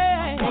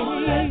 pain,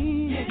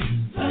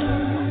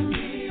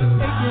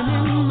 aching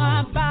in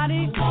my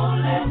body,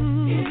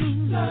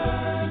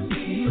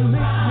 you make me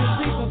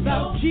think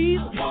about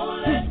Jesus.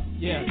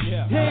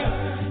 Yeah. Hey,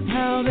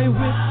 how they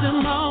whipped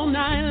him all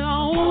night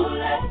long.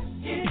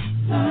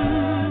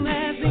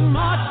 As he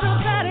marched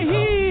up that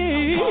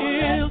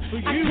hill, I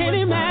can't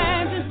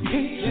imagine. Can't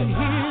you hear his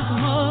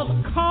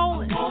mother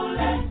calling?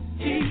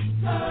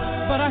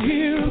 But I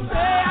hear him say,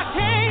 I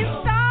can't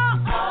stop,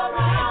 I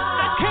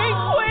can't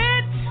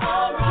quit.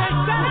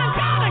 Said I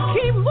gotta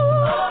keep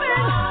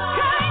moving,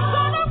 can't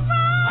gonna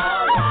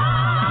fall.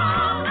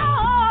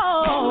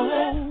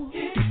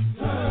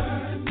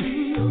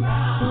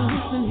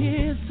 Listen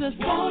here,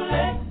 sister.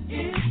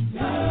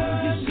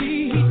 You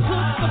see, he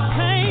took the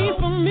pain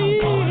from me.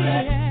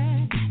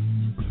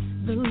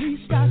 The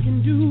least I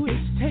can do is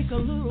take a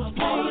little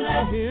pain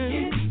from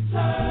him.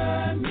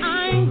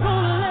 I ain't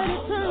gonna let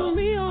it turn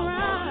me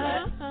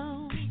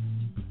around.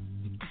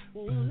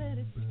 Won't let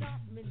it stop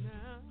me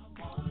now.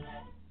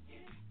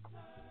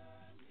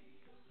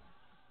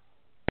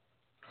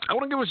 I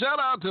want to give a shout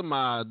out to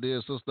my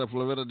dear sister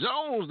Florida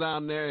Jones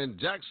down there in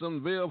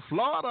Jacksonville,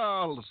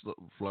 Florida.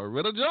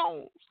 Florida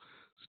Jones.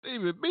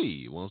 Stevie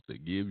B wants to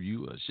give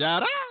you a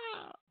shout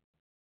out.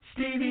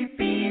 Stevie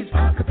B's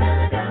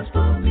Acapella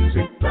Gospel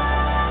Music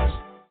Blast.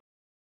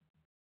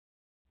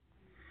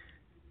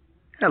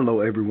 Hello,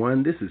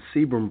 everyone. This is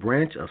Sebrum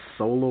Branch, a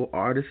solo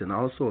artist and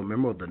also a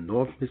member of the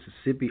North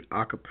Mississippi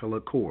Acapella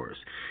Chorus.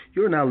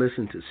 You're now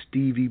listening to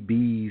Stevie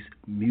B's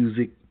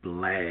Music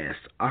Blast,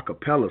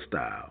 acapella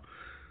style.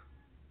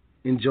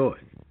 Enjoy.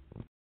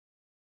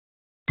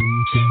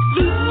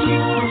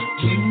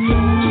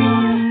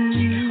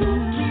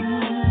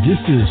 This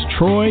is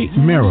Troy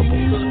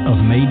Marables of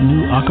Made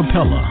New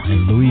Acapella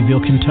in Louisville,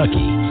 Kentucky,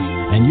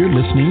 and you're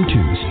listening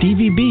to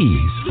Stevie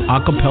B's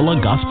Acapella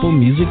Gospel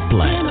Music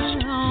Blast.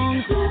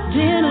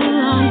 Been a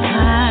long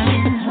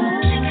time.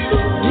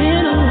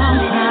 Been a long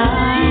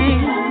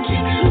time.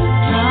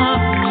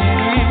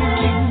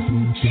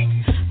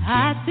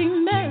 I see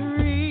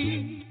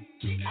Mary.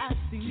 I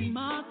see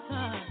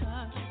Martha.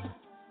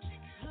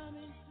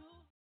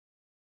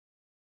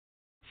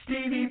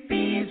 Stevie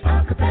B's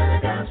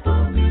Acapella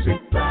Gospel Music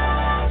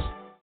Blast.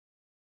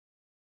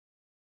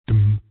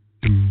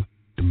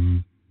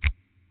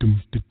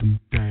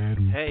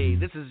 Hey,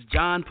 this is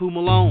John Poo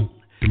Malone,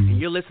 and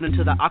you're listening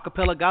to the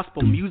Acappella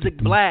Gospel Music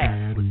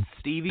Blast with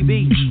Stevie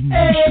B.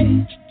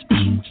 Hey.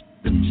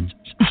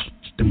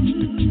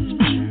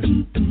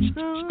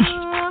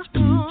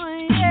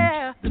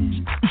 Yeah.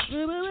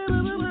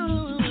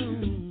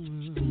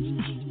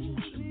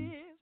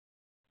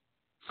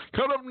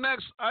 Coming up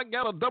next, I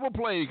got a double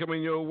play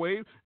coming your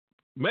way.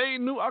 Made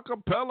New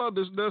Acapella,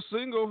 this is their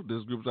single.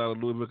 This group's out of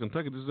Louisville,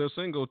 Kentucky. This is their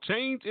single,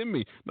 Change in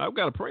Me. Now, I've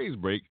got a praise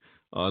break.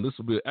 This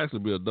will actually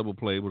be a double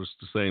play, but it's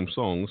the same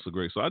song. It's a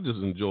great song. I just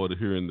enjoyed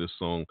hearing this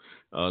song.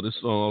 This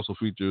song also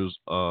features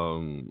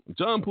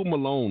John Poo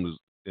Malone is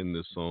in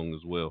this song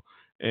as well.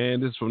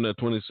 And this is from their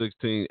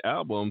 2016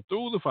 album,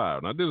 Through the Fire.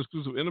 And I did an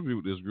exclusive interview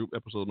with this group,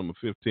 episode number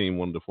 15,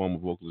 one of the former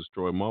vocalists,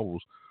 Troy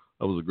Marbles.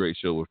 That was a great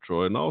show with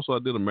Troy. And also I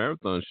did a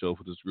marathon show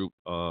for this group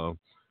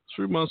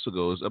 3 months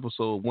ago. It's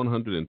episode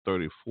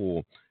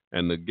 134.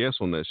 And the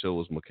guests on that show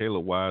was Michaela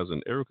Wise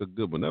and Erica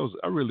Goodman.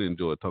 I really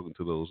enjoyed talking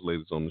to those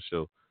ladies on the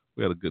show.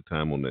 We had a good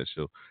time on that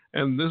show.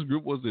 And this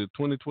group was the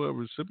 2012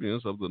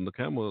 recipients of the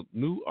NACAMA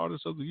New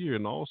Artist of the Year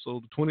and also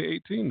the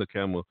 2018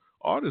 NACAMA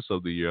Artist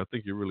of the Year. I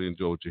think you really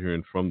enjoy what you're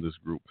hearing from this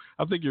group.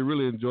 I think you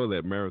really enjoy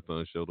that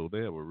marathon show, though.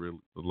 They have a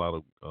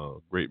lot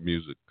of great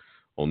music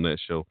on that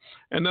show.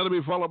 And that'll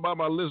be followed by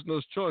my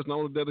listener's choice. And I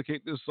want to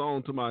dedicate this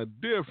song to my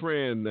dear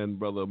friend and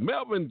brother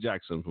Melvin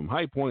Jackson from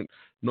High Point,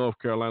 North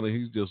Carolina.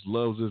 He just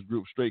loves this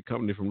group, Straight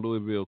Company from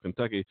Louisville,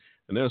 Kentucky.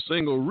 And their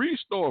single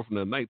Restore from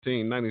the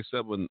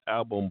 1997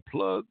 album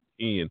Plug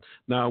In.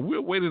 Now,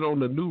 we're waiting on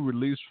the new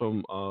release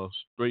from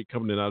Straight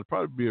Company. Now, it'll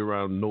probably be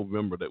around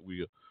November that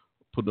we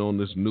put on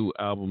this new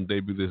album,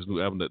 debut this new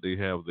album that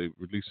they're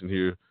releasing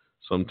here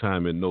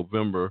sometime in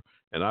November.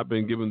 And I've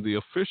been given the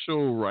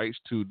official rights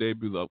to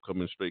debut the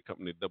upcoming Straight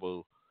Company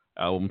double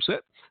album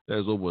set.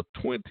 There's over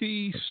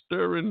 20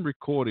 stirring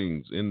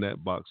recordings in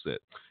that box set.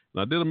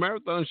 And I did a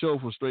marathon show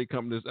for Straight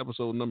Company, this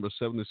episode number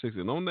 76.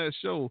 And on that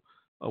show,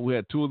 we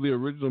had two of the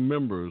original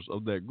members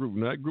of that group.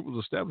 Now, that group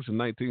was established in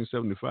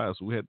 1975,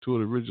 so we had two of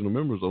the original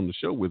members on the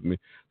show with me.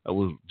 That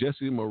was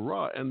Jesse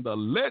Marat and the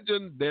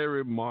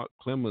legendary Mark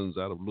Clemens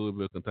out of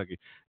Louisville, Kentucky.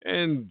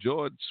 And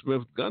George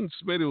Smith,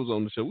 Gunsmithy, was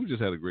on the show. We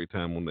just had a great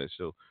time on that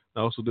show.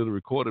 I also did a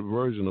recorded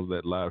version of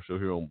that live show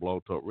here on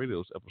Blog Talk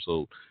Radio's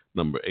episode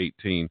number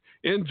 18.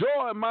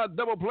 Enjoy my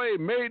double play,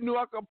 Made New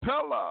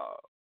Acappella.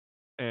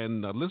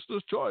 And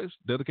listener's choice,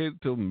 dedicated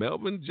to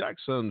Melvin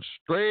Jackson,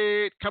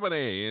 Straight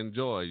Company.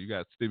 Enjoy. You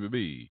got Stevie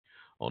B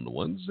on the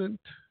ones and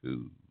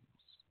twos.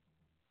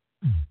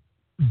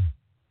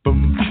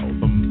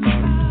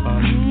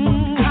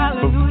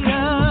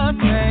 Hallelujah,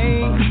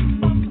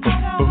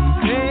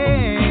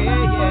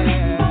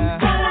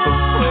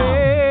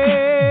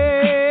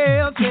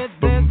 well, said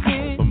there's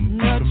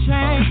been a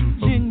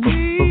change in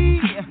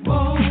me.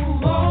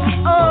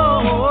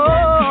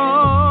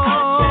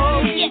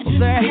 Yes,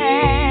 there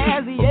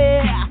has,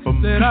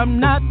 that I'm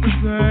not the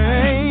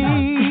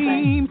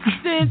same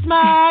since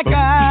my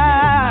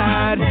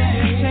God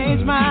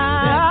changed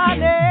my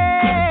name.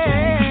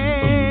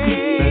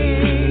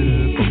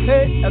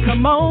 Hey,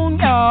 come on,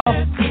 y'all.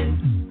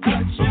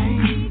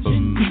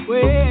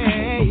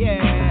 Well,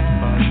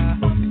 yeah.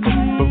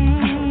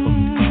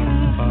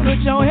 Put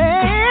your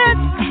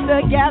hands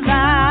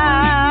together.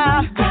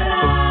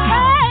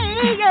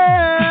 Hey,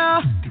 girl.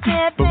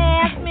 If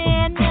there's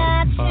been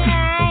a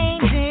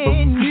change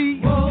in me.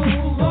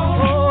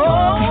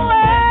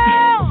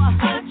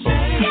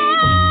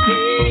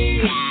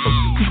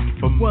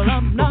 Well,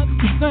 I'm not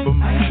the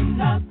same. I am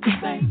not the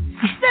same.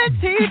 Since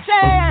he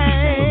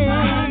changed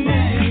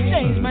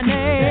my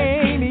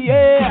name,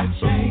 yeah.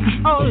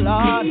 Oh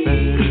Lord,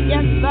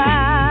 yes I.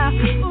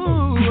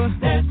 Ooh,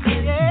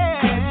 yeah.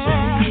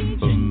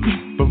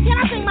 Can I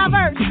sing my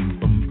verse?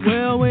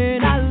 Well,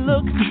 when I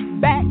look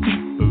back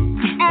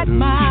at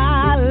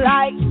my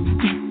life,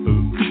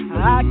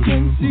 I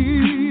can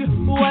see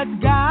what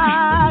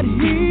God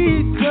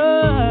He's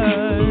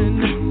done.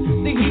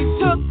 See, He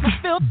took a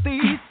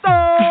filthy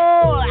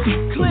soul,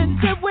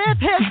 cleansed it with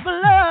His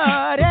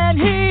blood, and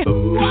He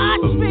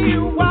washed me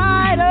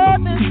whiter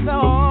than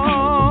snow.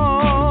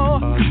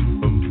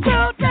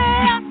 Today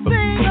I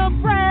sing a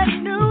brand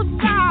new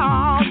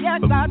song,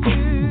 yes I do.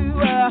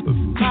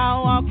 My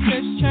walk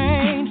has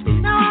changed,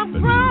 now I'm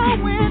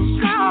growing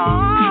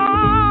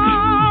strong.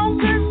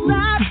 'Cause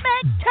I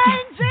make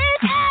changes,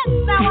 and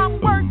now I'm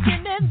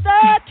working in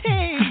the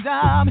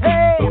kingdom.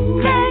 Hey,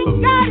 thank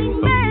God He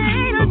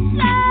made a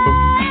change.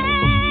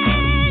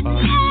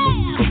 Yeah,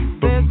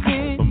 there's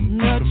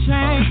been a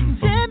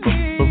change in me.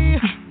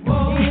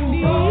 In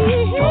me.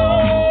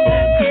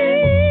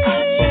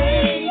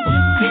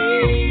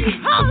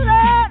 Oh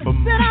Lord,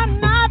 that I'm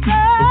not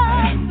the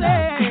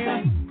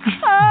same.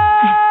 Oh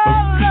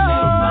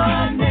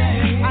Lord,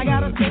 I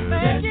gotta say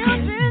thank you,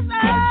 Jesus.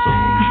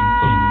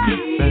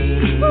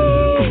 Ooh,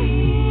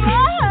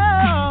 oh.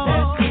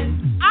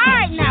 All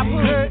right now,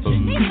 Pooh.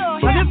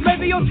 Now this may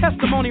be your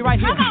testimony right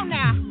here. Come on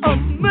now.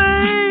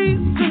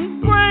 Amazing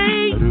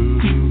grace,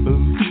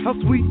 how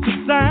sweet the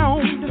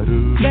sound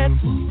that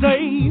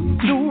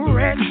saved a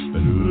wretch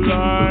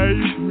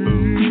like me.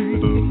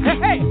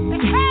 Hey,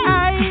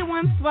 I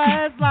once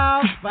was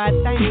lost, but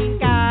thank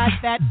God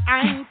that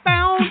I'm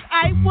found.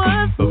 I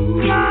was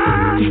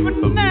blind, but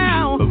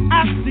now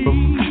I see.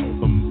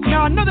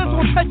 Now I know this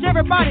won't touch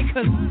everybody,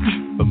 'cause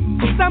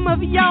some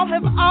of y'all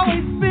have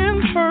always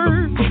been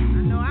hurt.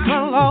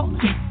 Well,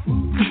 Lord,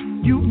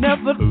 you've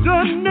never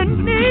done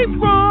any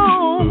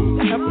wrong.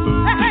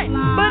 Hey,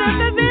 but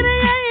if there's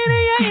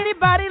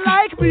anybody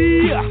like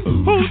me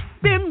who's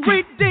been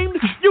redeemed,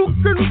 you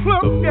can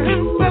clap your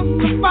hands,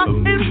 testify,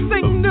 and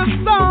sing this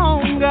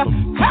song.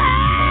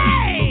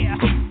 Hey,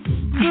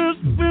 there's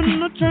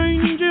been a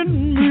change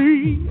in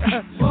me.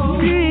 Oh,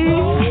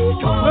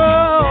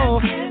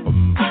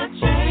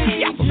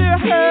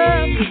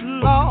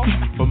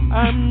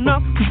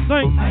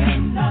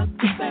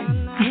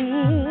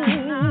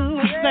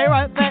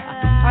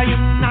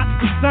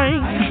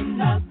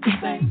 not the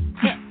same.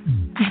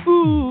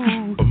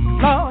 Ooh,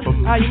 Lord,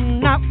 I am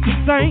not the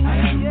same.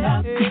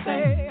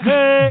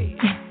 Hey,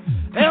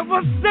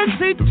 ever since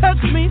he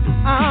touched me,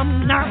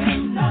 I'm not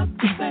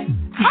the same.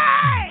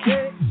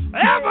 Hey,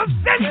 ever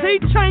since he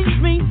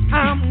changed me,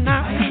 I'm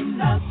not.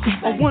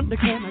 I wonder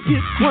can I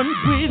get one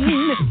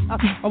witness?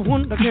 I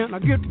wonder can I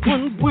get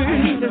one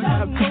witness?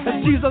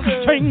 Has Jesus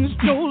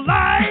changed your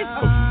life?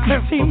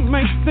 Does he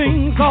make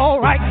things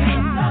alright?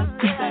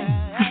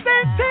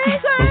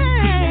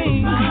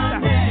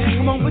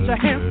 Come on, put your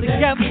hands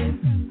together.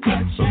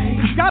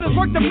 God has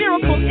worked a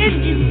miracle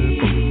in you.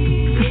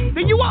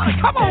 Then you ought to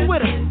come on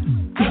with us.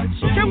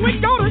 Can we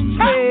go to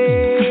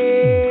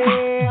church?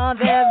 Well,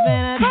 there's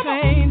been a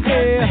change.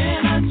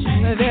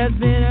 There's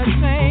been a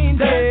change.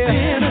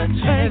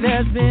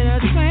 There's been a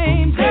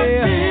change.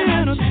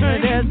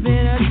 There's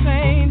been a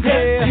change.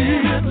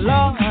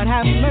 Lord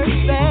have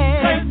mercy.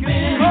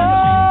 Oh,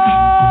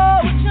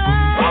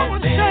 change.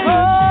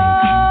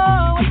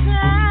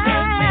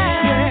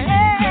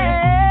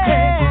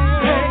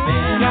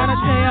 Gotta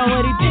tell you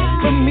what he did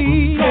for me.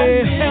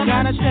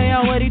 Gotta tell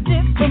you what he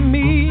did for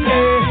me.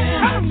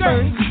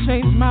 First he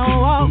changed my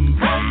walk.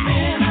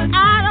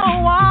 I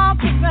don't walk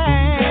the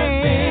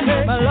same,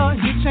 but Lord,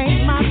 he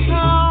changed my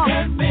talk.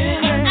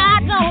 And I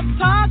don't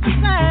talk the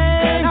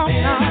same. No.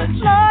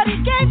 Lord, he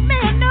gave me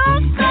a new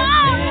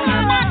song,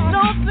 and I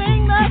don't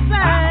sing the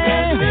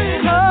same.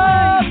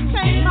 Lord, he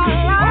changed my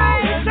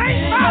life.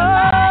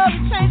 Lord, he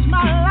changed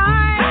my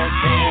life.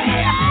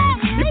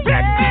 He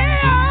picked me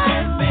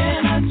up,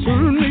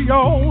 turned me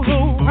all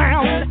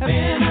around.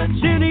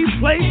 Then he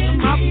placed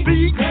my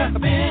feet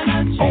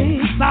on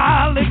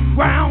solid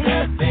ground.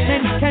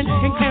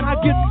 Can I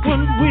get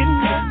one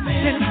witness?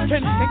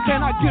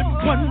 Can I get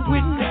one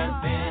witness?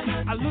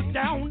 I look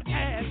down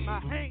at my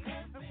hands.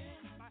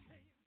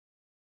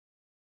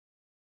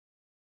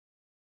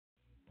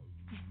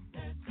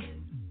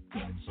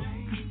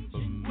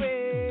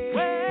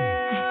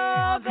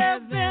 Well,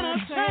 there's been a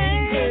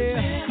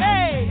change.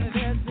 Hey,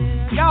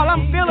 y'all,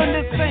 I'm feeling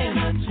this thing.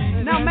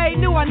 Now, May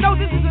New, I know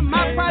this isn't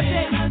my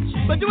project,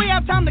 but do we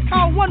have time to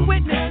call one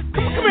witness?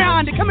 Come here,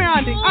 Andy. Come here,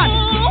 Andy.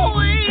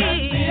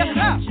 Yes,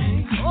 sir.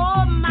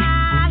 Oh,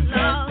 my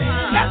Lord.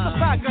 That's a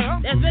fact, girl.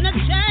 There's been a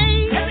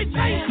change. Every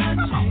change.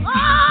 Come on.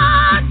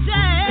 Oh,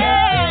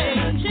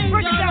 change. Change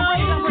break it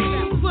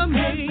down. for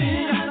me.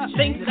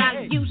 Things that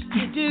I used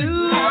to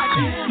do,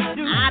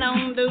 I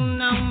don't do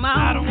no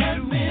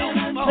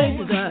more.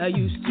 Places I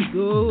used to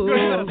go,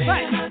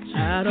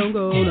 I don't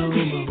go no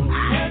more.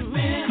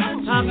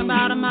 Talking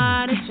about a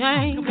mighty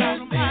change.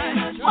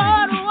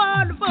 What a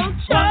wonderful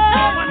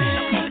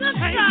change. Good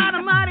God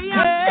Almighty, I'm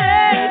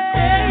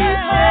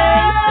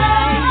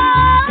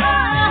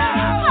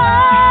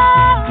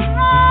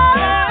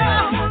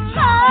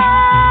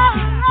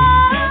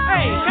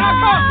Hey, can I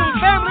call some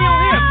family on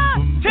here?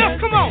 Tiff,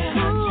 come on.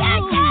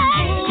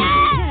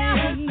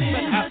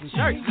 Let's have some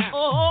church now.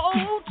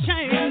 Oh,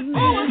 change.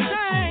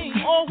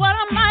 Oh, what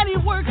a mighty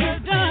work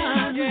you've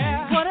done.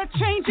 Yeah. What a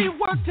change he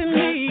worked in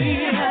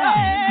me.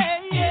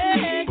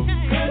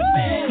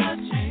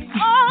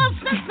 Oh,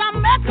 since I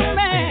met the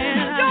man.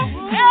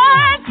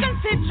 Since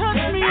he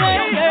touched me.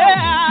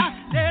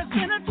 There's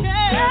been a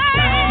change.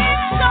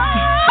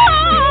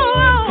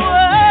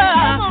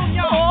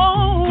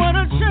 Oh, what a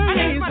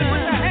change.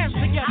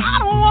 I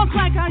don't walk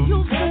like I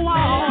used to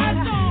walk.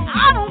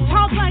 I don't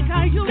talk like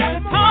I used to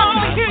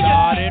talk.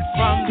 Started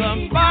from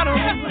the bottom,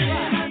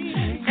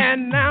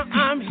 and now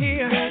I'm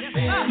here.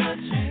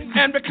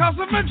 And because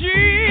of my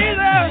Jesus,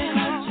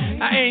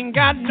 I ain't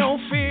got no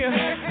fear.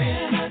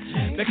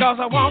 Because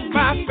I walk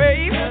by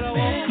faith,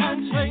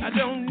 I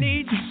don't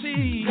need to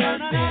see.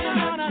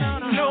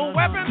 No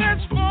weapon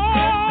that's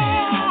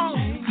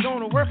formed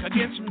gonna work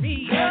against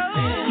me.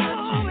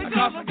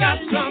 Because I got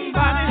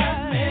somebody,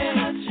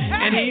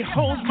 and he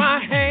holds my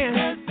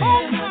hand,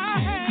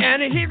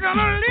 and he's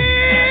gonna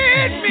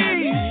lead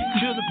me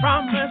to the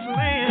promised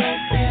land.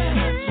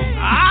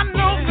 I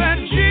know that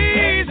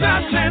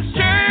Jesus has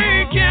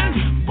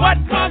taken what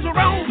was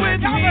wrong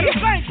with me,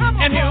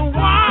 and he'll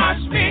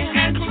wash me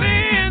and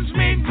cleanse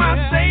me. My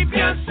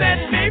Savior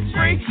set me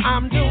free.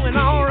 I'm doing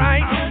all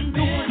right. I'm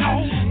doing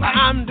all right.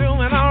 I'm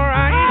doing all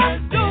right.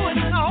 I'm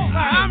doing all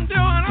right. I'm doing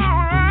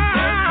all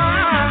right.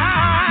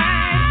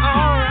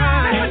 All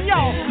right. Listen,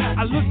 y'all,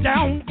 I look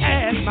down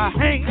at my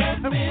hands.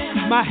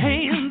 My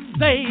hands,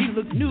 they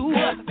look new.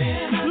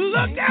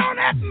 Look down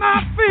at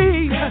my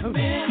feet.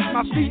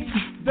 My feet,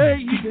 they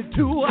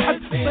do. But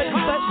it's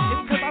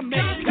because I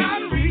make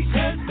calories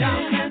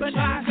down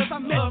inside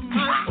of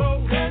my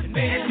soul.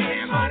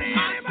 Anybody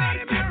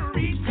better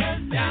reach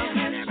down.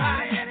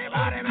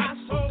 Anybody my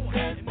soul.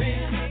 And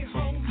then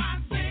hold my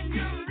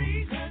Savior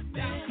reach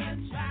down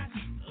inside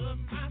of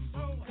my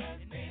soul.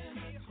 And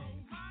then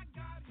hold my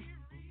God, he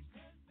reach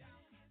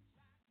down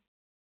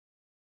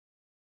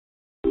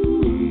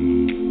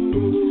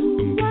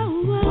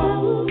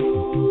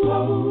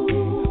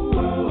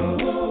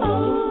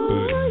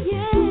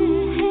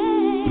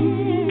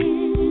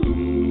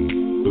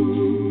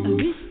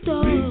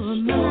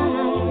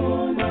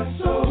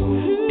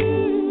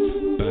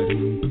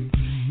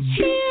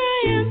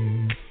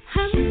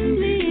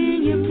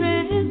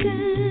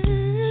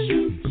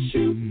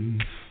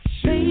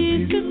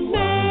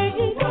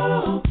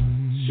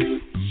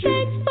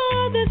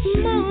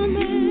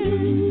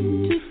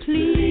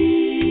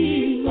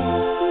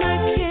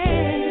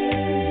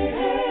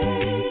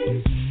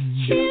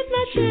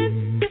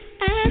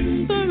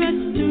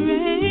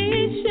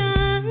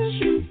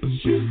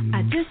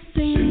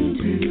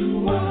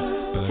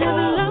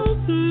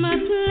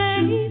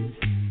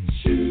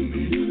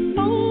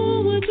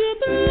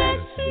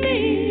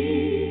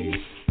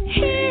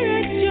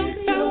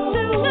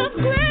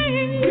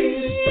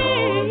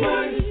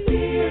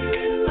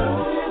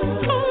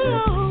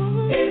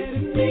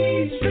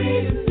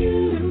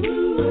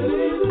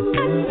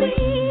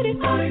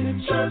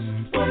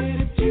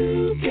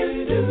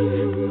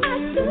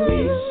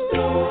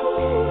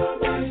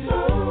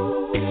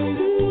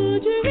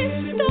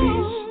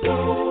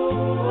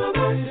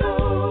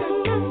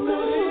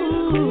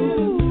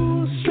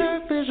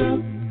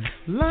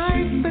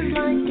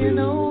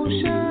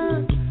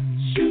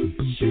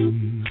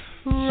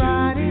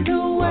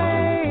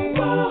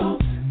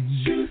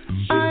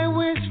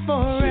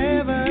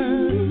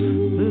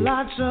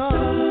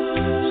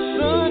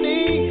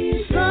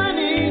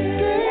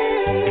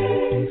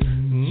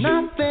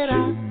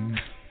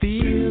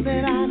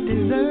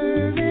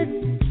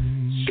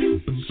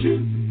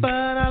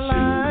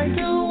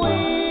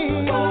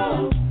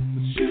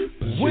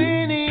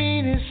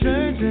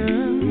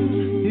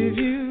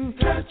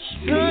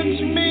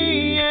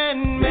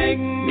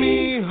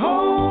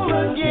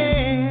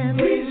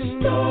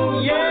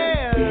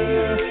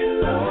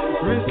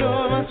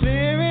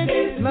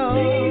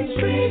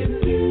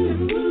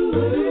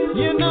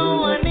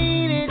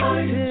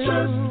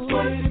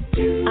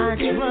I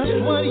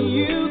trust what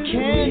you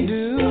can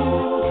do.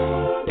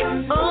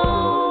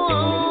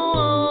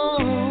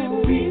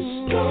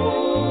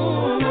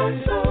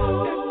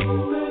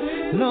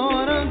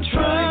 Lord, I'm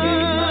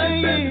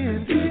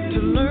trying to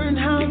learn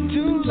how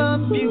to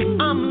love you.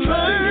 I'm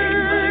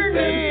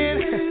learning.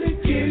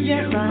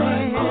 Yes,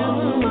 I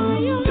am.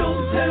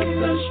 Don't have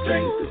the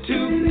strength to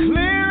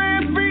clear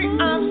every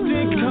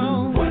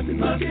obstacle.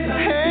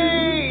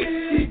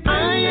 Hey,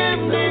 I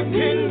am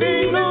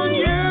depending on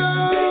you.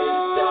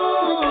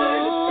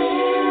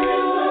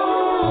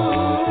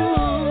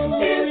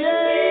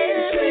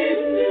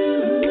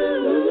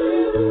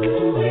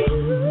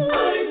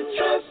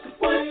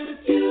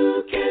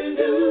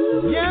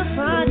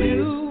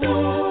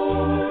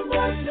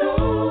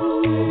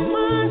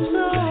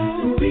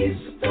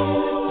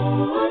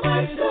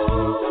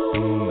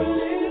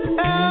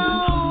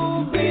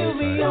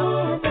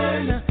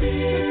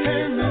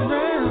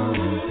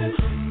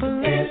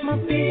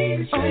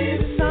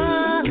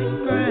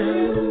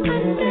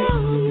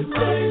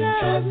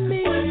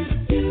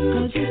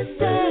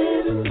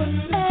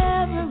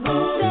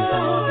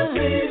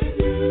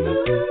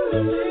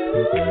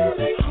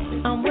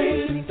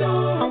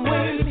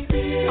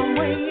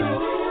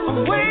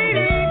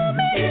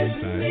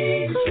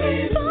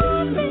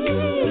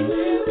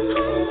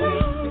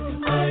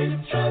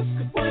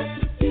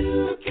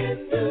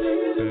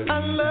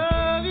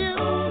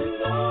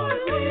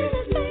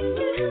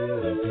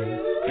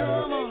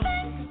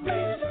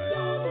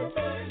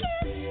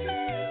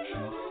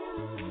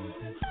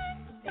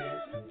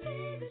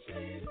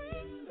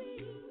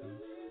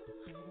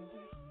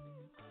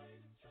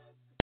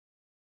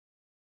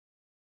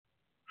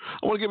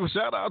 I want to give a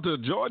shout out to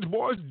George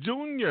Boyce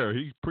Jr.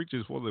 He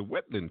preaches for the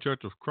Wheeling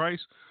Church of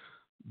Christ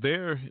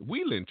there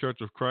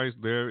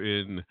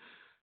in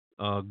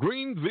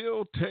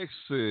Greenville,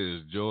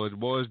 Texas. George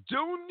Boyce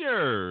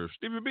Jr.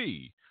 Stevie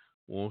B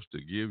wants to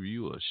give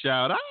you a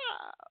shout out.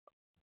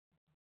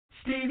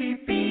 Stevie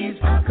B's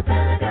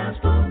Acappella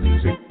Gospel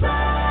Music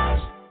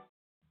Blast.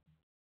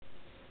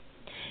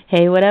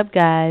 Hey, what up,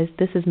 guys?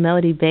 This is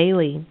Melody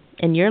Bailey,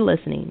 and you're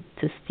listening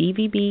to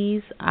Stevie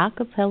B's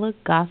Acappella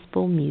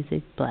Gospel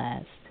Music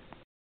Blast.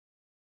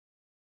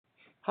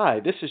 Hi,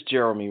 this is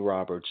Jeremy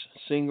Roberts,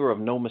 singer of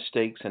No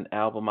Mistakes and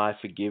album I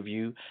Forgive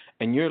You,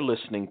 and you're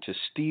listening to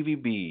Stevie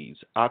B's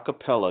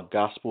Acappella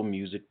Gospel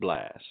Music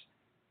Blast.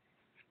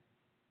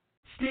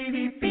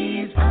 Stevie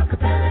B's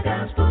Acappella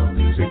Gospel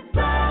Music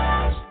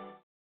Blast.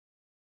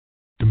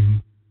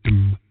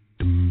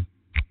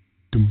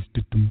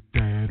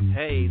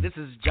 Hey, this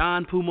is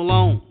John Poo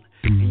Malone,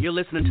 and you're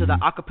listening to the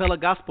Acappella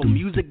Gospel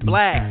Music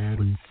Blast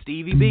with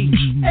Stevie B.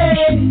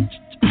 Hey.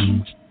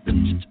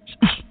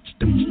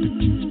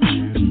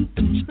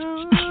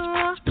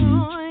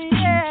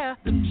 Yeah.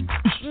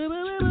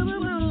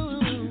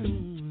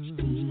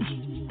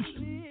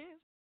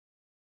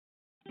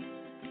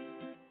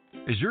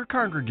 Is your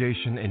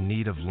congregation in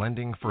need of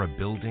lending for a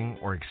building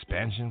or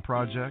expansion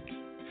project?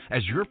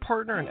 As your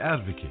partner and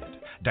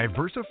advocate,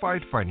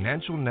 Diversified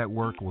Financial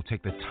Network will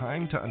take the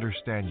time to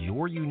understand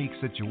your unique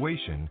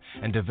situation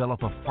and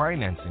develop a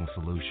financing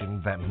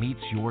solution that meets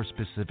your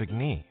specific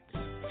needs.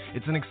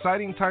 It's an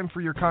exciting time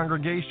for your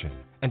congregation,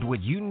 and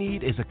what you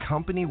need is a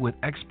company with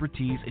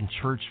expertise in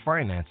church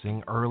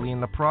financing early in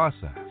the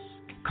process.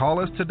 Call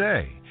us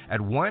today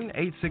at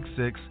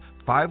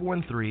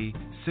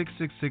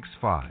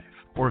 1-866-513-6665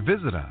 or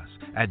visit us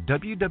at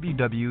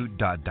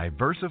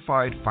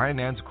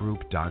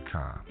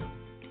www.diversifiedfinancegroup.com.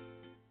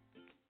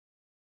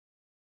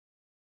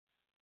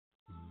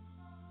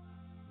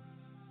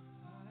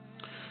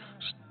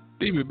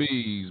 Stevie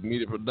B's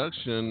Media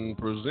Production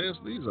presents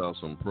these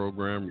awesome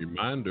program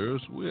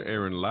reminders. We're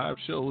airing live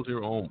shows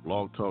here on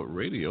Blog Talk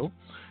Radio,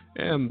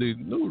 and the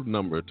new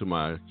number to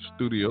my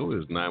studio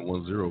is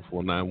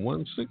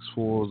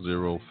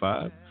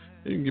 910-491-6405.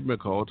 You can give me a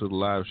call to the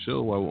live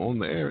show while we're on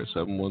the air at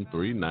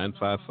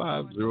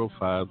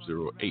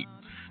 713-955-0508.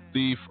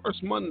 The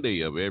first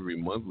Monday of every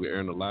month, we're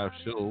airing a live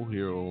show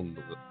here on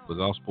the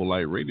Gospel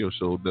Light Radio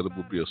Show. That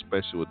will be a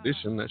special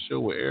edition. That show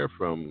will air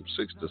from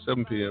 6 to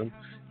 7 p.m.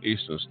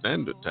 Eastern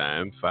Standard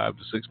Time, 5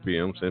 to 6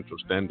 p.m. Central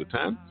Standard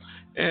Time.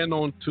 And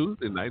on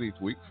Tuesday night each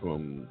week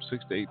from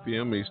 6 to 8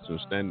 p.m. Eastern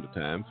Standard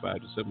Time,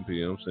 5 to 7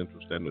 p.m. Central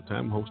Standard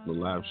Time, hosting a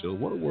live show,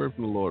 What a Word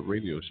from the Lord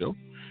radio show.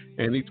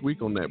 And each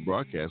week on that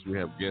broadcast, we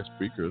have guest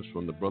speakers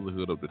from the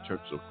Brotherhood of the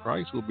Church of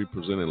Christ who will be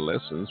presenting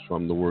lessons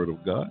from the Word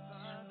of God.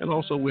 And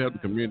also we have the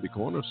Community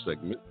Corner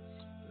segment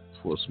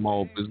for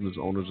small business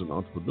owners and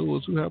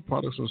entrepreneurs who have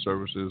products and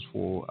services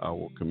for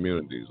our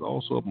communities.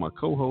 Also, my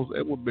co-host,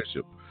 Edward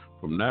Bishop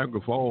from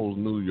Niagara Falls,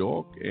 New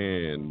York,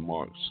 and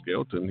Mark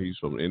Skelton, he's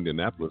from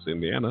Indianapolis,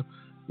 Indiana.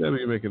 They'll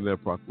be making their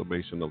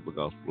proclamation of the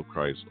gospel of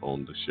Christ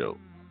on the show.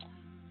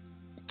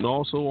 And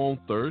also on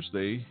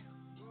Thursday,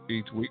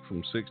 each week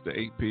from 6 to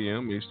 8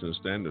 p.m. Eastern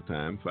Standard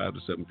Time, 5 to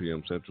 7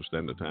 p.m. Central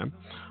Standard Time,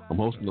 I'm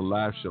hosting the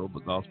live show, the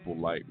Gospel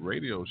Light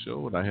Radio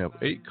Show, and I have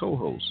 8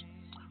 co-hosts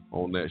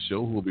on that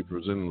show who will be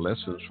presenting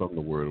lessons from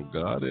the Word of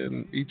God.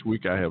 And each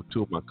week I have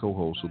 2 of my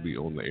co-hosts who will be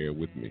on the air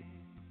with me.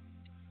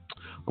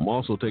 I'm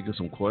also taking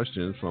some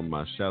questions from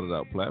my shouted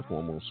out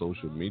platform on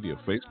social media,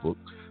 Facebook,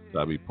 that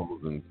I'll be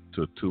posing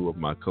to two of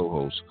my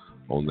co-hosts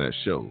on that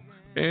show.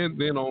 And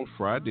then on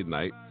Friday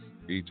night,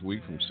 each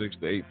week from 6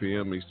 to 8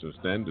 p.m. Eastern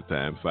Standard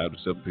Time, 5 to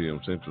 7 p.m.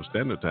 Central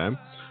Standard Time,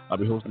 I'll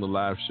be hosting a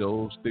live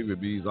show, Stevie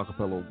B's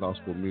Acappella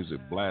Gospel Music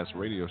Blast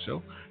radio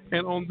show.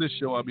 And on this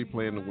show, I'll be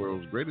playing the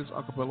world's greatest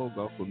Acappella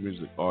Gospel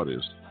music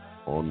artists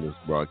on this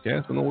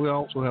broadcast. And we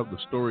also have the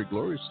Story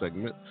Glory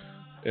segment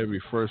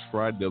every first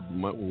Friday of the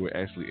month where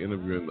we're actually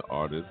interviewing the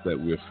artists that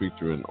we're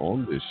featuring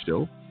on this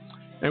show.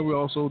 And we're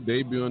also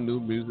debuting new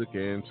music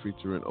and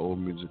featuring old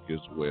music as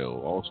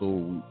well.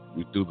 Also,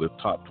 we do the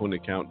Top 20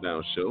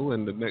 Countdown show,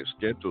 and the next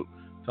scheduled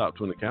Top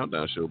 20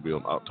 Countdown show will be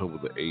on October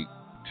the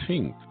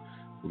 18th.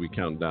 We'll be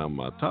counting down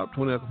my top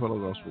 20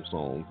 acapella gospel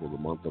songs for the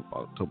month of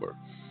October.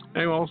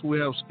 And also, we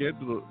have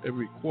scheduled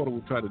every quarter,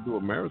 we try to do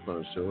a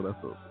marathon show.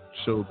 That's a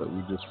show that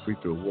we just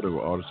feature whatever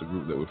artist or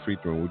group that we're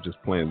featuring. We're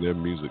just playing their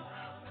music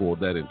for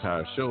that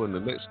entire show. And the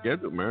next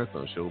scheduled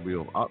marathon show will be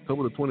on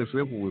October the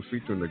 25th, when we're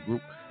featuring the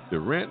group The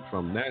Rent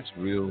from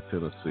Nashville,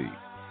 Tennessee.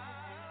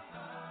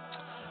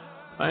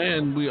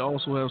 And we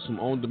also have some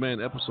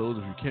on-demand episodes.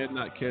 If you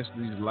cannot catch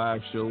these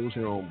live shows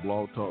here on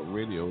Blog Talk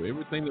Radio,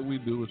 everything that we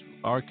do is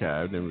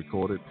archived and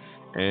recorded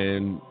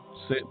and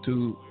sent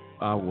to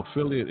our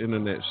affiliate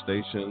internet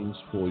stations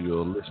for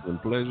your listening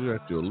pleasure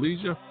at your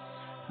leisure.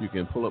 You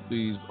can pull up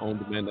these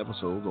on-demand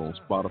episodes on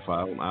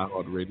Spotify, on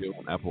iHeartRadio,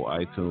 on Apple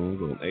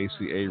iTunes, on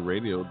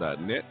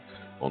acaradio.net,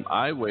 on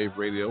iWave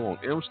Radio, on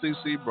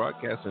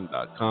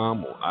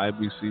mccbroadcasting.com, on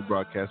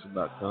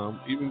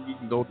ibcbroadcasting.com. Even you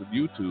can go to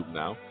YouTube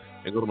now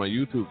and go to my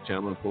YouTube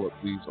channel and pull up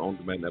these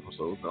on-demand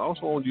episodes. And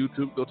also on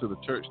YouTube, go to the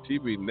Church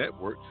TV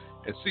Network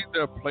and see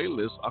their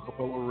playlist,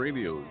 Acapella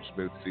Radio. You should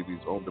be able to see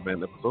these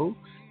on-demand episodes.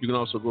 You can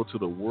also go to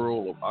the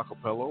World of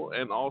Acapella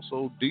and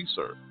also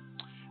DSER.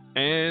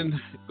 And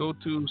go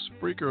to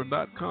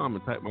Spreaker.com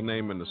and type my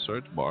name in the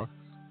search bar.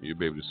 You'll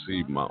be able to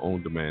see my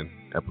on-demand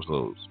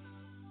episodes.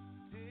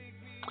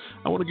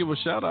 I want to give a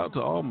shout out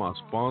to all my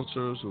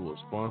sponsors who are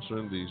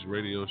sponsoring these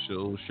radio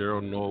shows.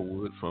 Cheryl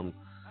Norwood from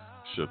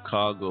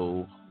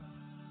Chicago,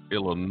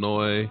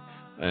 Illinois,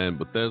 and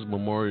Bethesda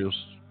Memorial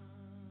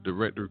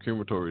Director of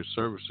Crematory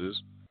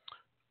Services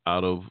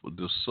out of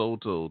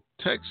DeSoto,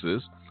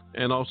 Texas,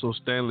 and also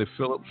Stanley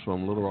Phillips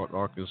from Little Rock,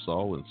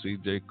 Arkansas, and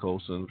C.J.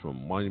 Colson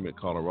from Monument,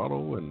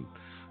 Colorado, and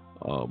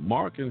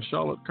Mark and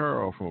Charlotte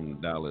Carroll from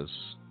Dallas,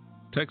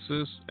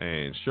 Texas,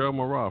 and Cheryl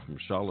Murrah from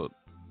Charlotte,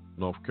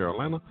 North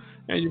Carolina,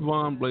 and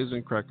Yvonne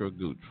Blazing Cracker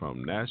Gooch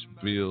from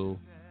Nashville,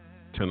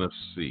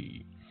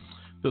 Tennessee.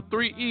 The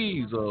 3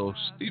 E's of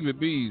Stevie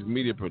B's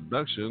media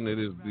production. It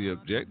is the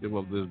objective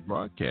of this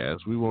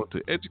broadcast. We want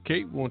to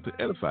educate, we want to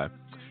edify,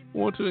 we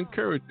want to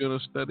encourage you in a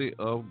study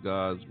of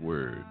God's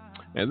Word.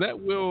 And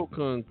that will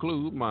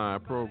conclude my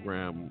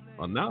program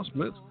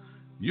announcements.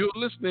 You're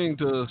listening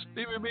to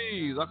Stevie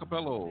B's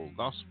Acapella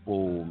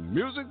Gospel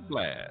Music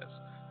Blast.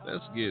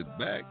 Let's get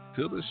back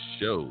to the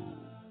show.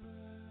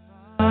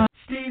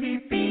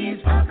 Stevie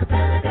B's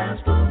Acapella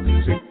Gospel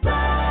Music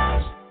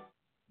Blast.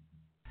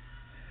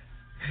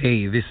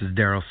 Hey, this is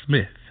Daryl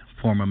Smith,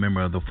 former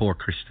member of the Four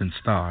Christian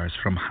Stars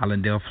from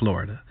Hollandale,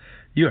 Florida.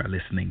 You are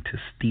listening to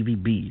Stevie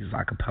B's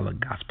Acapella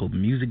Gospel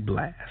Music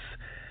Blast.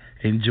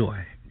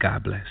 Enjoy.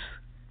 God bless.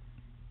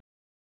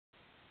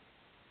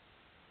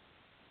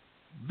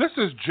 This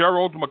is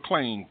Gerald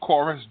McLean,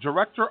 Chorus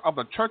Director of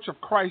the Church of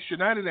Christ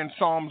United in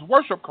Psalms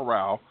Worship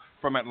Chorale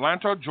from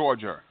Atlanta,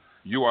 Georgia.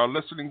 You are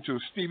listening to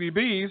Stevie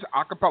B's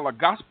Acapella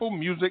Gospel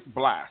Music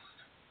Blast.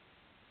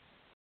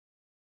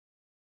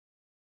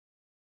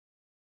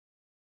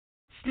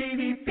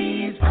 Stevie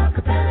B's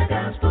Acapella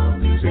Gospel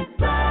Music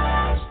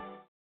Blast.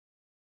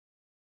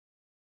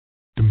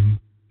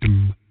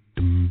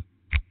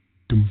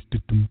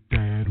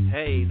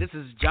 Hey, this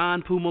is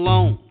John Poo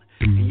Malone,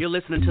 and you're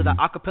listening to the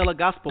Acapella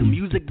Gospel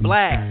Music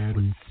Blast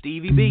with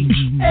Stevie B.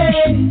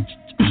 Hey.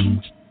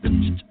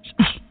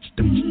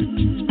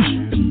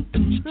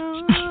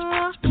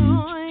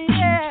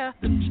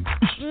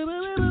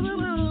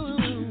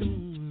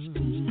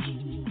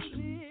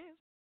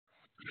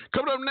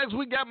 Coming up next,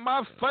 we got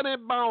my funny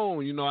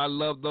bone. You know, I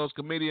love those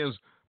comedians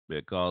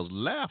because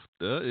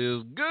laughter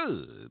is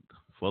good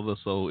for the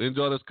soul.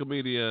 Enjoy this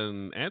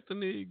comedian,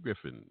 Anthony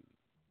Griffin.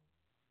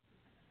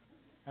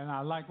 And I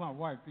like my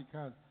wife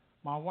because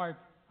my wife,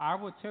 I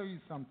will tell you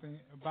something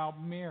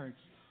about marriage,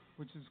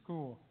 which is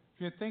cool.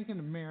 If you're thinking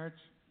of marriage,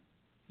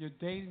 you're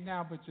dating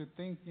now, but you're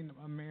thinking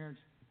of marriage,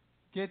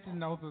 get to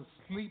know the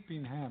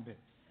sleeping habits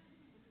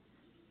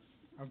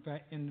of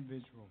that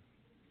individual.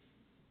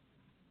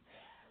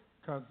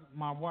 Because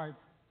my wife,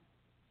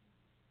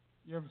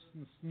 you ever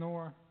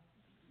snore?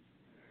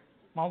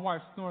 My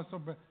wife snores so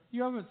bad.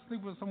 You ever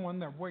sleep with someone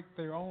that wakes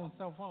their own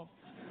self up?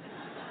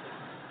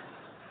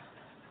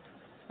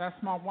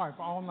 That's my wife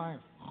all night.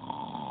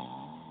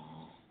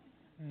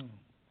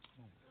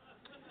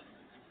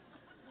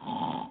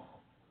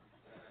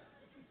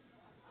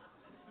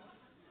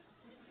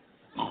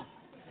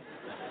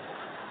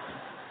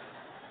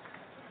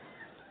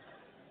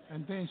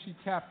 And then she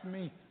tapped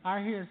me.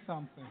 I hear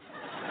something.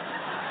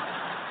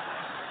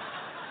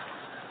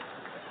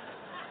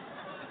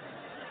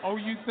 Oh,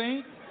 you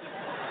think?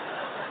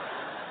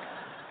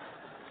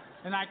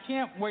 And I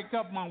can't wake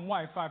up my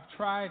wife. I've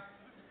tried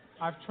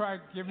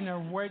giving her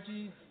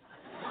wedgies.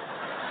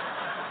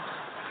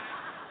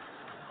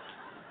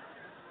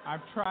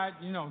 I've tried,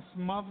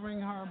 smothering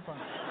her, but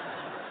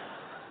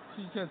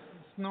she just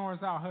snores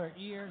out her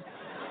ears.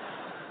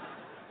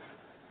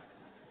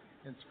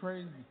 It's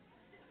crazy.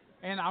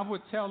 And I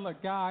would tell a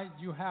guy,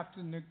 you have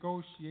to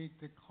negotiate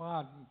the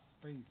closet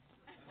space.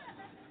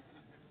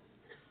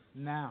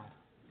 Now.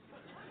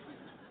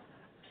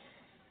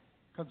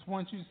 Because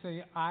once you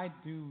say, I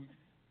do,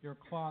 your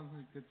closet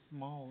gets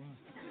smaller.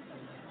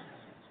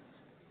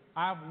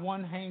 I have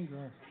one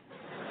hanger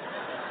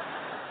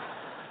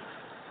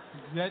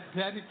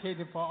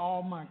dedicated for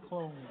all my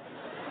clothes.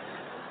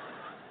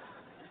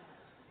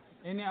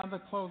 Any other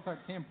clothes I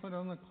can't put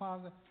in the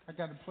closet, I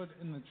got to put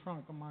in the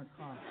trunk of my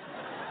car.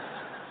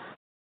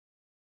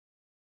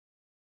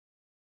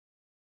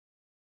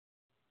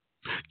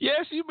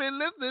 Yes, you've been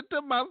listening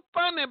to my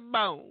funny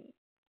bone.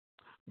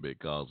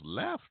 Because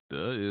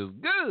laughter is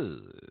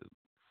good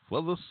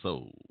for the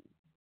soul.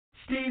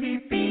 Stevie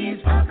B's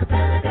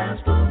Acapella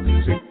Gospel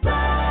Music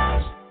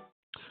Blast.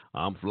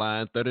 I'm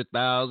flying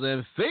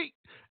 30,000 feet,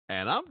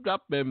 and I'm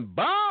dropping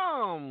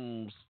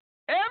bombs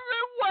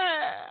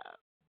everywhere.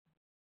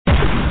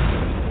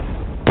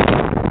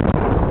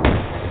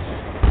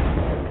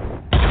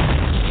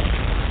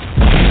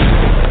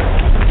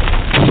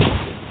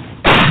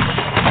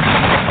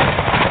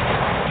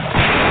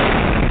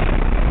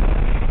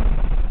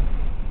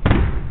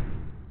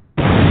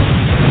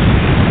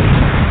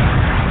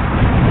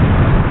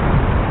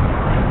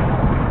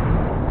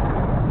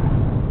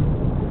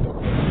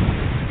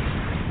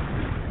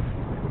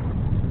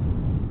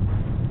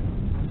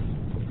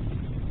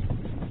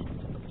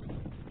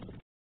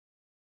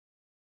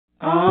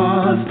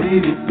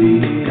 Stevie B,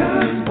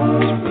 Gospel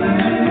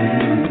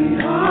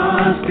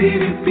Blast.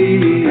 Stevie B,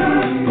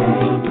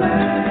 Gospel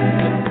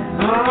Blast.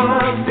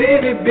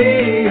 Stevie B,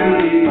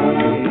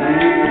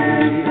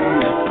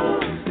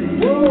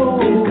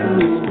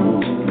 Gospel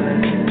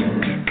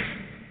Blast.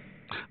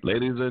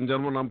 Ladies and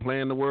gentlemen, I'm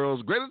playing the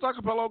world's greatest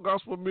acapella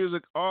gospel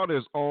music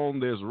artist on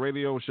this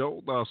radio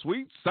show. The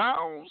sweet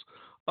sounds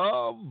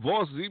of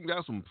voices. Even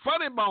got some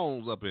funny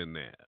bones up in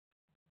there.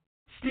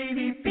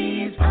 Stevie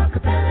B's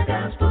Acapella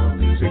Gospel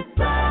Music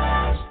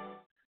Blast.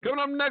 Coming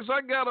up next,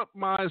 I got up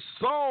my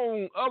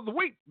song of the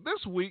week.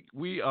 This week,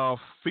 we are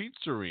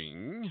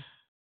featuring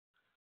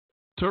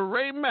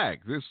Ture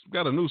Mack. This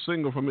got a new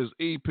single from his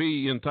EP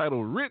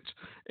entitled Rich,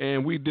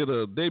 and we did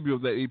a debut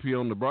of that EP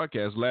on the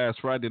broadcast last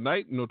Friday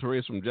night.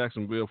 Ture's from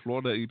Jacksonville,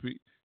 Florida, EP.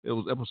 It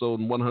was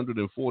episode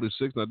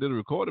 146, and I did a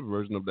recorded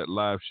version of that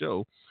live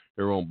show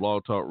here on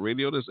Blog Talk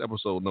Radio. This is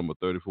episode number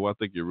 34. I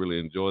think you'll really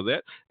enjoy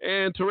that.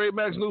 And Ture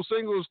Mack's new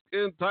single is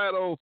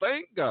entitled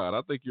Thank God.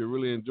 I think you'll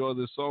really enjoy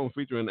this song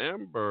featuring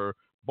Amber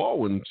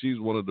Baldwin. She's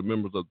one of the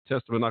members of the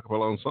Testament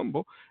Acappella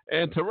Ensemble.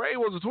 And Ture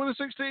was the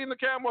 2016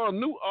 NACAMA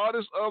New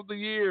Artist of the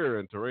Year.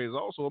 And Ture is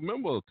also a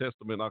member of the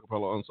Testament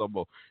Acappella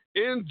Ensemble.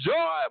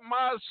 Enjoy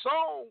my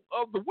song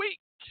of the week.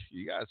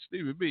 You got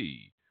Stevie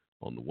B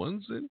on the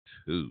ones and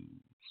twos.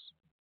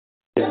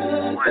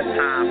 One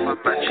time for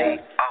my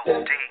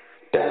G-O-D.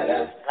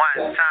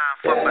 One time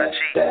for my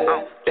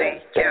G-O-D,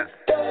 yeah.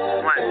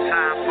 One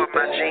time for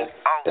my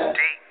G-O-D.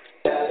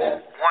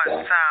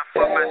 One time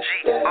for my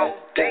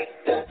G-O-D.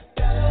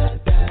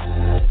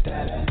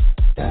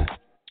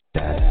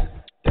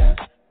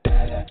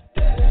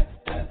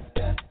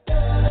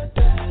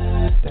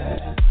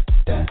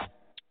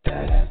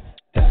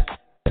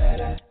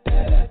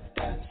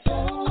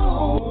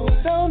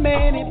 So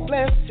many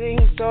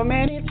blessings, so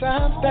many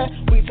times that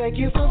we take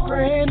you for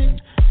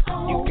granted.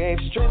 You gave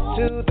strength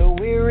to the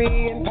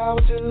weary and power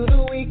to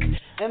the weak.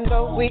 And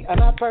though we are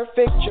not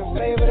perfect, your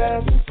favored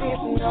us and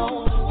season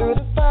through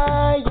the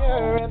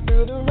fire and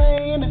through the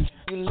rain.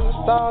 You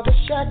loosed all the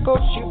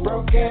shackles, you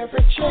broke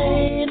every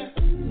chain.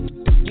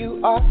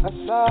 You are a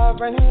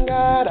sovereign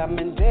God, I'm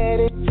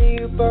indebted to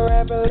you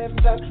forever.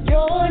 Lift up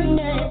your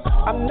name.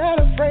 I'm not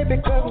afraid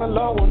because my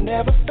Lord will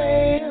never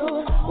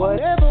fail.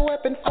 Whatever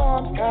weapon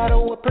forms, God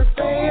will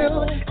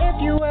prevail.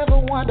 If you ever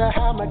wonder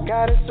how my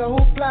God is so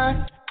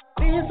blind,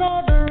 these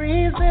are the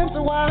reasons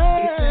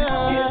why.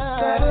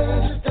 It's better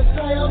just to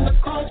die on the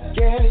cross.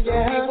 Yeah. We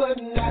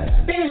would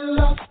not be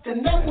lost,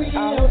 and that we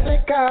don't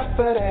thank God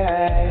for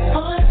that.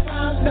 Hard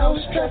times, no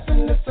stress,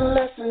 and it's a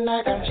lesson.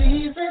 I got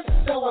Jesus,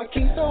 so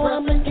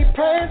I'ma keep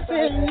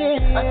pressing.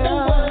 Yeah. I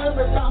don't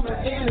worry about my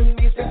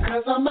enemies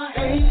because I'm my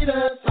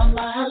haters, I'm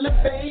my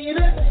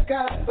elevators. Thank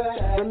God for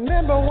that.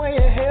 Remember where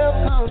your help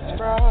comes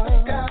from.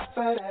 Thank God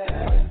for that.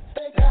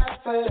 Thank God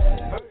for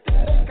that.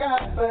 Thank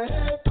God for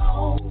that.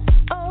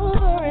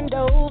 Over and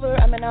over,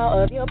 I'm in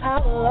awe of your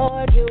power,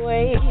 Lord. Your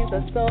ways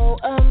are so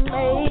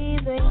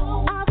amazing.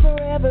 I'll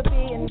forever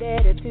be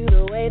indebted to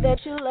the way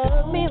that you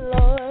love me,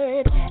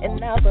 Lord.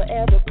 And I'll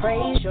forever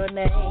praise your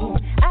name.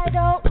 I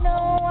don't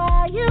know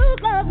why you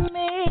love me.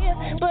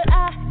 me, but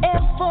I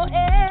am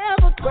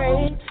forever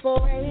grateful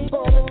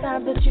for the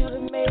times that you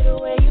have made a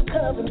way you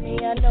cover me.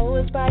 I know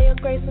it's by your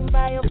grace and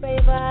by your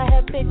favor I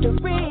have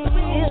victory.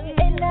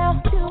 And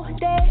now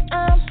today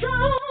I'm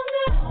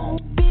stronger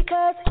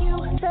because you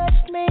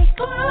touched me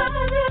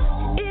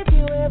harder. If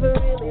you ever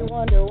really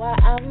wonder why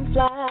I'm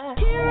fly,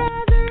 here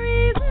are the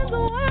reasons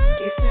why.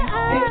 It's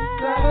just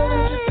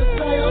a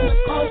play on the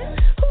court,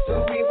 so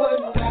we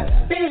would not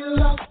be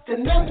lost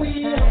in that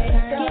wheel.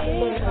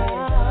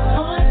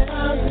 Hard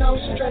times, no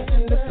stress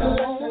in the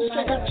zone.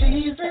 Straight up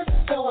Jesus,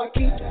 so I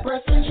keep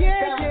pressing.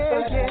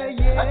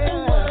 I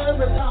don't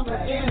worry about my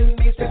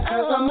enemies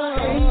because I'm a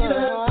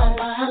hater. I'm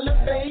a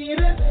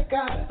elevator.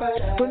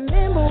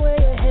 Remember where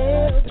your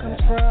help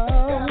comes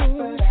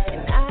from,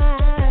 and I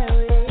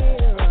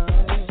will.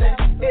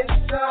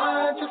 It's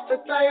hard just to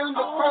die on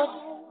the cross,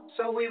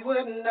 so we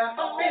would not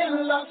be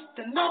lost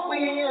in the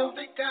wheel.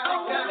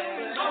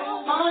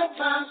 Hard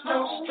times, no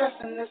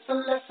stressing, it's a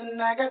lesson.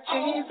 I got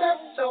Jesus,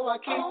 so I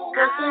keep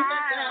pressing.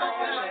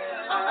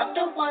 I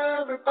don't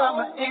worry about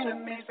my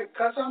enemies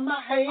because of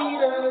my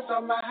haters,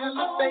 or my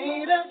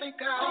elevators. They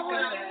got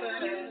it.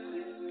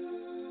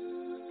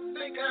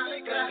 They got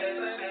it.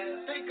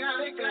 They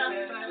got it.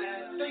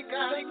 They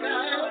got it.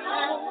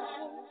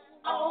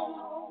 Oh.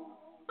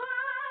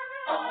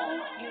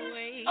 Your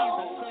ways are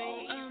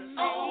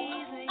so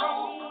amazing.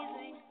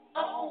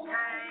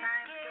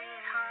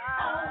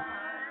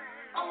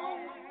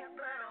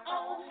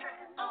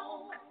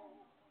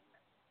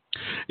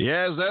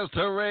 Yes, that's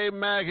Ture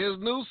Mack, his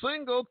new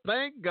single,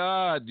 Thank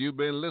God. You've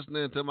been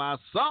listening to my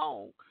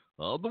song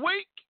of the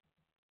week.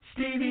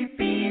 Stevie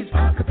B's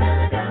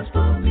Acappella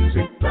Gospel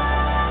Music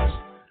Blast.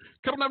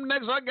 Coming up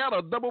next, I got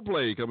a double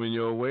play coming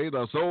your way.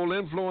 The Soul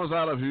Influence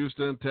out of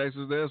Houston,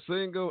 Texas. Their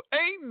single,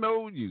 Ain't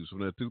No Use, from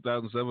their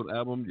 2007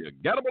 album, You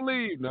Gotta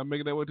Believe. Now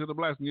making their way to the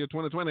blast in the year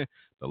 2020.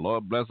 The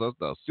Lord bless us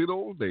to see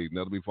those days.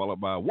 That'll be followed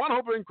by One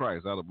Hope in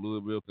Christ out of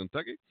Louisville,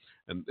 Kentucky.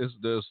 And this is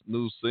their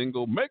new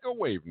single, Make a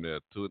Way, from their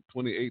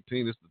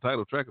 2018. It's the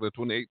title track of their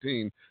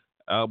 2018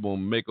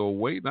 album, Make a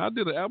Way. Now, I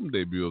did an album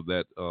debut of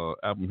that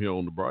album here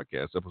on the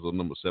broadcast, episode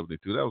number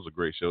 72. That was a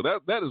great show.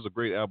 That is a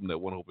great album that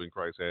One Hope in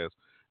Christ has.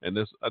 And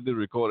I did a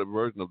recorded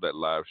version of that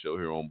live show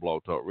here on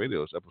Blog Talk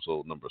Radio. It's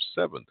episode number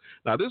 7.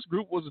 Now, this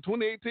group was the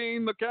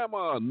 2018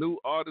 NACAMA New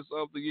Artist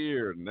of the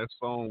Year. And that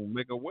song,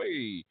 Make a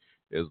Way,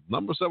 is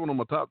number 7 on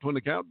my top 20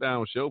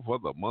 countdown show for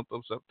the month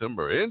of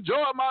September.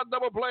 Enjoy my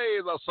double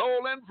plays, The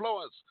Soul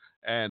Influence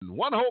and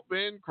One Hope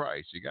in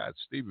Christ. You got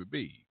Stevie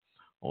B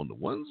on the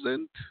ones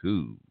and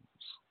twos.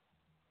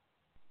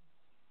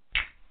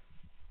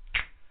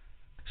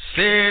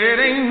 Said it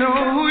ain't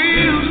no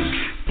use.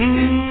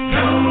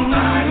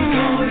 Nobody's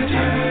gonna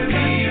turn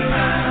me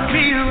around.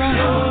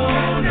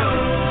 No.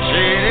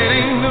 Said it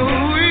ain't no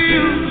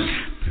use.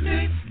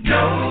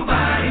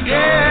 Nobody's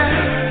gonna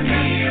turn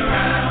me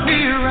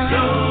around.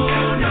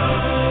 No.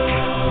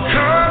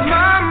 'Cause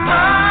my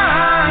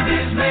mind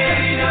is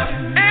made up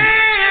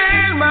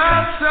and my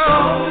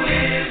soul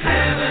is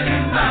heaven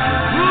and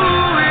mine.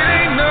 Ooh, it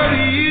ain't no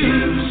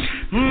use.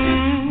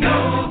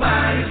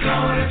 Nobody's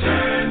gonna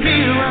turn me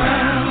around.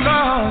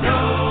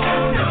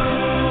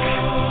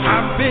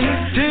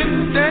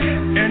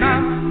 And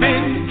I've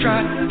been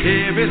tried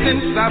ever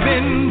since I've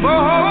been born.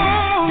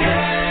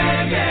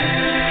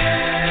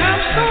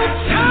 I'm so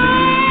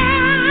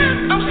tired,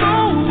 I'm so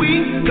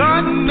weak,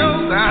 God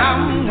knows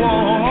I'm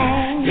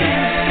worn.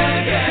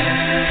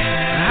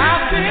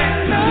 I've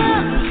been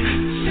loved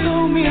so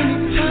many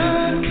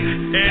times,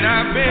 and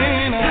I've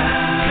been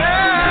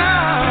down.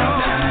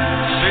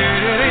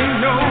 Said it ain't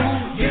no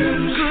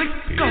use, good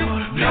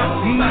God.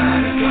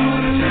 Nobody's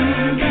gonna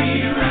turn me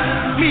around.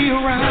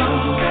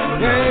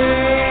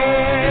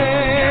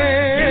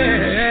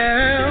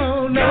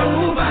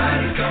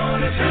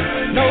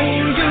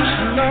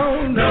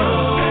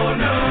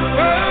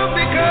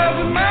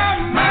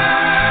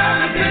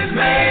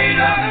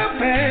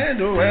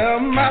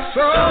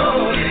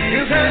 Soul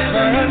is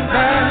heaven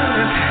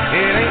bound.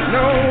 It ain't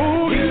no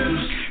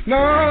use,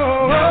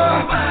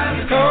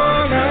 nobody's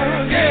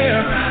gonna get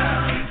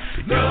around.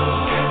 No.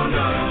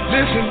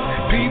 Listen,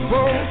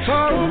 people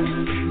talk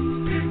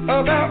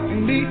about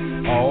me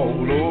all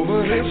over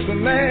this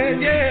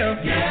land, yeah.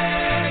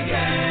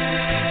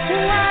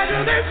 Why do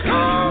they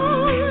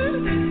call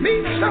me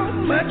so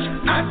much?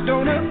 I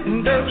don't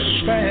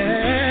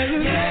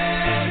understand.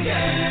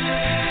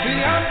 See,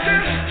 I'm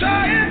just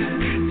trying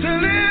to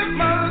live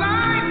my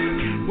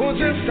life, was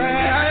just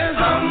as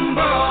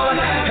humble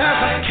as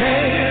I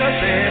can. I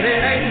said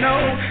it ain't no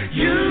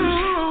use.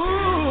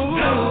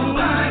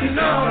 Nobody's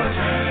gonna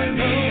turn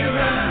me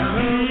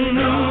around.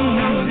 No.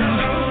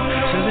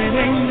 Said it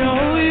ain't no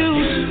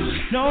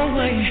use, no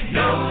way.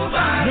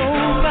 Nobody's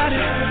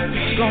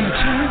gonna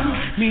turn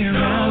me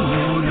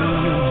around. No.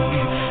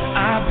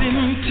 I've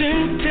been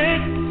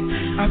tempted,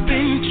 I've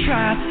been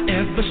tried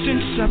ever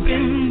since I've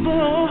been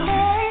born.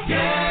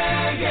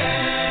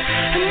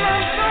 And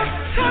I'm so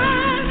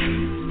tired,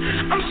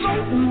 I'm so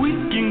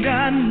weak, and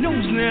God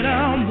knows that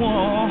I'm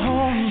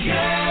worn.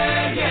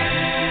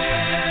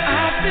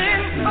 I've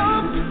been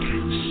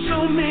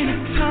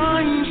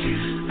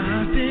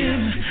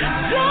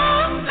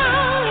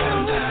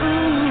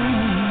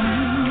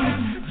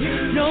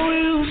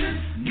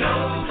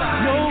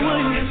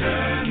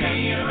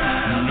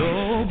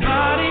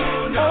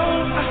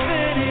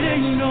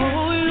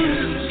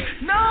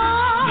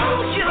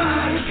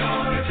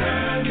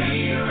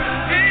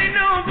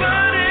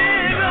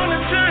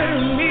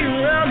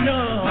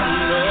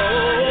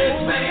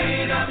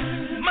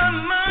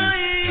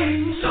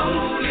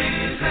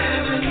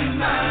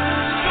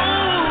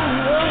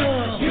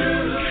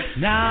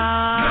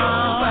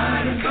Now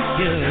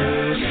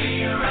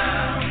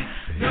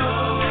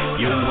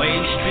you're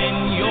wasting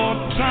your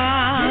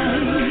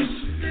time.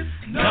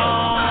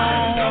 Don't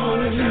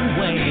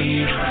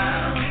wait.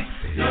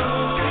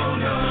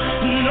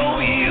 No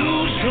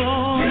use,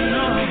 oh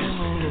no.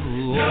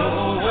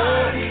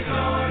 Nobody's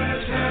gonna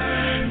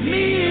turn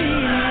me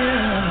around.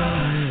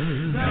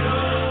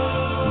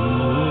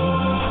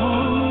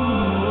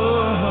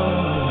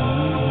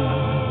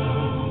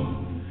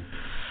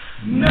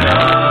 No.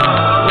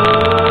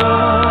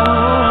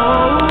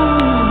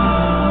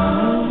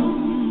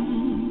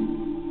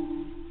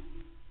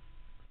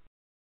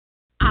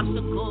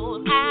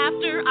 Obstacle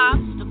after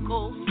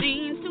obstacle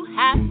seems to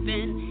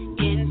happen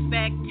in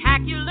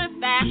spectacular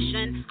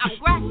fashion. I'm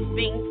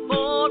grasping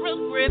for a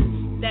grip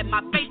that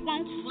my faith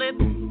won't slip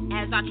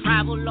as I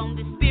travel on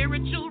this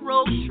spiritual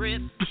road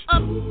trip.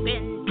 Up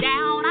and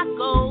down I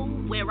go,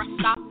 where I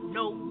stop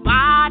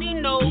nobody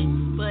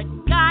knows, but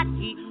God,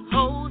 He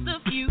holds the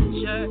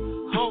future,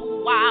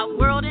 whole wide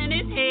world in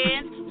His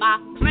hands. My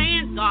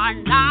plans are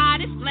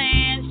not His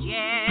plans,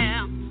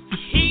 yeah.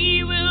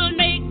 He will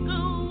make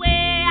a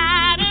way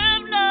out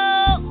of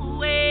no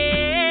way.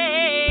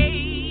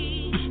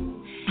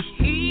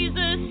 He's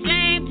the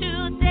same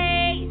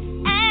today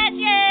as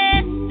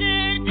yesterday.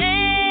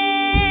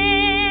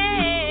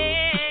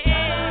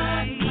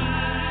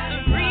 The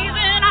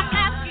reason I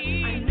have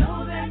you, I know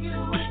that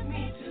you're with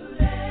me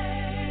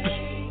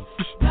today.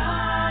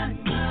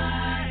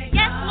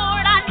 Yes,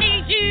 Lord, I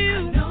need you.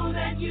 I know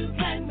that you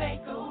can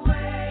make a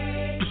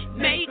way.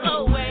 Make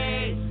a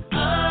way.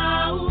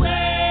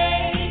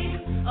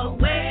 A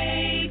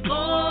way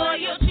for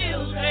your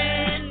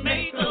children.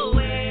 Make a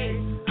way.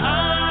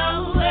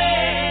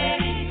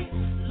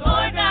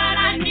 Lord God,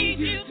 I need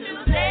you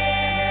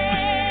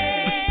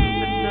today.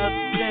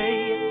 Another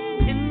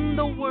day in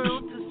the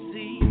world to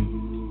see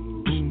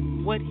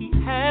what He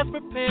has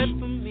prepared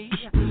for me.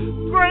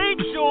 Great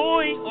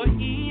joy or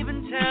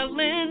even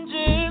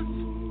challenges.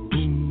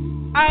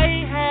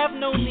 I have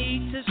no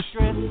need to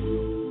stress.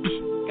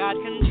 God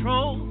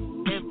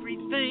controls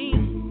everything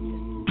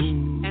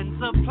and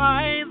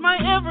supplies my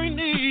every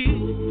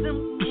need.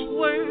 Simple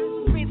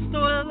words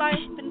restore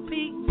life and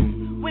peace.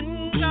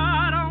 When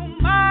God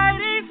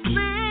Almighty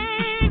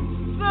speaks,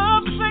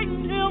 some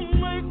Satan He'll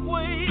make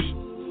way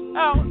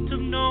out of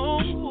no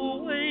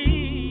way.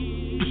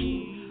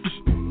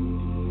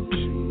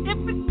 If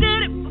He did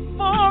it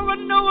before, I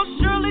know He'll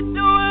surely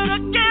do it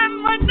again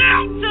right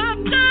now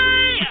today.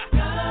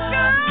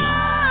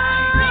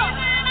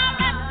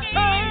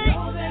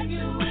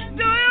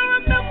 Do you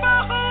remember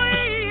who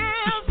He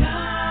is?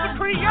 The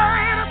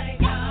Creator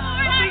of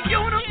the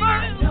universe.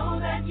 I know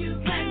that you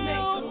can make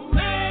a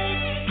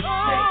way.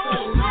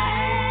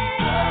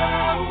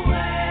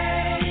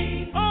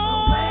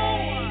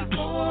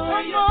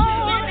 For your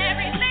children. When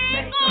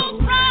everything goes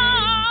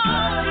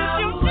wrong, if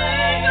you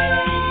need the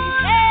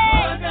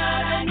Lord,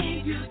 God, I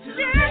need you to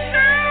get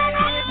down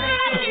on your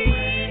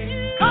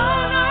knees.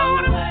 Call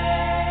on Him.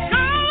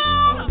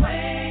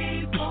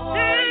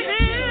 He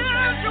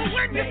hears you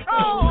when you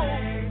call.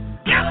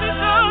 Yes, He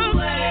does.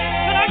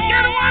 Can I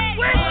get one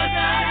way?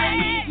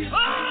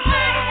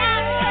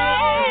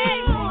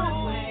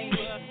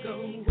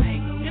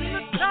 In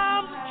the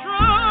times of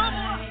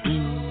trouble,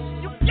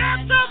 you got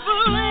to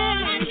believe.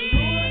 I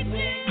need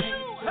you.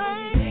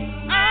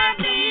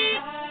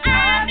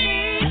 I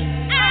need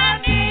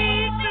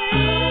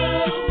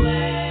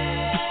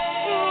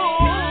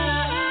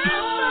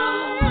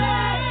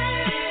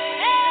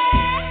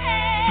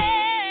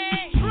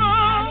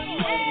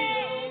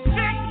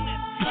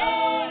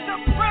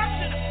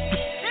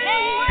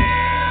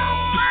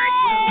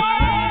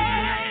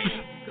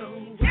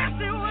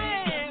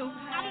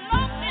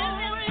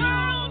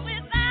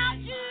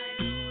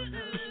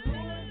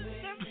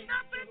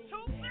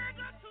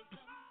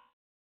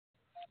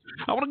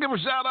I want to give a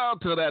shout out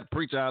to that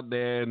preacher out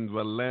there in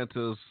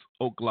Valantas,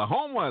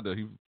 Oklahoma.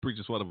 He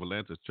preaches for the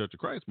Valantas Church of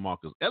Christ,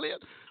 Marcus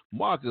Elliott.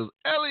 Marcus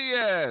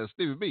Elliott,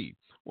 Stevie B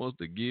wants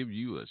to give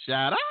you a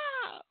shout out.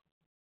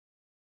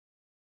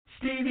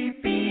 Stevie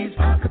B's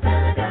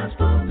Acappella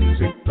Gospel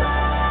Music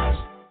Blast.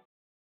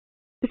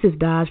 This is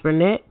Dodge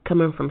Burnett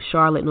coming from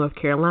Charlotte, North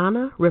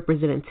Carolina,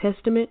 representing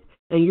Testament,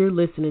 and you're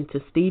listening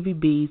to Stevie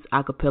B's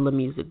Acappella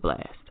Music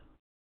Blast.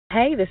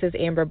 Hey, this is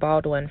Amber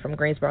Baldwin from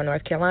Greensboro,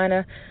 North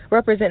Carolina,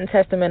 representing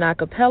Testament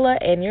Acappella,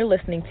 and you're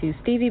listening to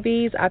Stevie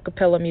B's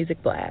Acappella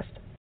Music Blast.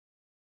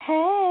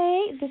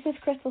 Hey, this is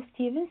Crystal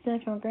Stevenson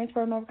from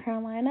Greensboro, North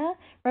Carolina,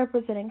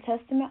 representing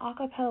Testament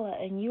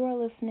Acappella, and you are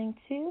listening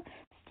to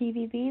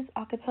Stevie B's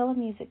Acappella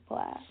Music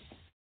Blast.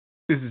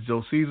 This is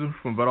Joe Caesar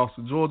from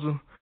Valdosta, Georgia,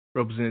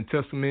 representing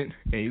Testament,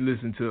 and you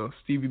listen to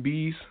Stevie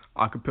B's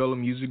Acappella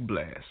Music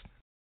Blast.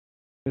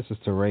 This is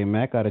Ture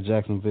Mack out of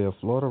Jacksonville,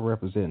 Florida,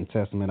 representing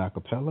Testament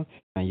Acappella,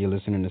 and you're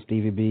listening to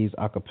Stevie B's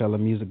Acappella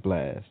Music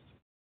Blast.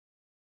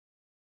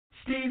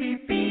 Stevie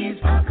B's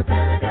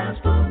Acappella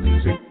Gospel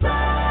Music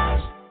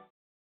Blast.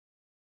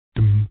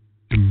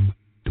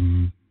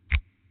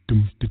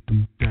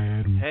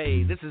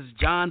 Hey, this is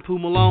John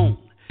Malone,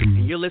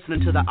 and you're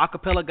listening to the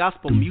Acappella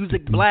Gospel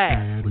Music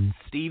Blast with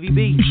Stevie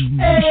B.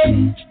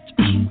 Yeah.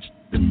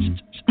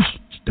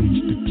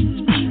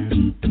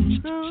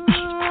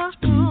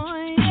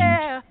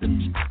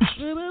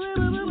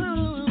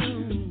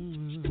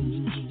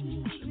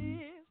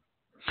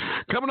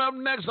 Coming up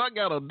next, I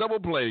got a double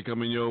play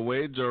coming your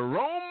way.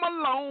 Jerome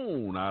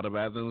Malone out of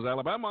Athens,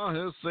 Alabama.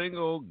 His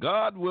single,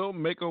 God Will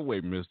Make a Way,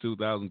 from his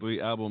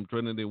 2003 album,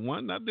 Trinity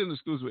One. I did an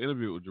exclusive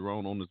interview with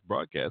Jerome on this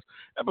broadcast,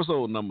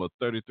 episode number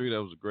 33.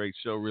 That was a great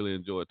show. Really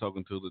enjoyed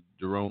talking to the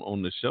Jerome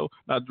on the show.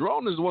 Now,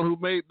 Jerome is the one who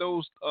made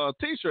those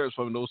T-shirts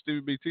for me, those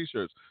Stevie B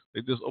T-shirts.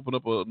 They just opened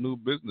up a new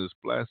business,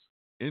 Splash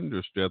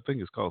Industry. I think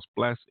it's called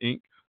Splash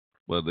Inc.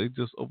 Well, they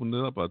just opened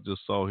it up. I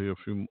just saw here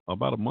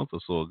about a month or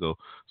so ago.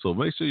 So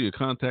make sure you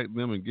contact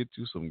them and get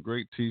you some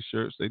great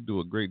T-shirts. They do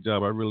a great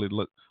job. I really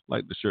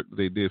like the shirt that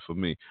they did for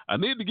me. I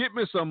need to get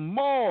me some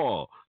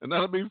more, and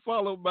that'll be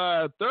followed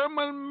by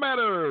Thurman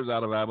Matters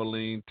out of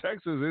Abilene,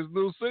 Texas. His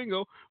new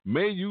single,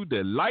 May You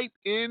Delight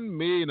in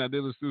Me. And I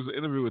did an exclusive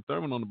interview with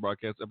Thurman on the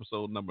broadcast,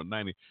 episode number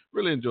 90.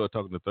 Really enjoyed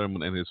talking to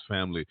Thurman and his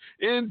family.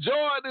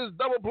 Enjoy this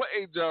double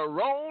play,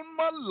 Jerome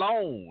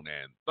Malone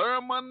and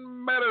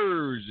Thurman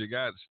Matters. You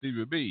got Stevie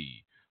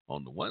B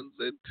on the ones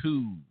and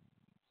twos.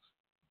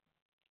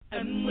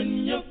 And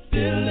when you're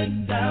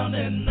feeling down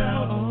and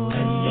out,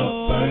 and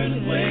you're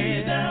burning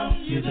way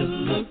down, you just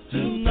look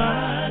to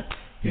God,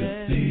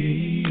 He'll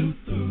see you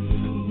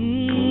through.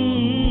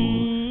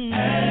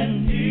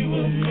 And He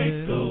will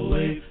make a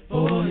way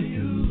for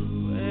you.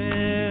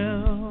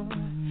 Well,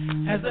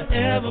 has there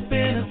ever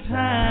been a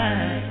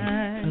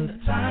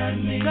time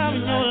in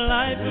your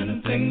life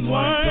when things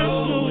weren't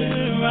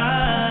going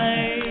right?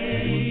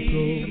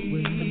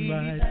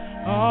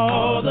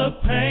 All the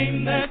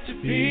pain that you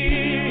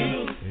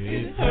feel,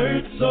 it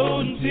hurts so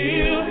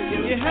until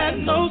you had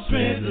no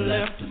strength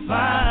left to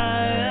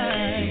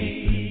fight.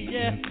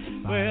 Yeah,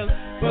 well,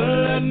 but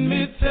let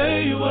me tell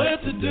you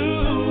what to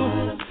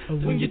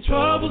do. When your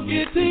troubles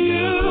get to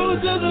you,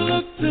 just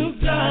look to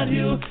God,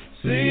 He'll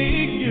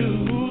see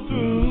you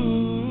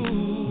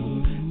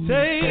through.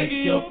 Take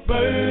your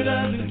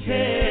burdens and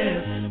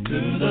cares to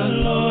the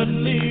Lord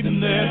and leave them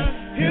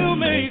there. He'll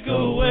make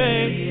a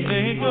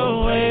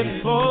way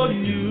for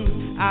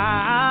you.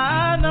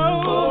 I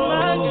know,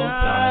 my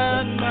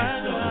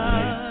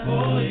God,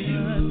 for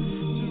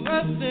you.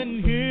 Trust in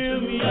Him,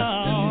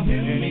 y'all.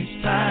 Each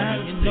time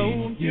you know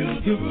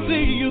He'll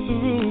see you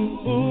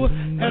through.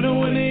 And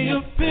when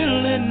you're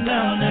feeling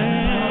down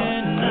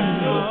and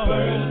out,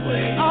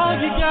 all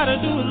you gotta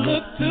do is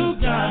look to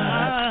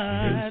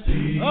God.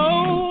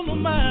 Oh, no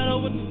matter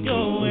what you're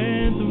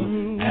going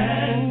through,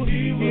 and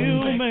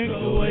He'll make a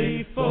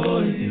way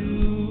for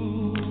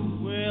you.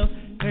 Well,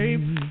 hey,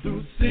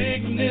 through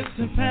sickness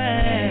and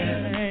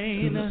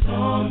pain, the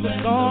storm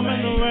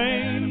and the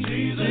rain,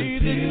 Jesus,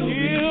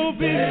 He'll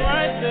be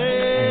right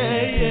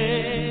there.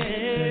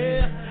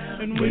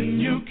 Yeah. And when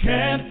you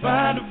can't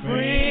find a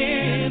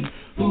friend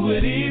who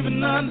would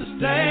even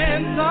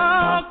understand,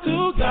 talk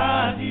to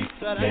God. He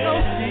said, I know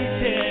He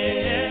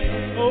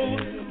can. Oh,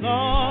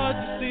 Lord,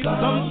 you see,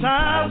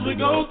 sometimes we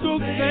go through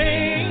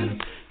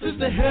things just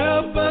to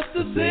help us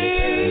to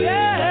see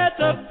that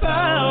the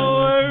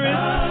power is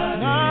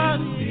not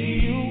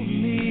you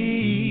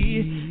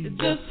need.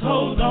 Just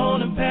hold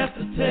on and pass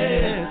the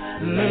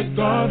test. Let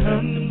God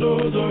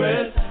handle the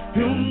rest.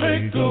 He'll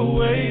make a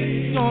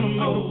way. He's gonna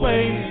make a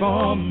way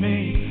for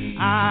me.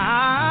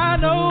 I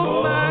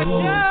know my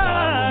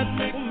God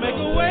will make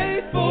a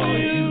way for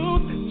you.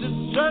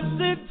 Just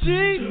trust in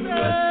Jesus.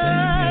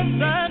 I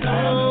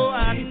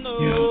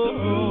know.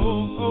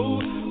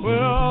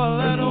 Well,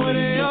 and when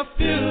you're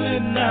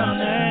feeling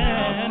down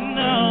and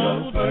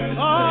out,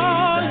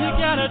 all you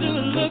gotta do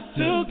is look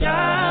to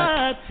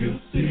God.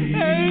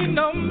 Hey,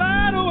 no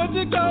matter what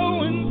you're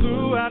going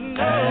through, I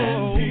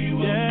know.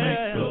 Yeah.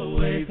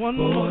 One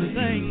more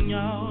thing,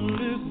 y'all,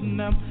 listen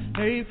up.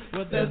 Hey,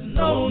 well, there's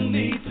no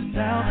need to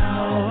doubt,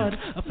 Lord,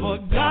 for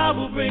God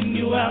will bring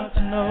you out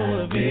to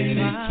know of any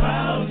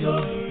trial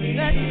you're in.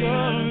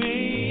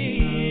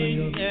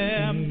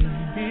 Yeah,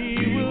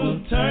 He will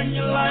turn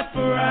your life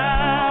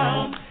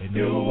around.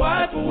 He'll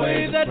wipe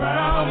away that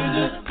frown.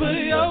 You just put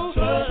your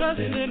trust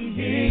in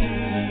Him.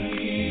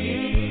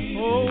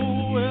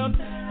 Oh, well,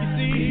 you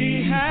see,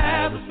 He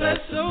has a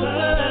special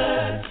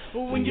touch.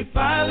 When you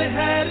finally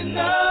had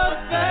enough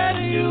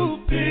and you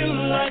feel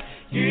like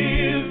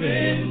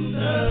giving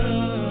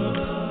up,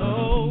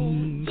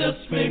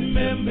 just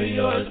remember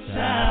you're a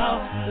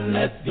child.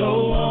 Let's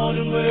go on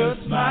and wear a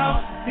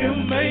smile. He'll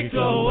make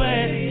a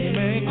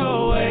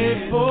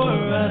way for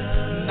us.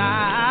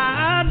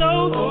 I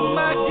know,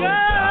 my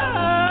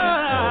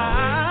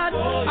God,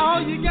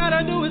 all you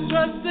gotta do is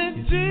trust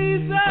in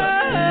Jesus.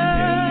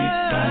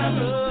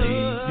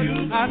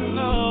 I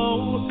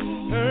know,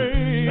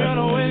 hey, and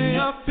when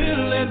you're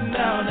feeling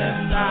down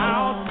and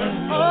out,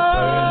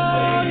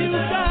 all you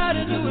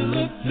gotta do is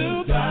look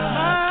to God,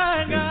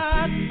 my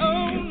God.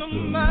 Oh, no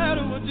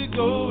matter what you're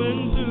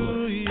going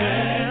through,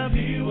 yeah. And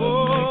He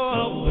will make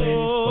a way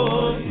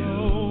for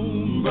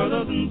you.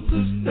 Brothers and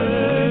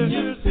sisters,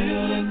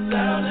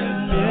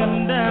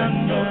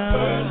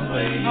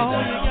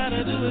 All you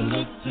gotta do is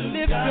look to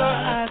lift your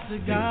eyes to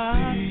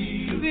God.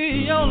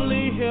 The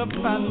only help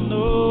I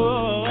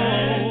know.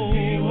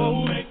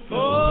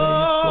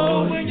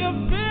 Oh, when you're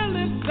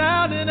feeling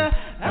down and out,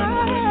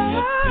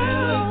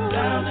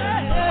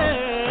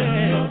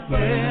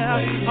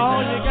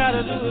 all you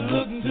gotta do is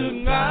look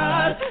to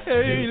God.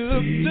 Hey,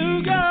 look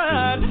to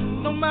God.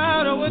 No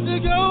matter what you're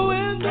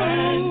going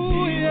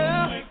through,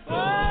 yeah.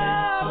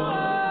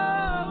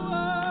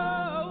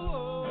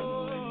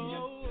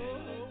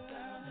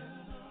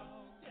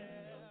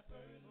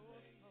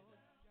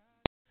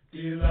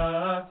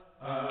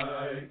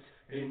 Delight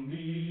in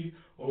me,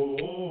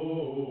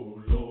 oh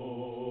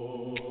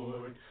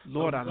Lord.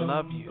 Lord, I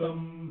love you.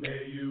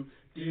 May you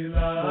Lord,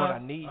 I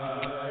need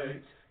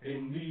you.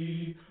 In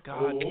me,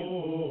 God,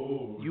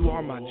 you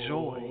are my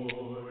joy.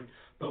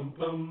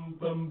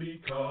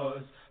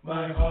 Because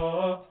my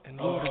heart, and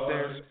Lord, if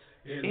there's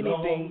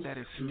anything that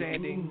is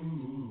standing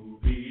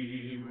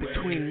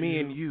between me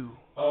and you,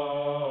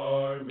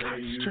 God,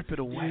 strip it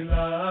away.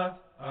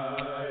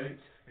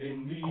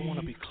 I want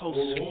to be close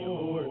to you,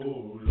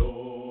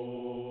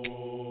 Lord.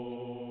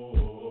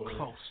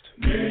 Close to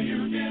me. May you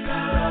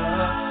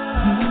delight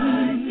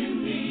in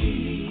me.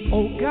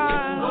 Oh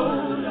God.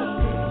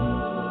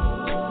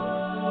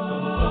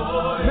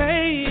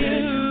 May you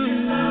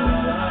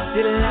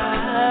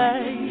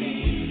delight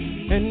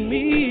in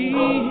me.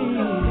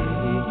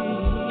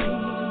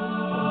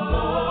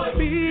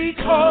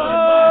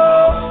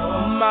 Because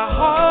my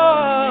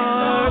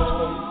heart,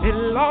 it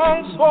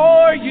longs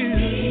for you.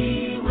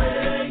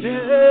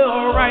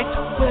 Right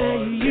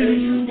where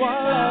you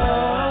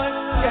are,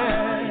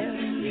 yeah,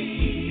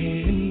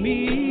 in me,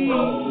 oh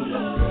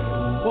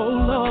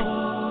Lord,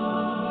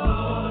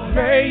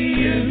 may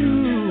you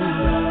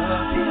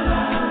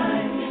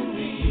delight in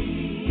me,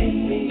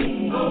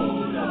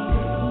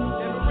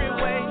 every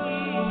way,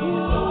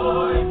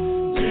 Lord,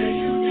 may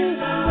you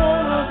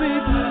wanna be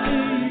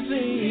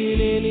pleasing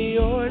in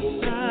your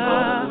sight,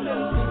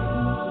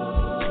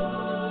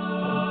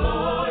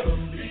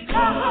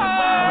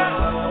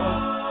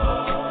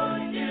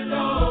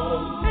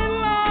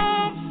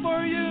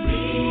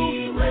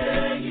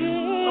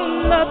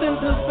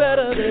 nothing's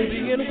better than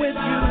being with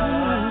you,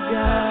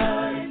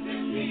 God.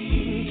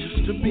 Just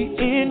to be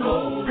in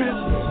your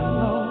presence,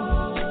 Lord.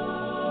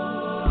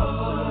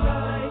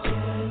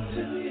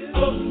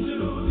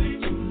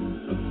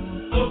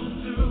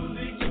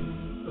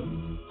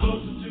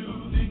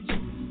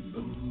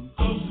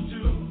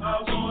 I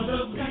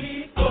wanna be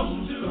close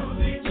to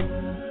thee.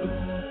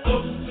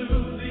 Close to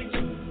thee.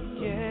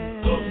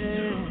 Yeah.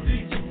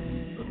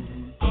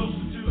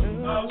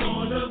 I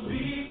wanna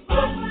be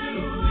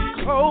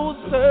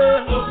closer,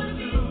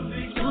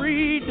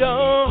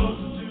 freedom,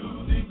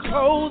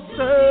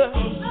 closer,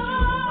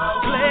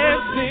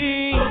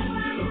 blessing,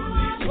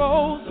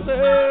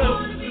 closer,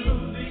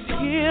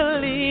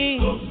 healing,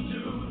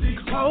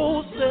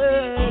 closer.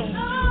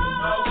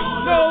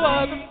 No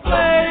other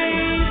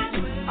place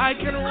I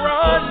can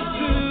run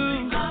to,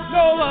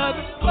 no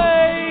other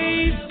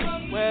place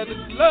where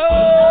there's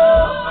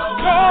love,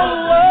 no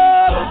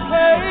other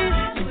place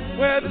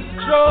where there's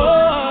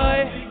joy.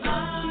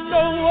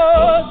 No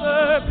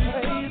other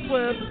place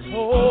where the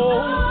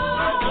soul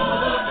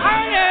I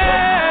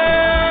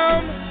am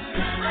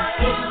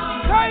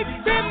safe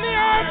in the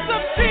arms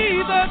of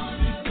Jesus.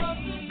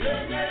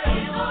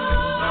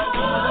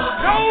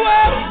 No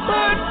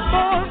weapon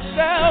formed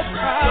shall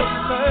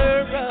prosper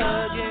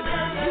against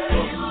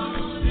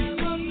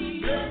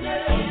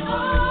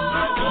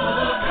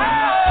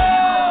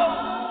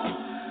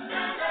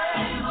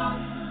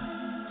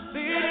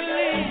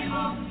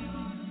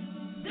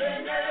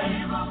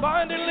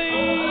abundantly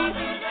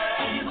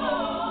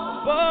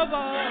above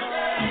all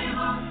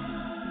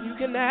you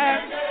can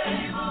ask,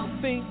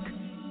 think,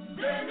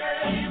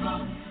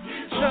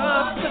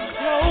 just a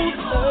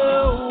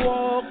closer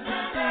walk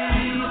with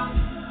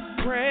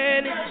thee.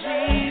 Granted,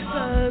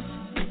 Jesus,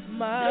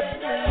 my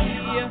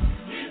plea,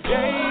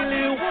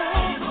 daily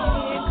walking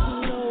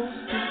close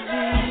to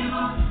thee.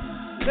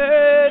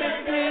 Let it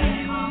be,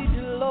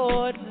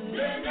 Lord,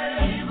 let it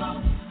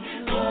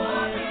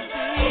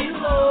be,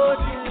 Lord.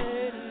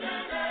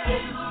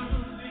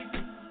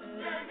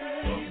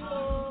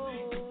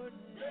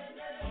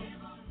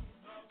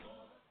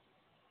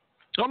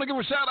 I want to give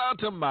a shout out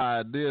to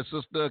my dear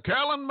sister,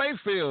 Carolyn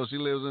Mayfield. She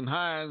lives in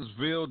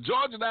Hinesville,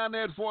 Georgia, down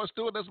there at Fort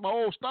Stewart. That's my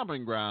old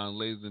stomping ground,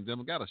 ladies and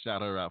gentlemen. Got to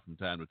shout her out from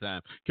time to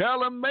time.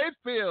 Carolyn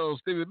Mayfield,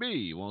 Stevie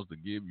B, wants to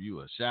give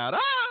you a shout out.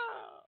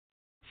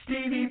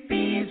 Stevie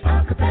B's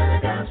Acappella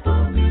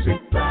Gospel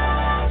Music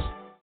Blast.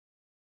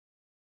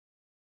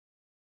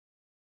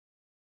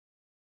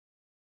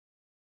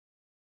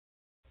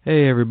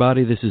 Hey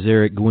everybody, this is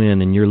Eric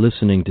Gwynn, and you're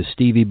listening to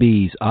Stevie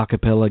B's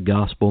Acappella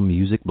Gospel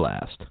Music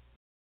Blast.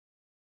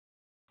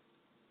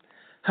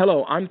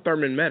 Hello, I'm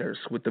Thurman Metters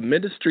with the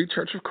Ministry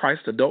Church of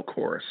Christ Adult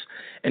Chorus,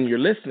 and you're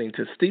listening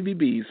to Stevie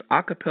B's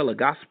Acappella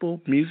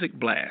Gospel Music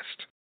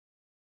Blast.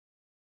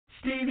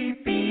 Stevie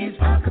B's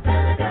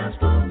Acappella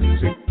Gospel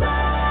Music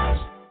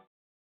Blast.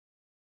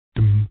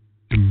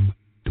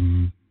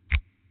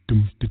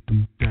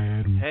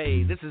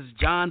 is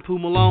John Poo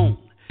Malone,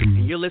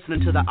 and you're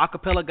listening to the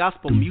Acappella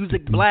Gospel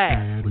Music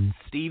Blast with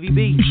Stevie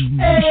B.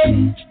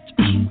 Yeah.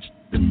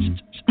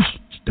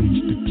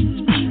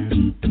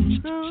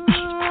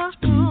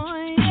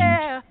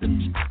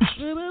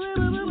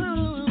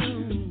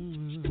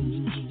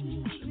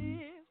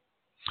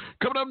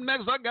 Coming up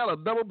next, I got a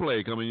double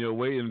play coming your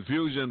way.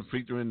 Infusion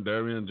featuring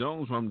Darian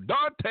Jones from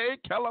Darte,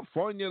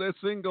 California. Their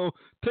single,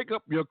 Take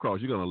Up Your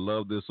Cross. You're going to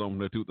love this song from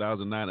their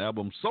 2009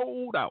 album,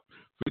 Sold Out,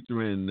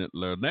 featuring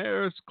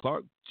Lenares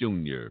Clark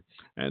Jr.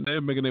 And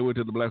they're making their way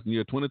to the blasting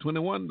year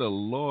 2021. The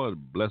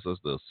Lord bless us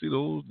to see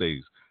those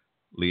days.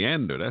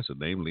 Leander, that's his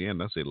name,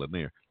 Leander. I say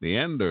Lanier.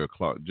 Leander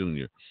Clark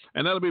Jr.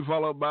 And that'll be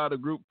followed by the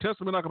group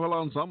Testament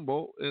Acappella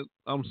Ensemble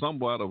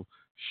out of,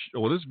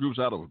 this group's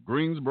out of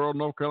Greensboro,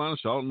 North Carolina,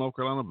 Charlotte, North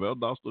Carolina,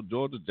 Valdosta,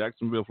 Georgia,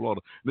 Jacksonville,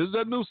 Florida. This is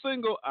their new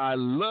single, I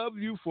Love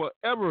You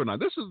Forever. Now,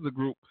 this is the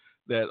group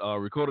that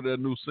recorded their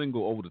new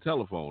single over the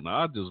telephone.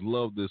 Now, I just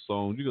love this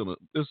song.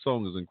 This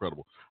song is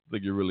incredible. I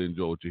think you really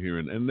enjoy what you're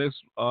hearing. And this,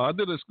 I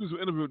did an exclusive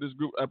interview with this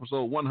group,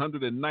 episode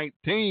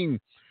 119.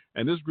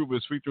 And this group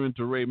is featuring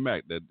Ture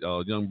Mack, that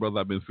young brother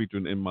I've been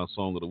featuring in my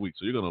Song of the Week.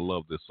 So you're going to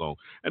love this song.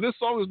 And this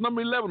song is number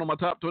 11 on my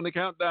Top 20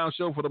 Countdown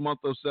show for the month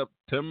of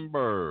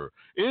September.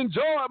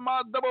 Enjoy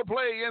my double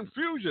play,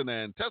 Infusion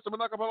and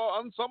Testament Acappella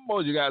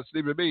Ensemble. You got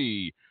Stevie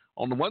B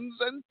on the ones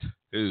and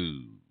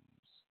twos.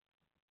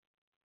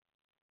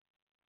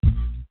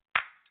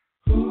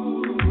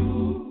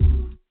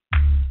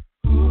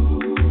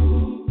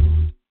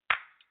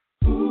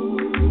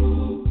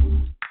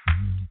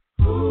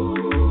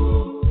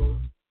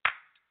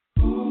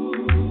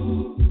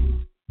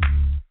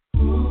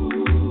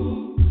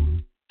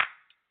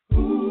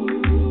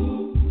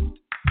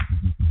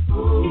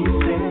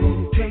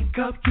 Take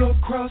up your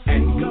cross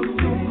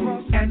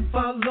and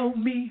follow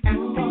me.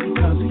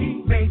 Because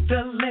he made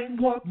the lame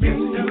walk, made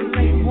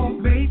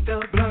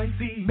the blind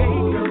see, take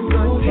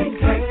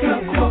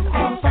up your cross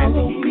and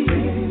follow me.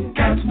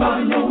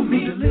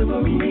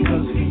 Deliver me,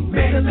 because he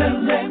made the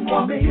lame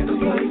walk, made the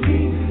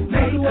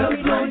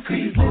blind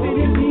see, living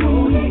in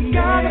me.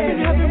 God in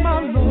heaven, my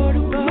Lord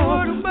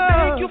above.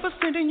 Thank you for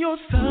sending your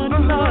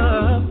Son,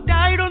 love.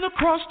 Died on the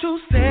cross to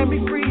set me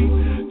free,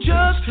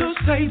 just to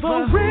save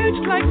a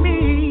wretch like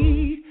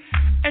me.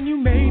 And you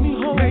made me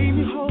whole.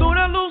 Lord,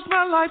 I lose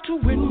my life to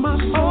win my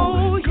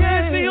soul.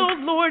 Yes, the old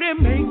Lord, and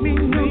make me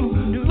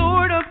new.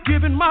 Lord, I've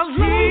given my life.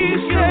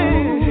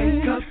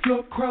 Take up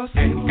your cross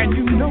and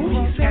you know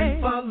he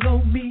said,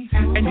 follow me.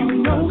 And you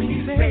know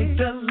he said, make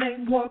the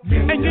lame walk.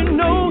 And you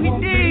know he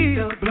did.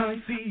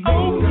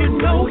 Oh, you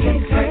know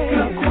he said,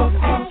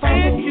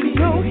 and you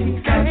know he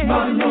said,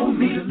 follow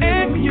me.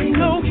 And you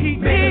know he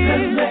did.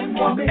 And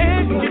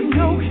you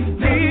know he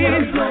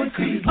did.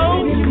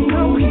 Oh, you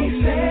know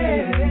he said,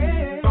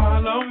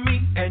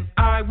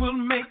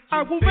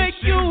 I will make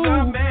you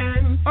a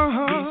man.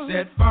 He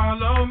said,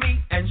 follow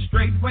me, and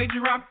straightway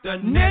drop the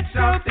nets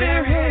out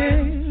their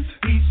hands.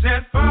 He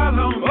said,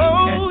 follow me,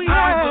 and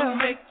I will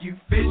make you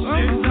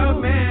fishers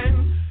of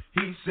men.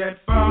 He said,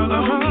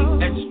 follow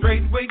me, and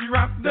straightway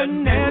drop the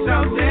nets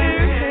out their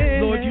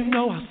hands. Lord, you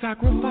know I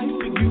sacrifice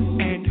for you,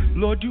 and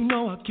Lord, you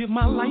know I give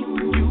my life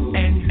for you,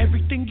 and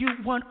everything you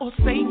want or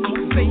say,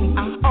 I'll say.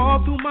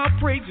 All through my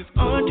praises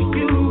unto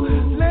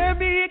you. Let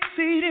me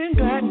exceed in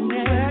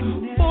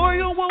gladness, for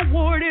your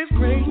reward is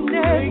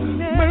greatness.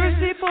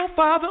 Merciful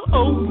Father,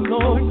 oh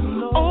Lord,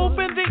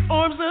 open the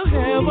arms of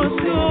heaven,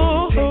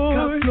 Lord.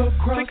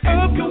 Take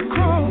up your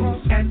cross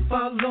and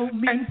follow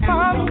me.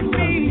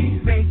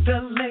 Make the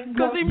lame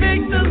walk. 'Cause he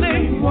made the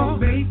lame walk.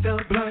 Made the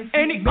blind see.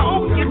 And he,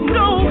 oh, you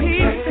know he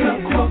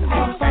said.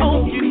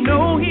 Oh, you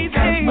know he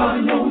said.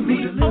 Follow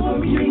me.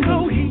 Oh, you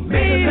know he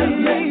made the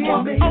lame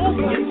walk. Oh,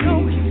 you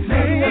know he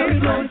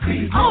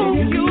said. Oh,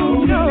 you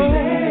know.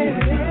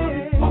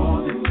 All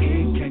that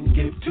it can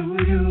give to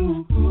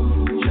you.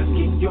 Just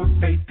keep your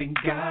faith in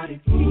God, and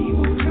he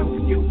will help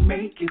you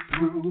make it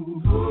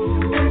through.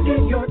 And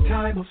in your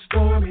time of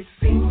storm, it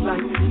seems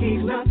like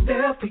he's not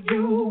there for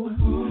you.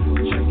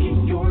 Just keep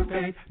your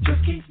faith,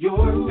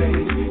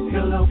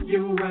 he'll help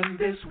you run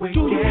this way.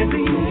 You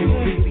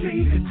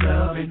believe in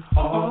love and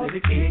all that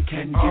it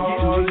can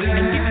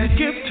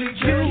give to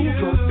you. Just keep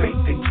your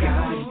faith in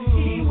God, and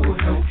he will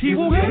help you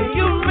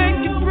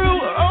make it through.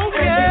 Oh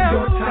yeah. And in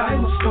your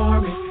time of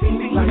storm, it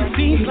seems like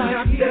he's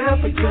not there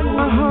for you.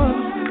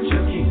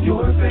 Just keep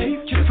your faith,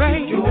 keep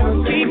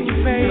your faith,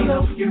 he'll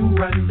help you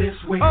run this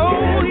way.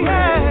 Oh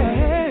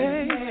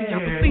yeah. I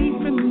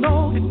believe in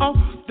all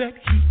that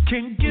he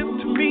can give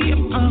to me.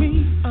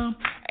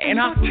 And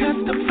I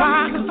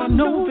testify, 'cause I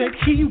know that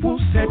he will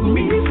set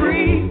me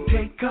free.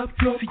 Take up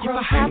your cross. If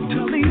I have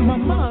to leave my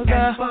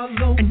mother,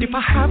 and if I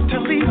have to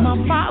leave my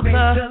father,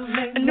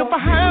 and if I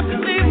have to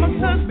leave my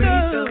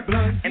sister,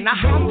 and I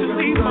have to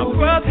leave my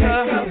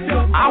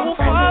brother, I will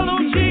follow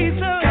Jesus.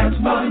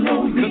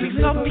 'Cause he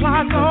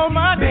supplies all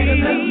my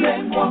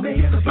needs.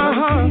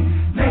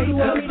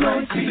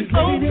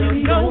 Oh, you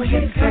know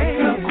he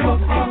said,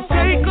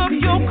 take up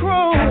your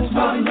cross and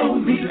follow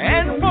me.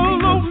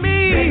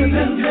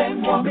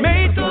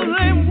 Made the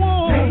lame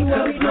walk,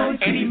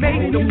 and he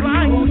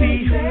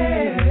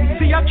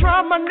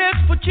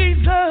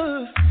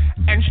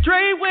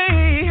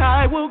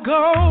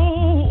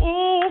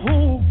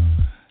go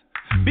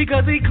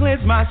because he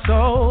cleansed my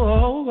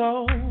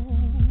soul.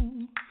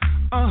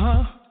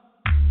 Uh-huh.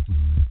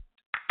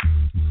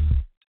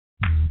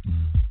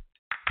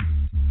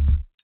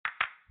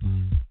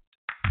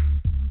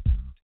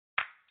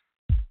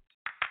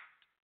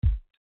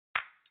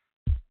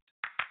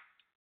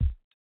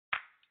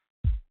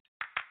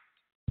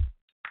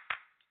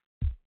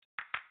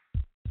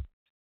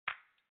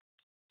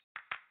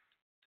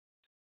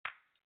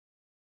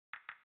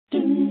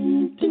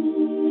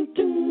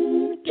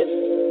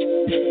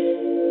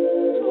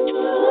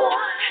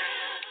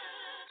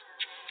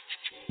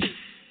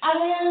 I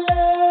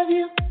love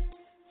you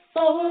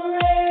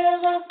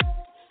forever.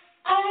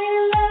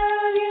 I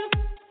love you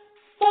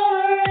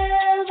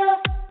forever.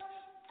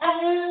 I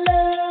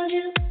love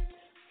you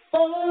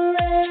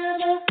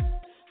forever,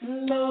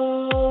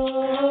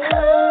 Lord.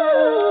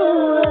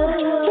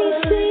 We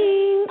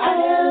sing, I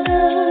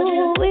love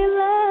you, we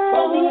love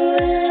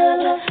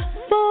forever.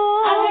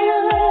 I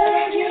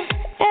love you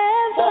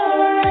ever.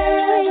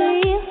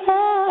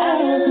 I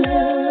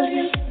love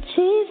you,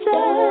 Jesus,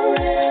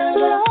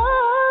 Lord.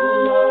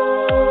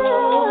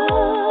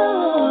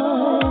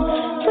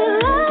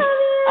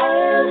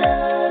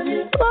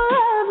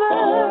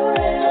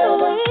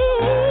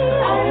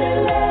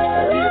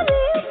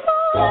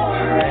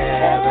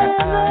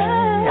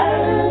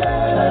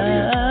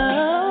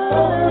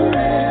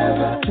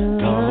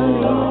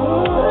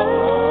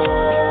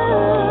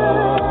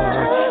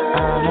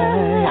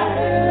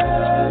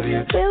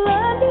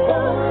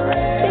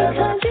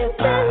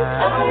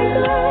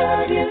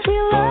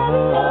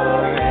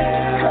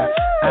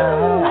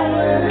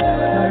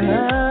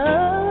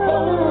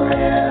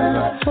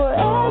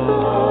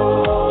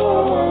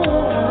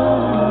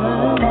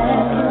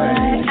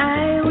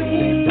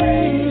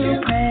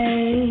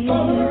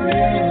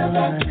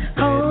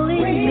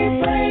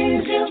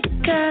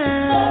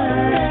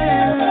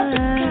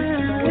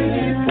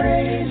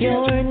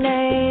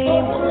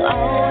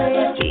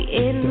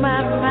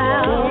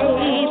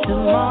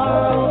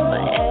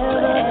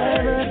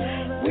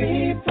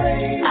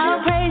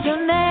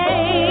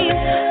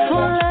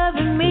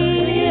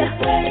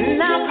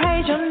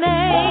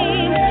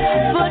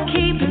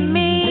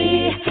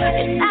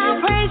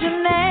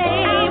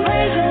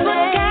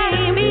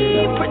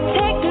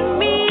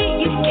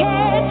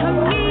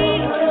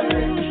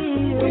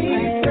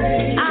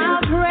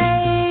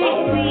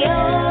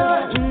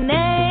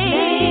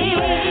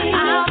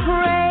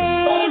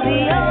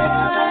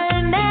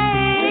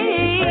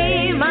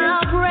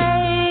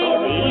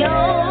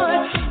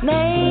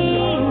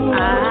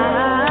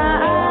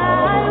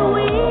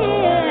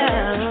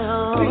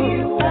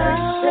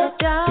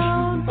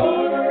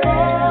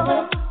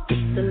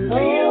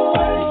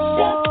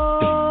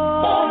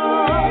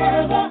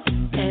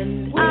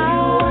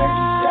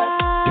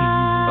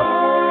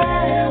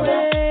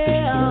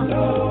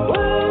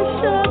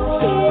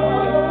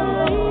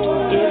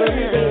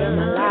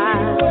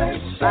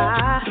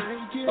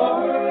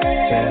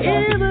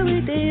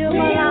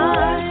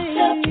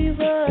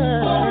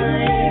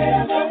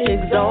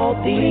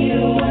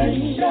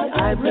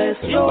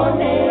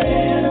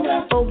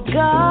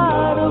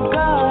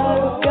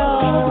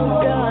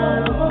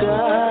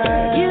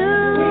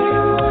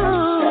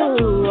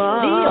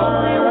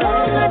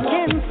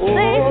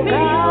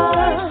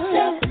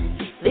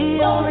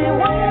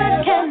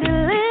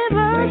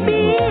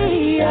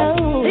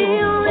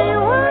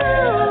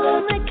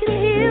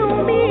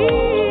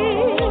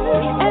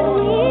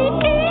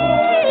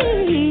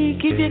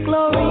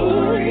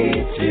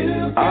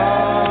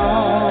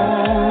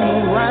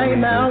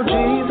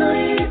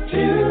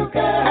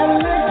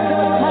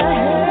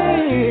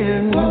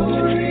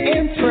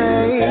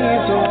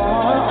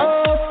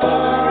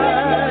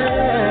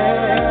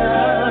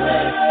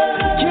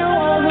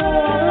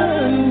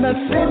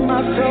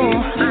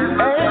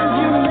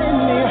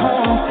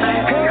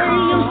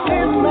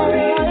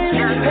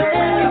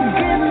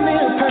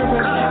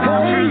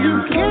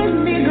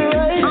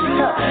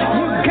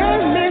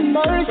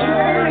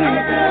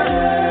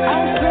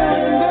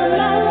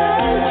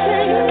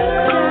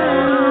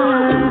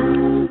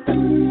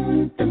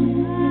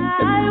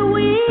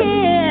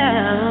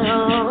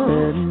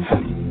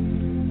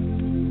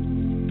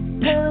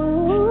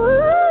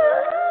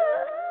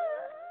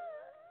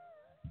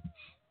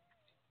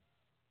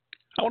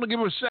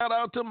 Shout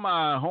out to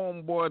my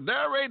homeboy,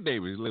 Ture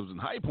Davis. He lives in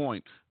High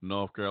Point,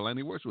 North Carolina.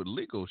 He works with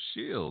Legal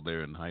Shield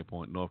there in High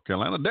Point, North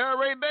Carolina.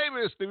 Ture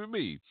Davis, Stevie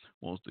B,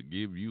 wants to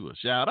give you a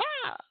shout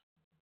out.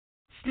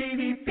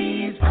 Stevie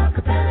B's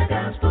Acappella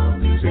Gospel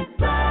Music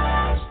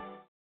Blast.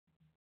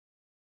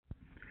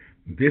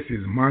 This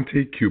is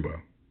Monte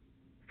Cuba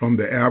from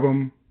the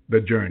album The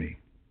Journey.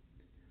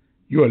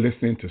 You are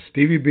listening to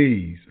Stevie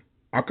B's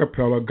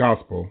Acappella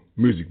Gospel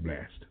Music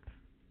Blast.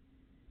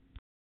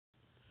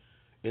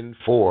 In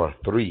 4,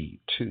 3,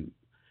 2.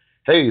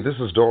 Hey, this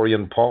is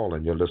Dorian Paul,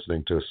 and you're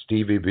listening to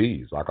Stevie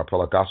B's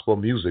Acappella Gospel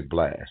Music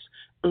Blast.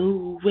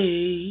 Ooh,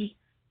 wee.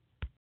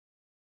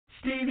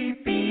 Stevie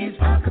B's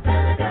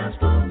Acappella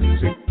Gospel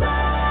Music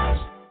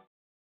Blast.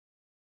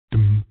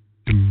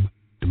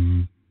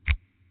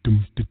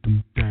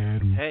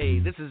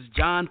 this is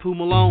John Pooh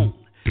Malone,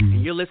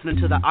 and you're listening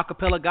to the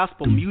Acappella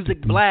Gospel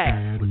Music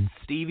Blast with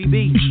Stevie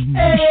B.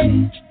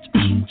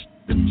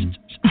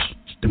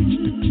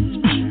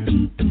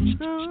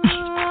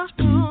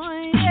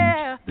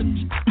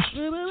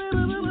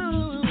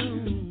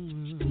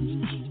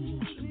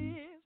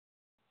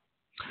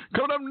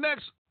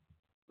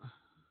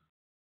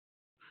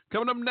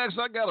 Coming up next,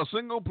 I got a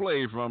single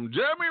play from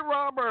Jeremy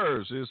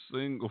Roberts. His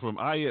single from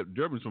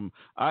Jeremy's from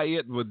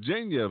Ayette,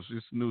 Virginia.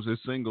 His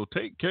single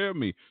 "Take Care of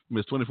Me" from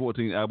his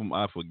 2014 album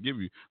 "I Forgive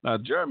You." Now,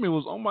 Jeremy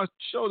was on my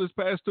show this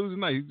past Tuesday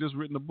night. He's just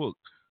written a book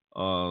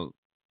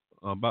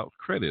about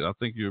credit. I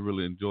think you'll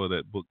really enjoy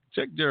that book.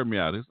 Check Jeremy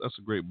out. That's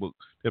a great book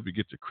to help you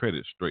get your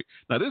credit straight.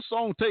 Now, this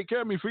song, "Take Care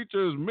of Me,"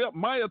 features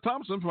Maya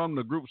Thompson from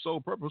the group Soul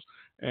Purpose,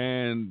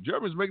 and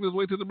Jeremy's making his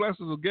way to the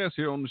blast as a guest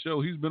here on the show.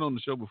 He's been on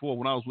the show before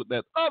when I was with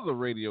that other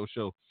radio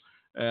show,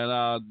 and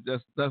I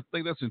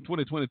think that's in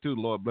 2022.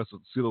 Lord bless us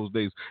to see those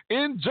days.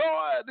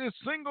 Enjoy this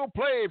single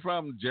play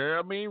from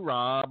Jeremy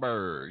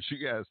Roberts. You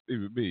guys,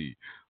 Stevie B,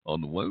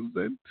 on the ones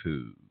and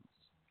twos.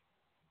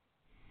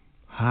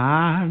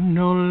 I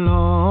know,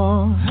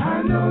 Lord,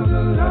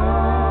 the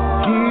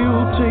Lord,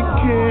 He'll take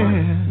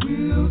care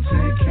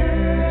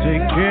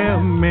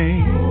of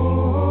me.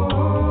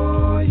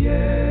 Oh,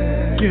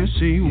 yeah. Yes,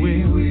 He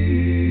will.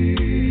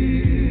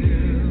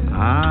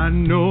 I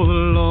know the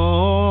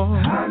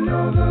Lord,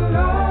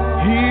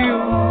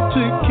 He'll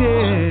take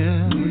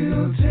care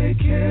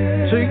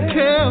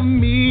of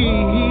me.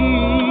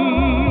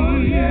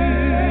 Oh,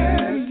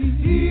 yeah,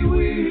 He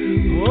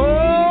will.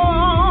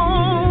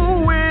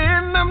 Oh,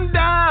 when I'm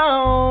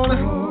down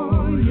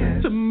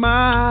to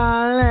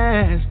my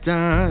last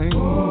dime,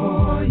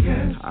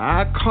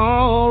 I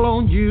call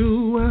on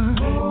you,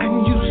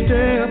 and you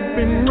step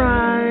in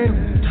right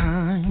on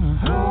time.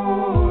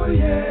 Oh,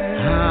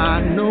 yeah.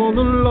 I know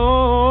the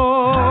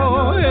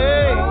Lord,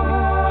 hey,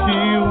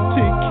 He'll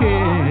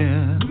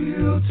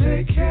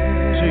take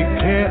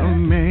care of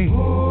me.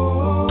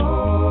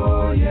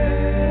 Oh,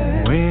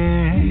 yeah.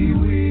 When He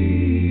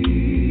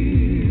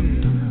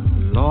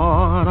will.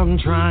 Lord, I'm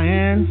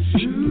trying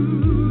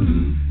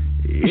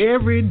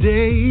every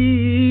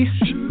day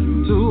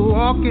to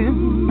walk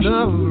in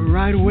the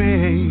right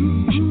way.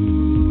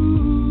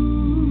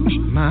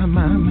 My.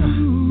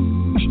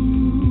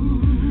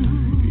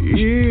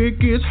 It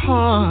gets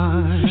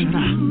hard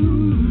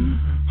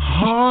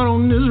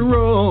on this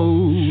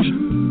road.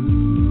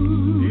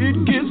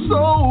 It gets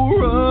so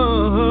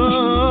rough.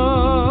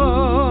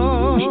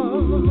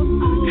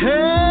 Hey,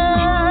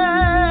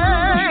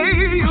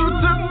 you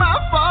took my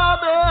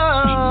father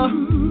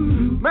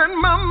and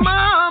my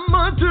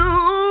mama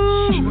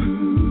too.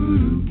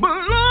 But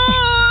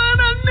Lord,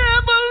 I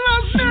never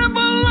lost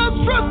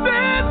trust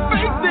and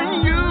faith in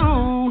you.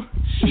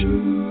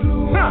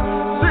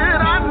 Said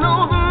I know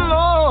the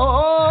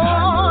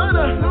Lord,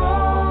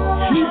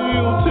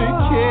 He'll take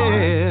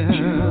care.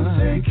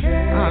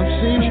 I've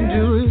seen Him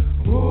do it.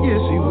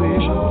 Yes, He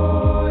will.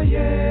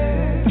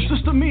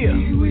 Sister Mia,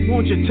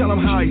 won't you tell Him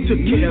how He took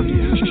care of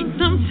you?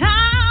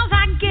 Sometimes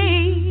I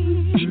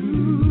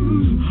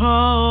gave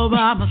all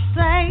by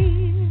mistake.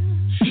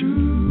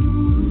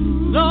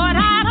 Lord,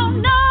 I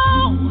don't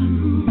know,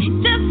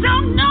 just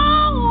don't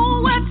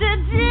know what to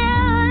do.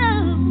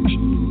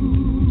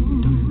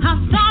 I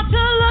start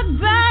to look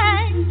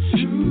back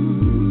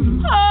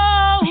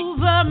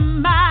over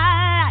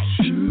my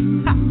life,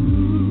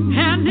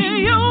 and in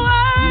your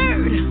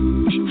word,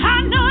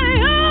 I know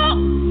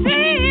you'll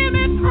see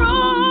me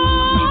through.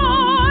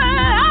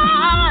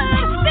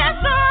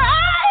 That's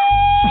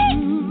right,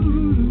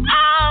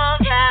 all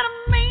that I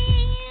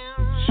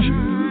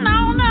mean.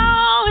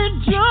 No, it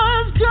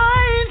just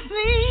can't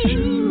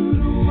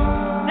seem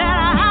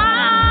that I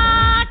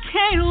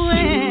can't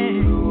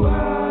win. I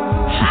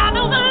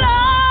know the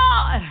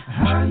Lord,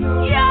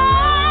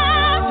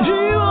 yes, He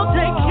will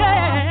take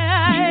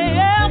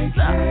care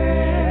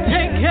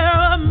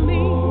of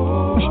me.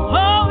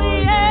 Oh,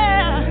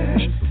 yeah.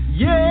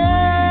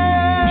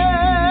 Yes,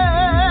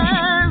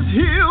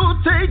 He'll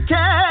take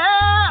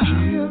care.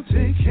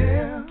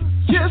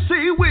 Yes,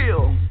 He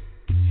will.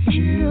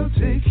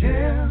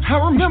 I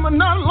remember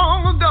not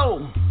long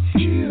ago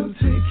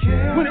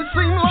when it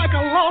seemed like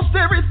I lost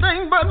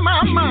everything but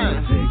my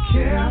mind.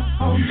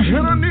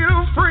 And I need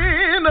a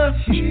friend, a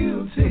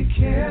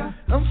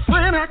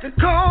friend I could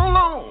call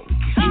on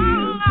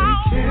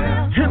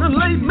in the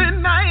late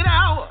midnight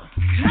hour.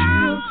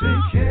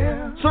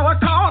 So I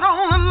called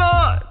on the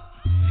Lord,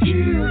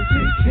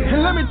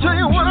 and let me tell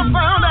you what I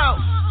found out.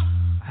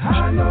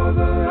 I know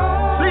the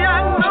Lord. See,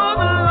 I know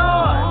the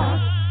Lord.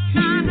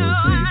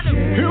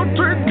 He'll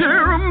take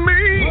care of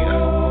me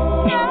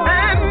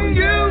and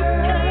you.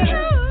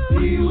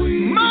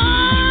 My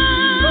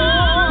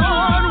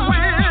Lord,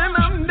 when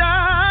I'm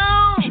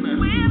down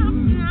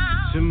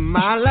to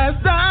my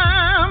last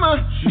dime, I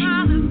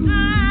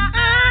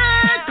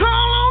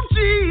call on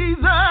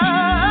Jesus.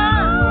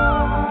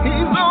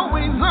 He's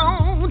always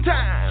on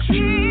time.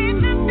 See,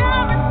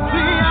 I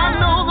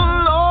know the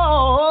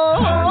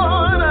Lord.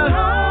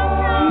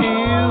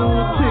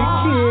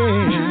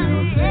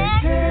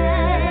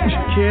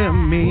 hear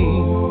me.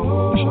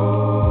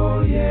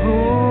 Oh, yeah.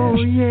 Oh,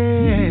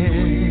 yeah.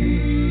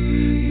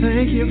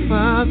 Thank you,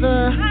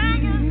 Father.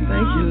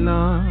 Thank you,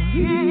 Lord.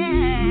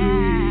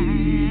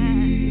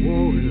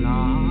 Oh,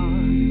 Lord.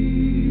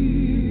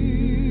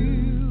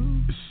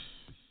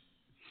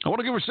 I want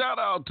to give a shout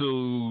out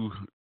to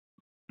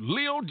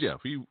Leo Jeff.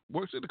 He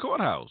works at the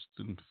courthouse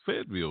in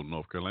Fayetteville,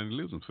 North Carolina. He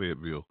lives in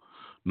Fayetteville,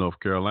 North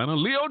Carolina.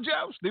 Leo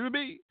Jeff, Stevie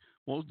B,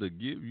 wants to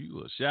give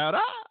you a shout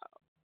out.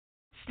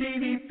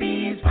 Stevie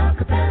B's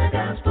Acappella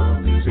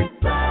Gospel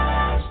Music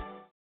Blast.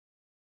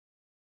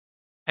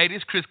 Hey, this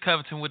is Chris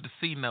Covington with the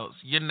C Notes.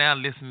 You're now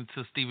listening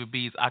to Stevie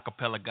B's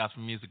Acappella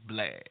Gospel Music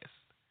Blast.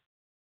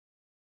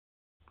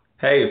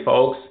 Hey,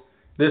 folks.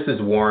 This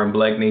is Warren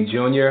Blakeney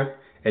Jr.,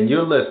 and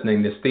you're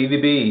listening to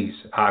Stevie B's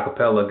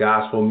Acappella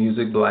Gospel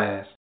Music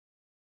Blast.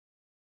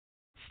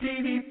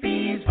 Stevie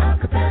B's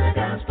Acappella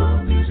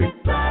Gospel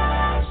Music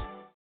Blast.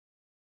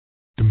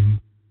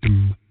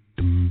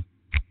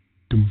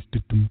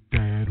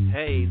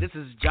 Hey, this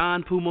is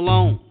John Poo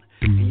Malone,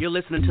 and you're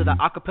listening to the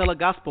Acappella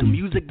Gospel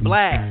Music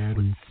Blast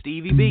with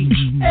Stevie B.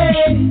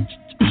 Hey.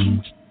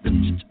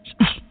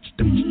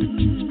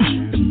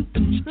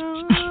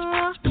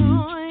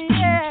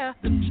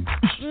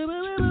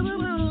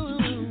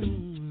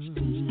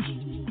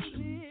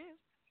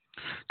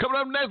 Coming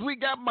up next, we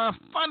got my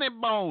funny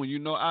bone. You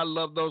know, I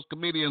love those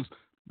comedians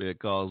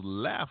because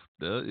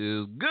laughter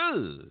is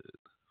good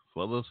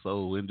for the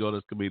soul. Enjoy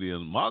this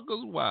comedian, Marcus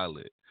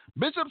Wiley,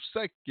 Bishop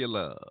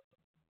Secular.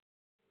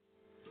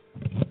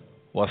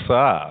 What's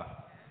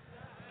up?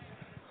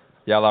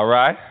 Y'all all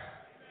right?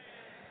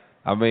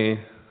 I mean,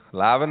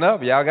 liven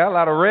up. Y'all got a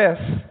lot of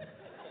rest.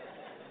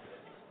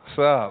 What's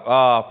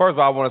up? First of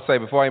all, I want to say,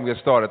 before I even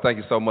get started, thank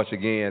you so much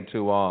again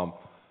to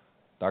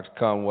Dr.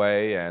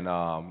 Conway and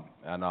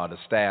the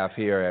staff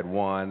here at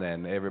One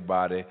and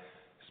everybody.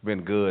 It's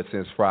been good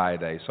since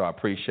Friday, so I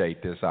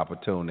appreciate this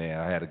opportunity.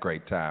 I had a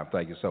great time.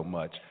 Thank you so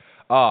much.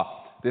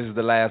 This is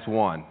the last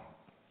One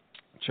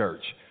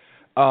church.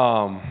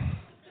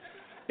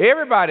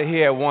 Everybody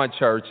here at One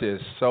Church is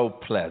so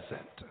pleasant.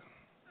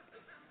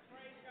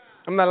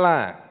 I'm not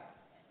lying.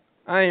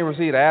 I ain't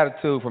received an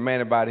attitude from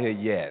anybody here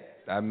yet.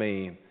 I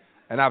mean,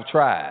 and I've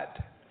tried.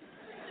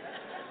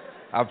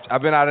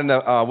 I've been out in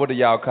the, what do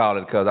y'all call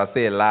it? Because I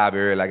said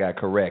library, I got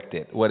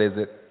corrected. What is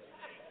it?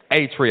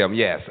 Atrium,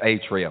 yes,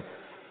 atrium.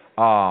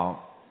 And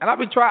I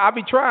be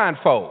trying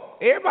folk.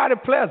 Everybody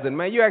pleasant,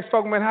 man. You ask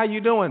folk, man, how you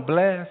doing?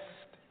 Blessed.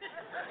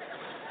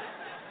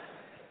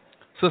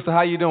 Sister,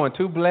 how you doing?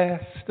 Too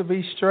blessed to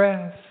be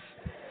stressed.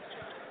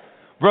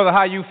 Brother,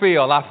 how you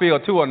feel? I feel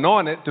too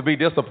anointed to be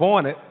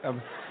disappointed.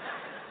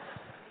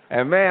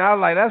 And man, I was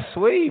like, that's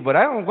sweet, but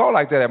I don't go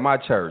like that at my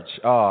church.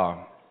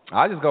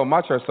 I just go to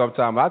my church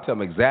sometimes. I tell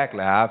them exactly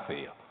how I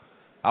feel.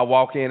 I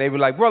walk in, they be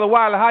like, Brother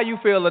Wiley, how you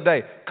feel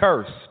today?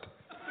 Cursed.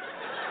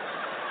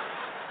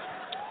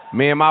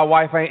 Me and my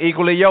wife ain't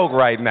equally yoked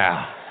right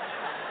now.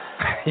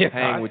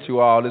 Hang with you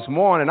all this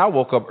morning. I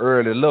woke up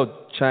early. A little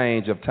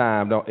change of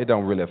time, it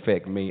don't really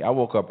affect me. I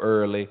woke up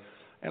early,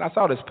 and I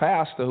saw this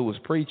pastor who was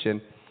preaching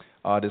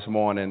this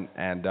morning,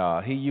 and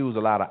he used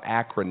a lot of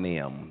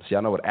acronyms.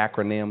 Y'all know what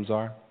acronyms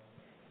are?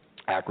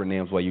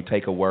 Acronyms where you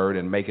take a word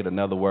and make it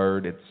another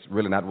word. It's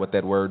really not what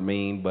that word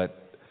means,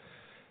 but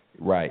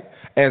right.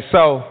 And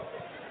so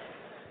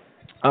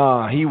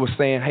he was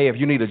saying, hey, if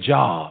you need a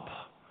job,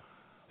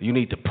 you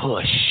need to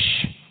push,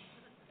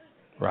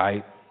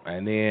 right?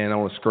 And then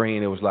on the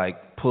screen it was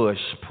like push,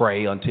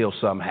 pray until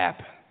something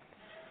happens,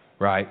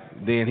 right?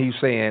 Then he's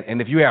saying, and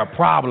if you have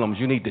problems,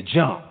 you need to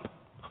jump.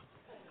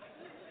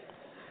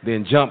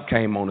 Then jump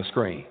came on the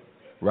screen,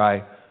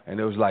 right? And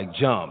it was like,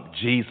 jump,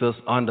 Jesus,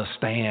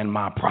 understand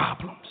my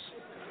problems.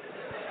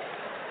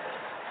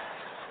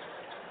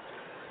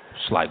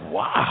 It's like,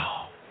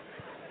 wow.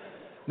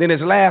 Then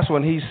his last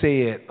one, he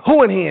said,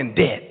 who in here in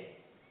debt?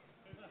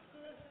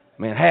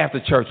 Man, half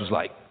the church was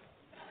like.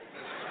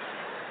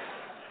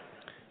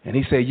 And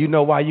he said, you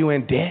know why you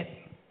in debt?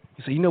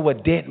 He said, you know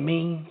what debt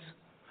means?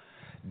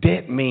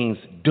 Debt means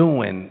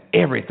doing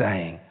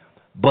everything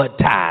but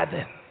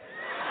tithing.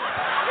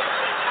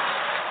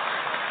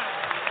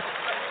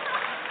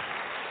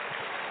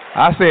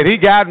 I said, he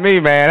got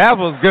me, man. That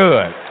was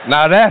good.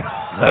 Now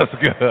that's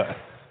good.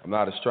 I'm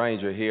not a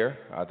stranger here.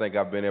 I think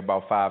I've been here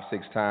about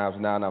 5-6 times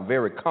now, and I'm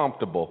very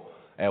comfortable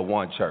at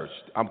One Church.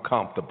 I'm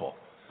comfortable.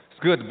 It's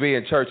good to be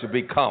in church and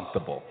be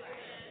comfortable.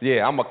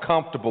 Yeah, I'm a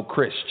comfortable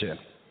Christian.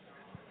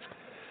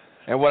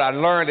 And what I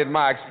learned in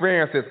my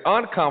experience is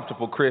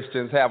uncomfortable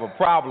Christians have a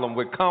problem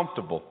with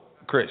comfortable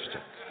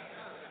Christians.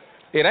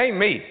 It ain't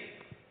me.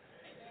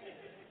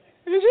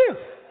 It's you.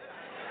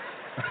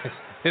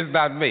 It's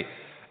not me.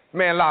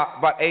 Man,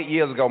 about 8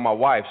 years ago, my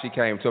wife, she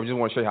came to me. I just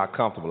want to show you how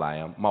comfortable I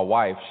am. My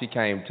wife, she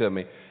came to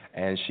me,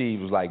 and she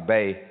was like,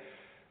 babe,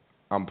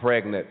 I'm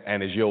pregnant,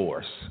 and it's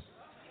yours.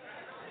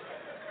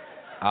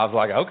 I was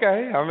like,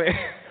 okay. I mean,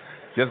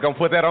 just going to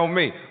put that on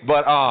me.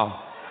 But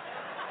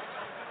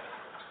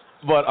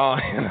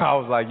and I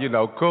was like,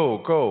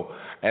 cool.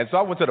 And so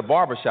I went to the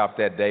barber shop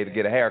that day to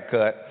get a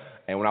haircut,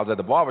 And when I was at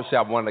the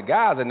barbershop, one of the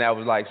guys in there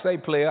was like, say,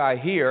 player, I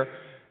hear,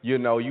 you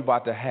know, you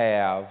about to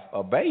have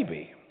a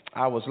baby.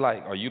 I was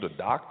like, are you the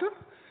doctor?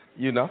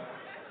 You know?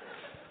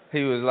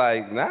 He was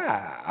like,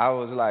 nah. I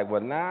was like,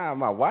 well, nah,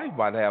 my wife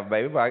about to have a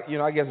baby. But, you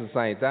know, I guess it's the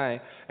same thing.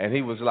 And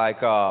he was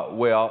like,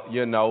 well,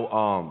 you know,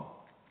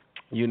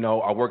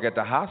 I work at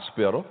the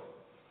hospital,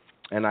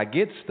 and I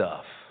get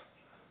stuff.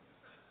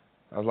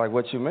 I was like,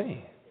 what you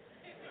mean?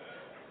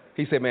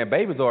 He said, man,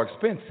 babies are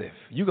expensive.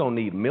 You're going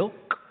to need milk.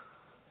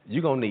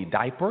 You're going to need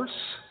diapers.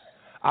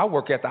 I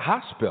work at the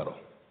hospital,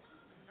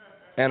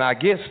 and I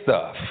get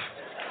stuff.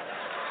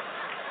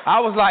 I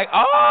was like,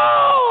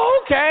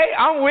 oh, okay,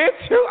 I'm with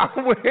you.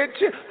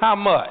 How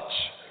much?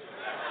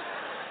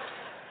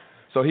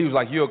 So he was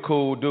like, you're a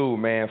cool dude,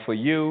 man. For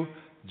you,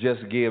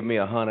 just give me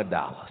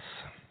 $100.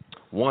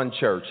 One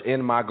church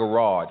in my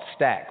garage,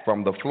 stacked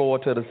from the floor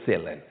to the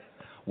ceiling,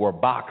 were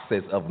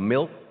boxes of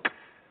milk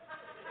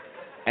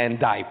and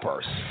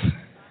diapers.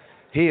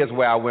 Here's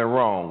where I went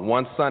wrong.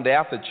 One Sunday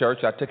after church,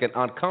 I took an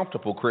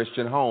uncomfortable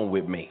Christian home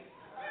with me.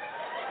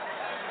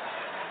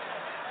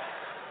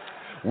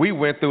 We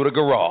went through the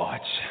garage.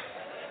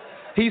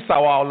 He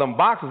saw all them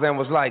boxes and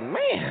was like,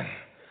 man,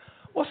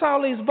 what's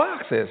all these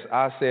boxes?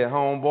 I said,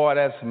 homeboy,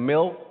 that's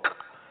milk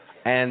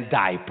and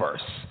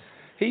diapers.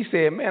 He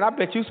said, man, I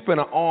bet you spent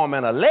an arm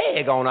and a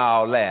leg on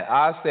all that.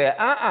 I said,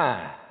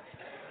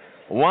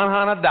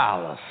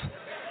 $100.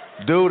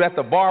 Dude at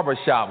the barber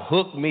shop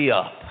hooked me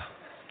up.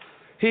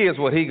 Here's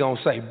what he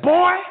gonna say.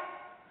 Boy,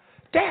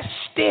 that's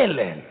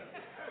stealing.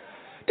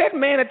 That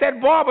man at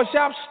that barber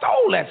shop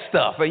stole that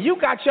stuff, and you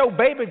got your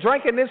baby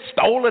drinking this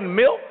stolen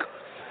milk?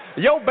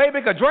 Your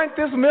baby could drink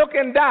this milk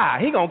and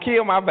die. He gonna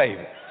kill my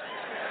baby.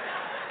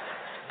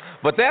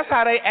 But that's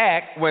how they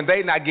act when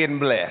they not getting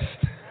blessed.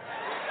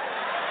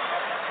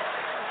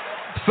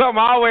 Something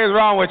always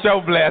wrong with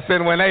your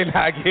blessing when they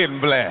not getting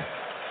blessed.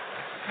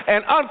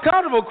 And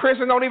uncomfortable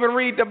Christians don't even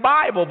read the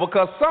Bible,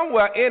 because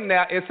somewhere in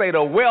there it say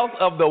the wealth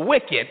of the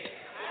wicked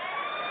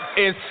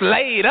is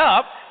laid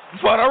up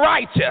for the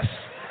righteous.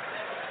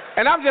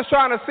 And I'm just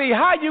trying to see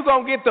how you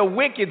going to get the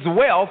wicked's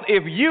wealth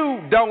if you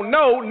don't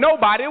know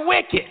nobody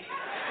wicked.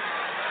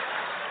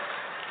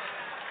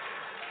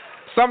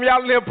 Some of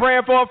y'all live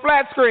praying for a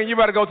flat screen. You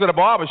better go to the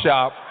barber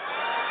shop.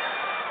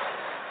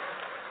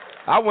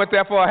 I went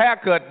there for a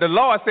haircut. The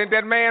Lord sent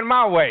that man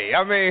my way.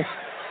 I mean,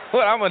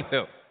 what I'm going to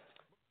do?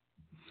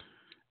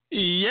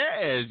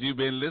 Yes, you've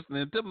been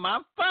listening to my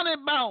funny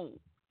bone.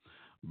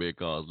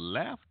 Because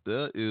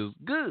laughter is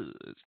good,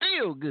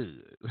 still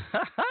good,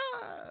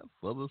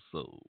 for the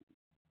soul.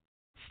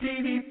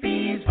 Stevie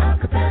B's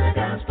Acappella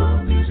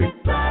Gospel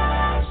Music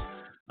Blast.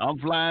 I'm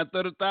flying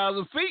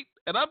 30,000 feet,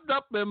 and I'm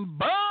dropping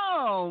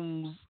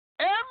bombs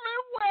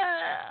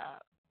everywhere.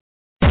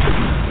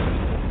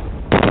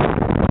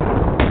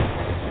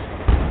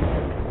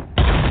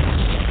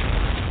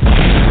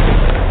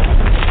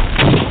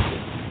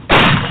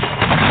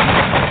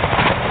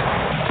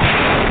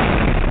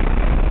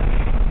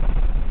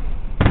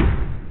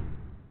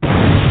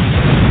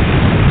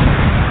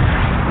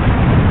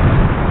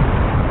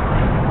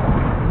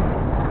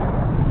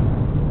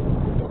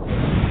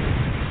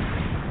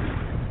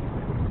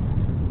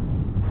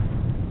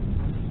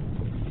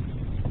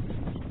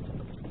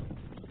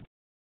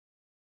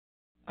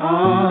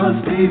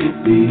 Stevie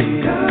B,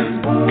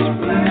 Gospel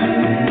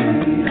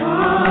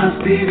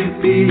Blast. Stevie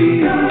B,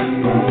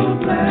 Gospel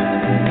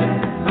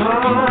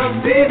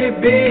Blast. Stevie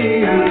B,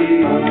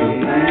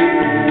 Gospel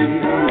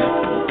Blast.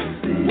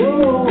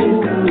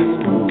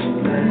 Gospel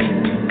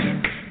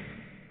Blast.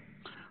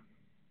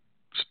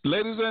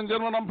 Ladies and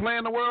gentlemen, I'm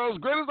playing the world's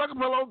greatest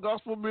acapella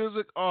gospel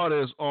music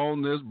artist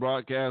on this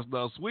broadcast,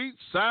 the sweet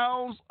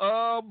sounds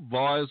of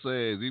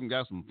voices. Even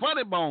got some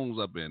funny bones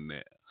up in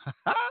there.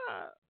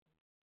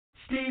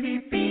 Stevie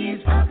B's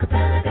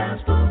Acappella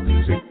Gospel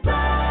Music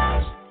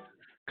Blast.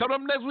 Coming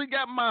up next, we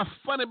got my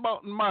funny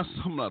bone, not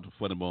the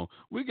funny bone.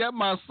 We got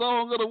my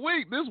song of the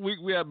week. This week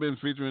we have been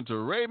featuring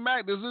Ture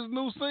Mack. This is his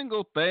new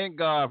single, Thank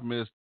God, from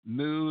his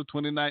new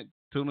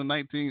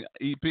 2019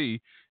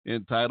 EP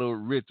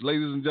entitled Rich.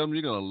 Ladies and gentlemen,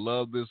 you're going to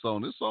love this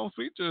song. This song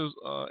features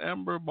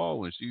Amber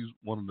Baldwin. She's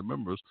one of the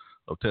members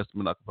of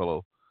Testament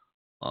Acapella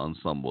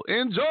Ensemble.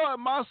 Enjoy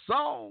my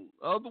song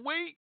of the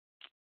week.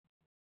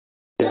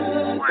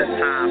 One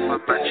time for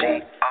my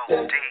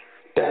G-O-D.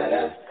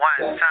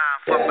 One time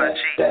for my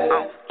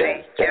G-O-D.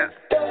 Yeah.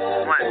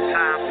 One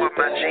time for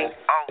my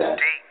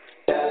G-O-D.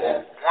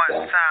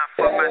 One time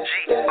for my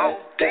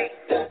G-O-D.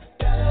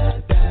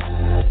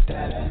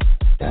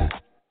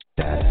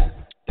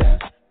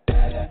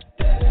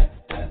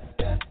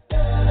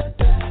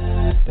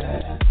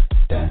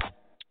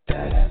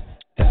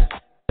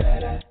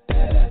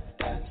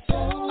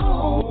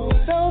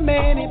 So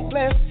many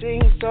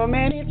blessings, so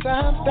many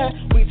times that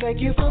we take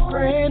you for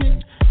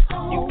granted.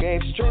 You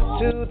gave strength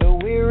to the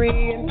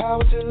weary and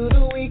power to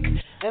the weak.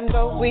 And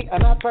though we are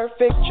not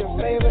perfect, your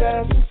favored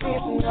us in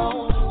season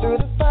on. Through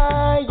the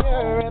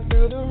fire and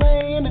through the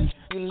rain,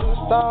 you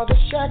loosed all the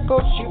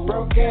shackles, you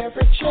broke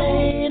every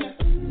chain.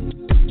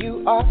 You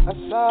You are a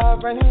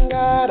sovereign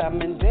God.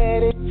 I'm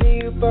indebted to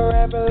you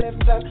forever.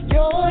 Lift up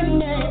your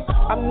name.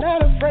 I'm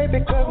not afraid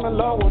because my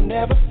Lord will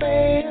never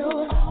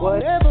fail.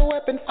 Whatever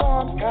weapon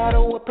forms, God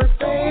will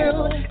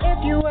prevail.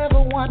 If you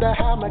ever wonder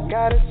how my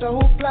God is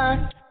so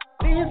fly,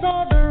 these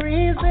are the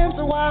reasons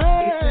why.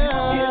 It's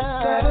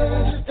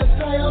better to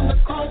die on the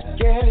cross.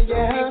 Yeah,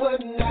 yeah. We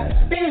would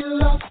not be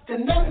lost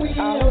in that we.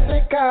 I will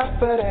thank God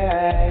for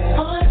that.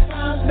 Hard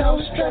times,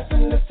 no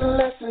stressing. It's a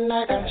lesson.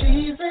 I got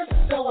Jesus,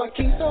 so I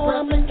keep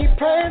running, keep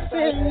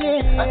pressing.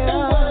 Yeah. I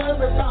don't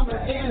worry about my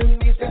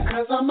enemies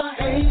because all my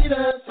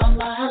haters, all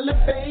my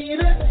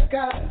elevators. Thank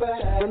God for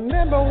that.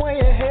 Remember where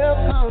your help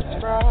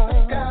comes from.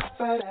 Thank God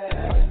for that.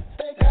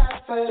 Thank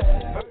God for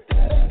that.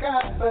 Thank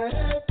God for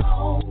that.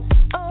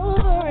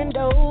 Over and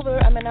over,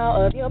 I'm in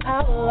awe of your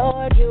power,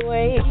 Lord. Your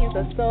ways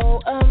are so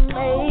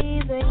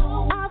amazing.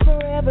 I'll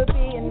forever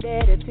be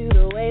indebted to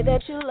the way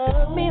that you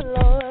love me,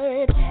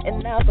 Lord,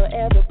 and I'll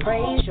forever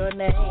praise your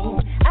name.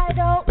 I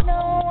don't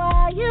know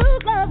why you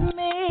love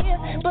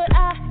me, but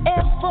I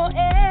am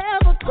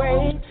forever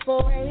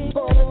grateful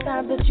for the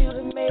times that you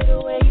have made a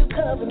way you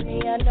cover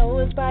me. I know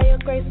it's by your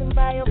grace and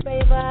by your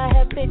favor I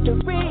have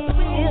victory.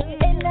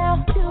 And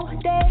now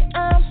today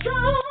I'm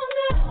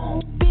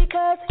stronger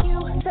because you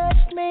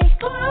touched me.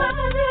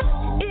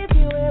 If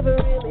you ever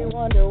really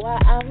wonder why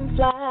I'm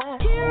fly,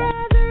 here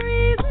are the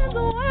reasons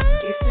why.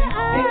 It's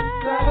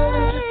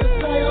better just to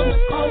play on the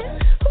cross,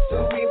 so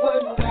we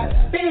would not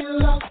be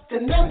lost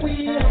in that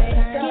wheel.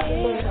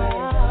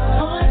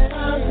 Hard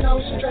times, no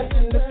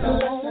stressing, this a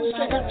lesson. I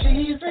got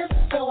Jesus,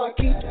 so I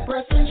keep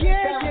pressing.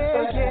 Yeah.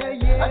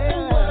 I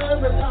don't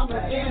worry about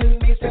my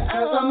enemies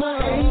because I'm my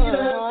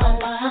haters, I'm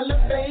my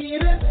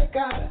elevators.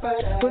 God,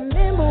 but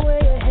remember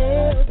where your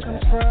help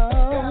comes from.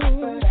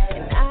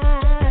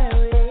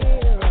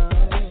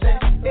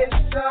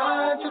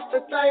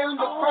 Die on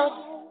the cross,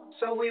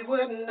 so we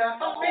would not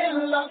be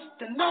lost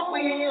in the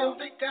wheel.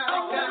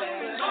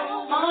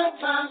 Hard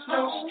times,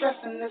 no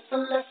stressing, it's a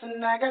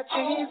lesson. I got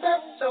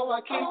Jesus, so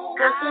I keep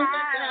pressing.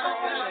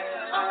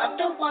 I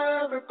don't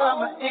worry about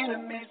my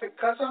enemies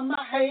because of my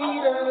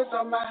haters,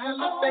 on my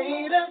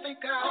elevators. They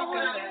got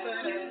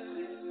it.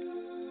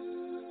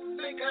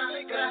 They got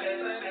it.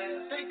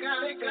 They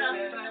got it.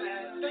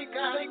 They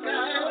got it.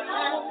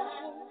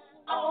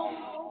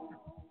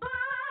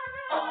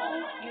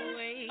 Your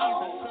ways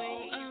are so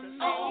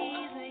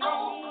amazing.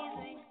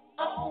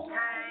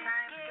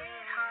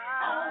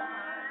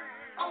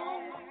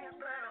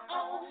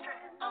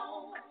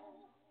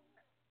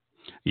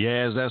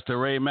 Yes, that's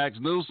Ture Mack's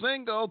new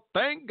single,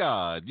 Thank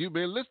God. You've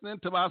been listening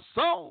to my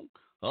song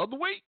of the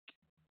week.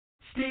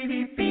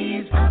 Stevie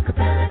B's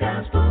Acappella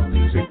Gospel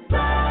Music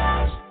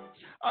Blast.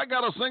 I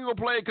got a single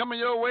play coming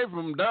your way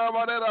from Ture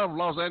Mack of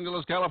Los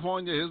Angeles,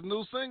 California. His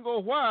new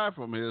single, Why,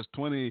 from his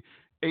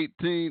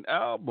 2018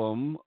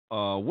 album,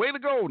 Way to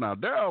Go. Now,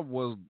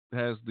 Ture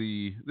has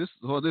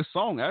this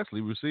song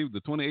actually received the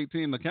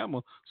 2018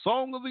 NACAMA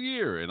Song of the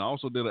Year, and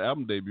also did an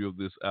album debut of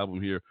this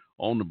album here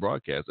on the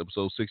broadcast,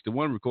 episode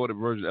 61, recorded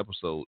version,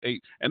 episode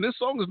 8. And this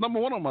song is number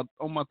 1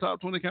 on my top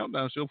 20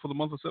 countdown show for the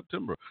month of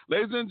September.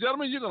 Ladies and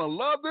gentlemen, you're gonna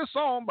love this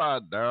song by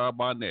Ture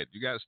Mack.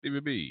 You got Stevie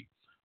B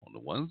on the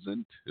ones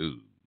and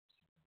twos.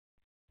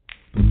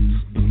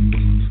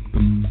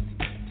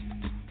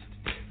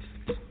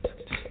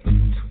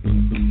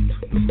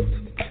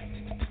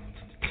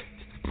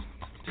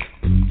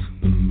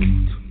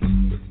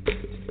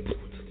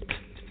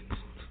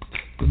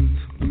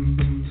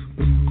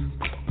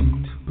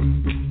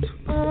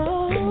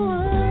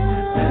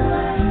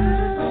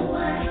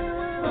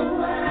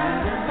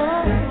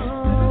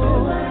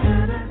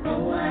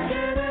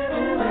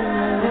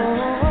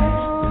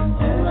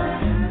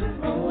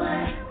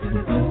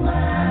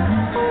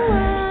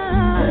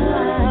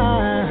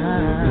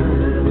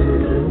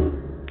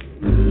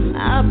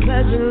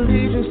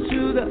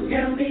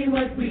 Tell me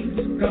what we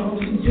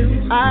gon'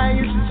 do. I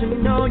used to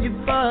know you,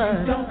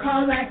 but don't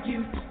call like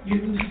you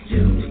used to.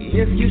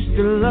 If you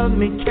still love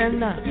me,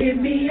 can I give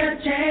me a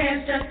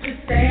chance just to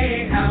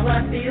say how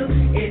I feel?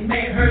 It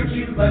may hurt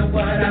you, but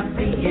what I'm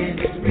seeing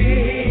is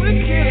real.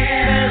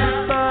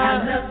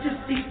 I love to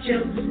see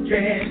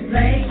children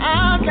play.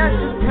 I got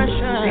the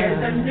pressure.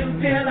 There's a new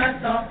pill I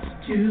saw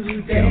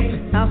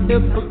today. I'm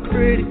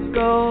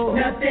hypocritical.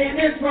 Nothing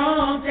is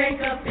wrong. Take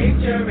a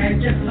picture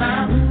and just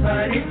smile,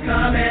 but it's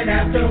coming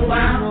after a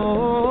while. Oh,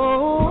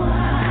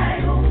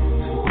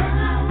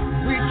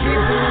 we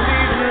keep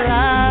believing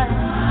lies.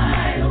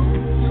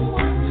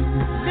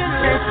 Then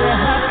let the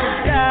happy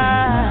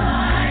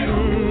die.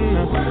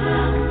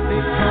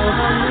 Because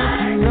I need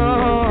to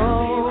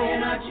know.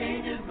 When our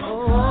changes go.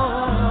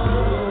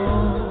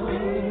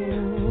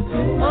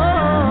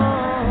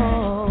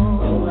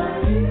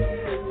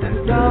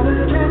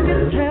 Darling, can you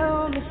tell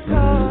me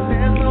so?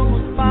 There's no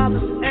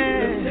father's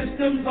end. The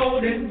system's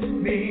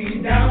holding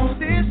me down.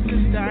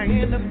 Sister's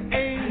dying of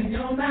age. I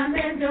know my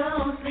man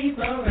don't sleep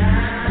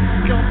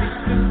around. Don't be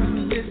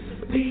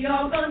stupid. We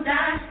all gonna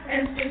die,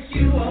 and since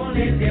you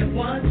only live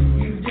once,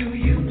 you do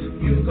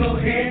you go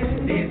ahead,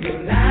 live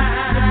your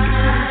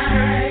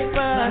life.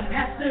 My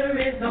pastor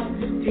is on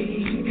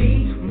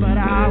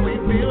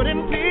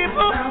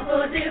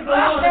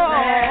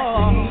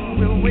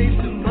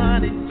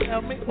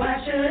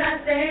Why should I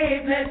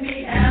save? Let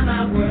me have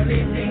my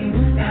worldly things.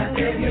 God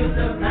said He'll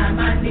supply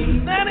my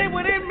needs. That ain't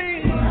what it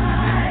means. Go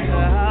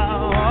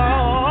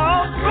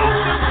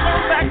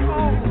back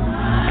home.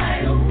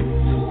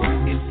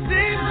 It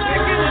seems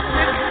like it's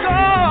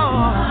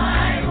gone.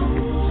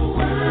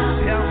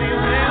 Tell me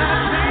when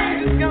our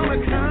change is gonna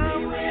come.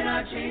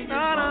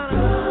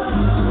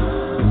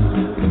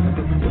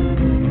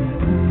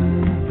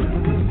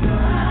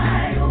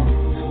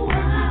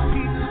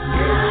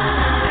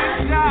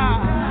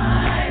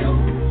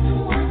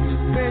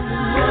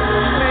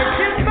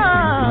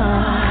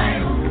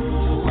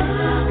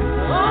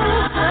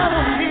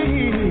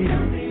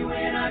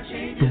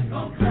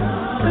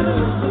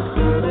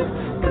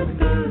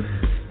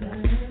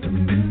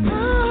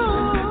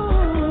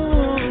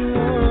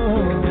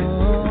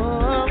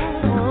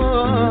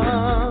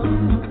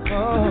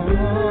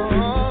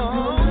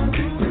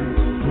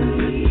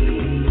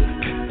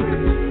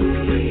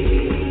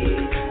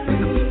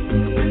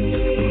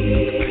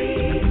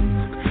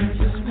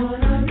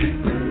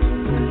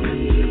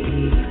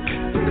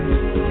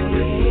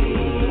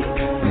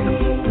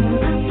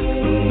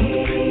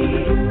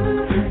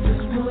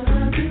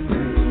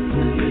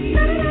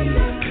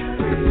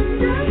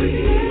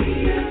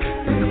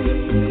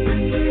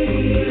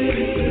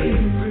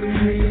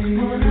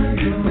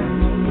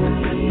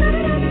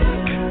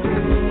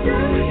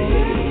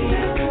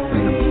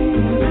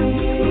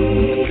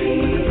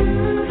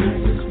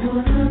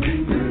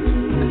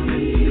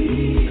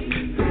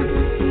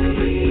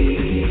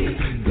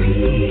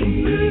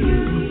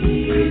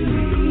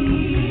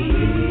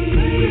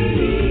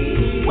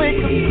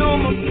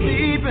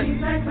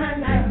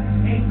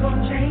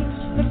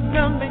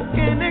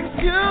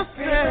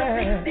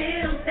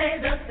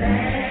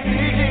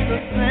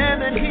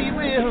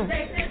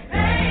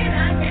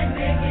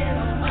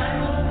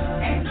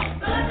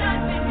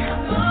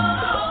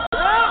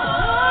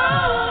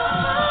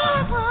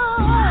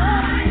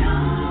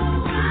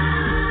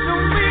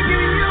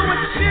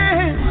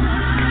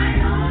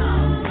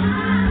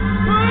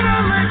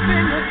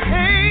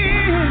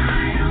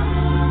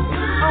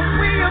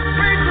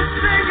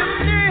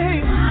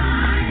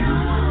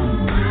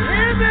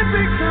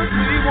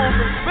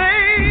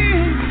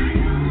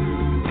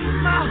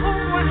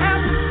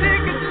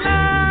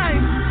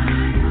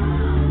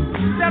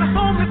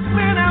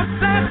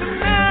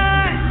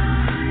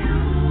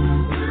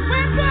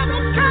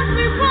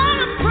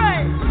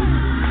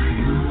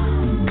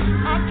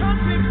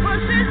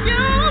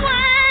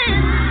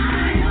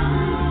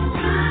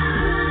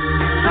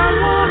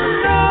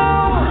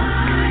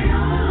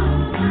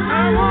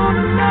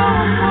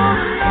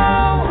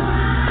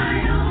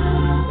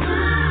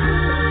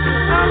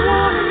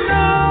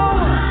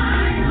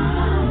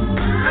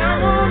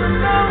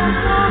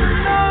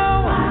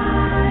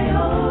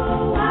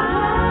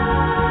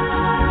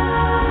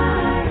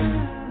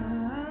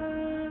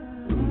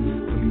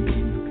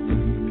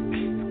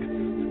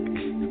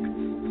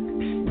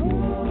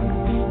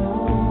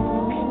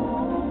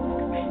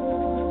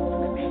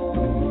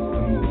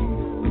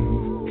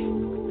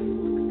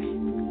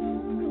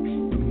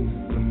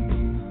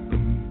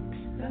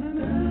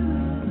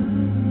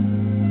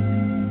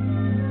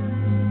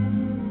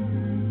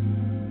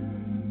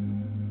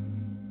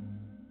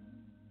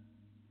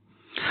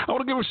 I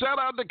want to give a shout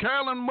out to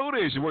Carolyn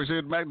Moody. She works here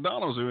at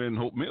McDonald's here in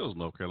Hope Mills,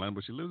 North Carolina,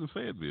 but she lives in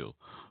Fayetteville,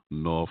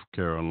 North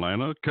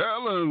Carolina.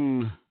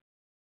 Carolyn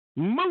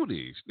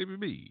Moody, Stevie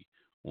B,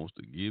 wants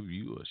to give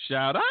you a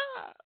shout out.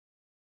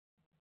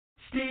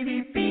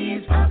 Stevie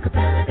B's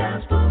Acappella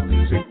Gospel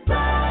Music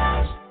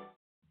Blast.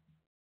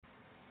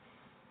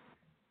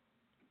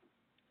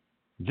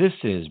 This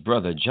is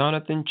Brother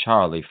Jonathan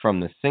Charlie from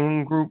the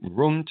singing group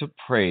Room to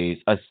Praise,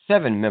 a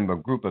 7-member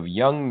group of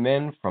young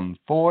men from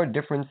 4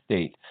 different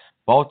states: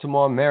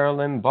 Baltimore,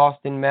 Maryland,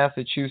 Boston,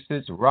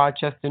 Massachusetts,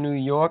 Rochester, New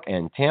York,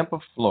 and Tampa,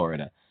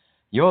 Florida.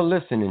 You're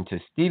listening to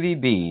Stevie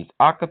B's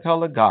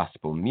Acappella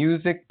Gospel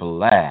Music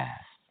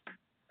Blast.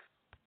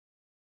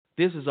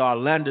 This is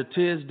Orlando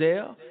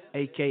Tisdale,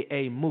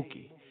 a.k.a.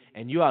 Mookie,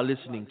 and you are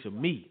listening to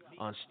me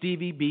on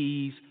Stevie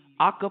B's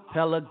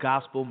Acappella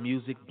Gospel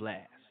Music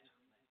Blast.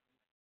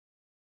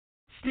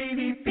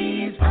 Stevie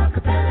B's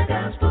Acappella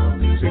Gospel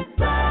Music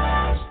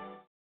Blast.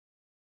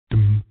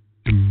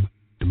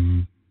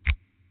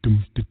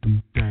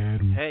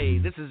 Hey,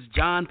 this is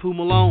John Poo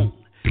Malone,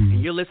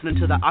 and you're listening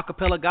to the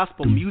Acappella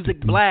Gospel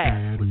Music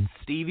Blast with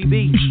Stevie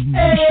B.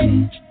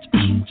 Hey.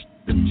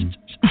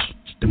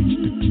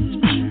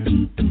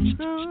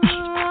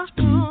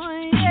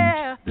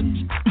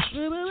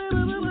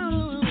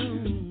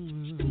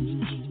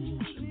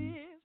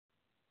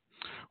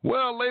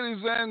 Well,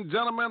 ladies and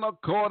gentlemen,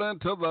 according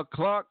to the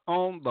clock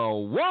on the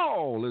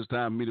wall, it's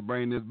time for me to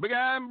bring this big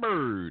iron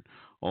bird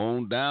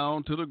on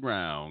down to the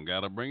ground.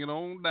 Gotta bring it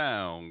on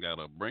down.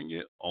 Gotta bring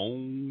it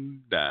on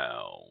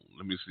down.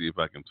 Let me see if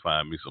I can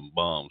find me some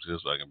bombs here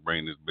so I can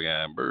bring this big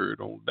iron bird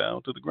on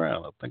down to the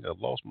ground. I think I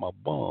lost my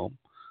bomb.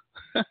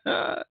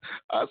 I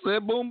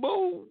said boom,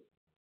 boom.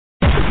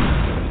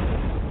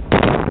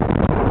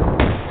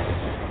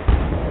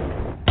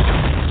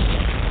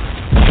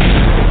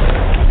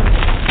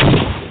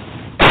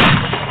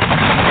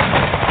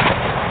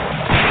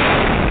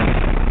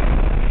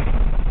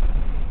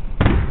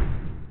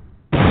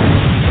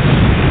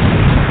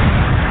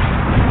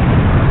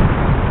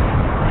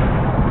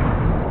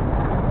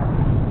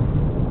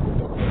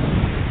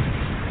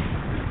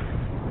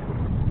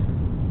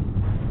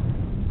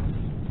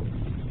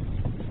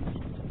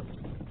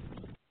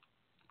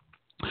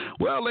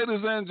 Well,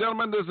 ladies and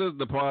gentlemen, this is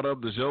the part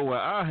of the show where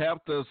I have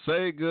to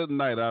say good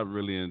night. I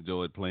really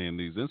enjoyed playing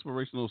these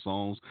inspirational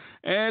songs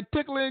and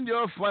tickling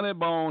your funny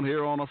bone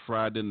here on a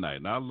Friday night.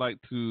 And I'd like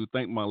to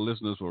thank my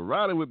listeners for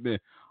riding with me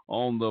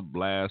on the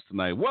blast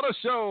tonight. What a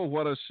show,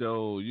 what a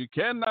show. You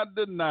cannot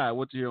deny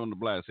what you hear on the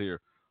blast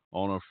here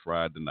on a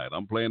Friday night.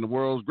 I'm playing the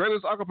world's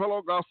greatest a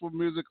cappella gospel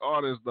music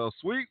artists, the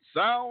sweet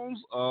sounds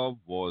of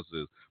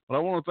voices. But I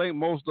want to thank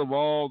most of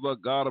all the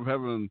God of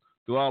heaven,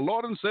 to our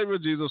Lord and Savior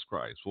Jesus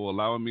Christ, for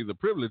allowing me the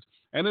privilege,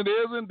 and it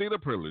is indeed a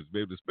privilege,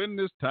 baby, to spend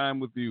this time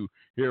with you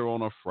here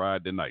on a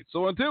Friday night.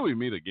 So until we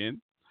meet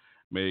again,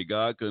 may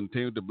God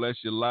continue to bless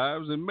your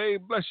lives and may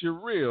bless you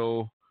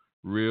real,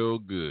 real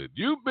good.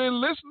 You've been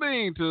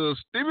listening to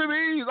Stevie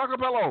B's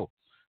Acapella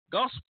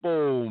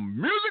Gospel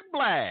Music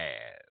Blast.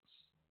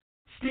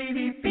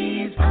 Stevie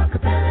B's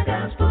Acapella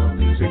Gospel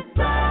Music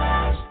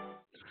Blast.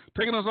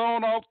 Taking us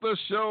on off the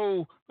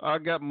show, I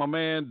got my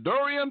man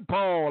Dorian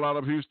Paul out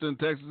of Houston,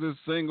 Texas. His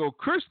single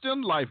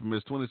Christian Life from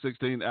his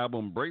 2016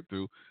 album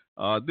Breakthrough.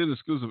 Did an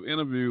exclusive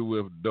interview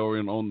with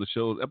Dorian on the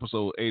show,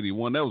 episode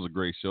 81. That was a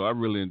great show. I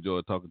really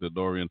enjoyed talking to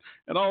Dorian.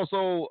 And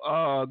also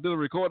did a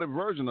recorded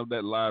version of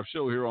that live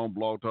show here on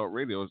Blog Talk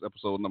Radio. It's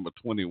episode number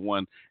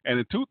 21. And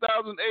in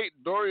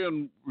 2008,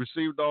 Dorian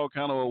received all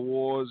kind of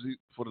awards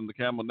for the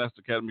NACAMA National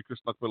Academy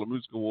Christian Acapella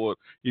Music Award.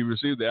 He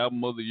received the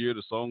Album of the Year,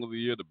 the Song of the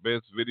Year, the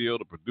Best Video,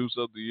 the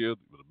Producer of the Year,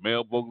 the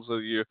Male Vocals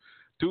of the Year.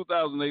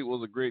 2008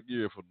 was a great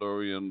year for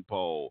Dorian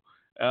Paul.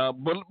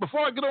 But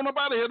before I get on up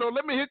out of here, though,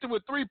 let me hit you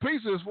with three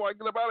pieces before I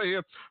get up out of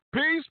here.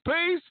 Peace,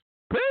 peace,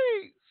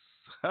 peace.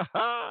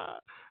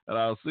 And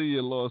I'll see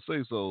you, Lord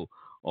say so,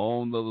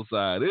 on the other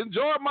side.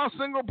 Enjoy my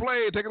single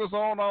play, taking us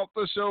on off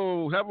the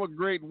show. Have a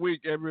great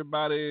week,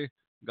 everybody.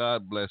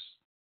 God bless.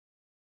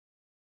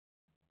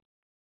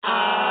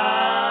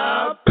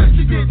 I bet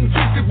you didn't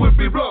think it would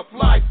be rough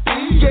like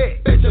these. Yeah.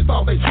 Bet you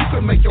thought that you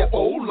could make your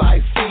old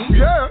life sing.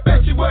 Yeah.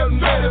 Bet you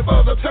wasn't ready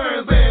for the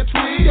turns and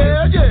twists.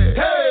 Yeah, yeah.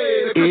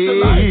 Hey, the Christian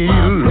life, my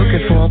friend.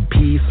 Looking for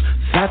peace,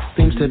 that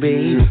seems to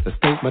be the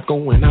statement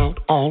going out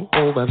all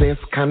over this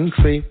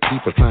country.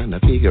 People trying to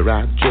figure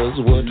out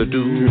just what to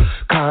do.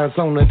 Cards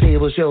on the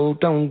table show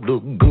don't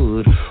look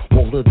good.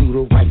 Want to do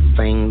the right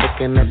thing,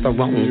 looking at the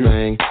wrong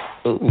thing.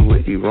 Oh,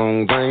 the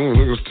wrong thing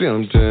looks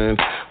tempting.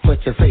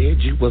 But you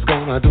said you was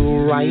gonna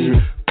do right.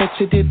 But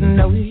you didn't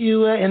know you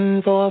were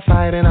in for a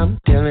fight. And I'm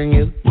telling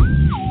you,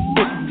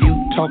 if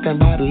you talking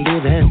about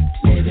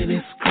living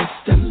this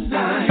Christian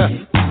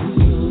life,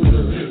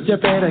 you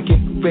better get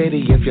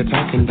ready if you're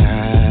talking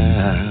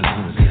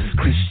about this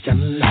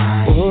Christian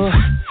life. Oh,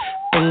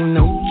 ain't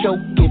no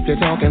joke if you're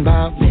talking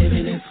about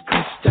living this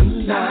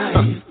Christian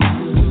life.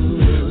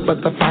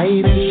 But the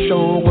fight is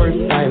sure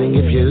worth fighting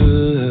if you're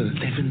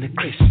living the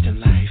Christian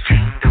life.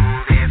 Can't do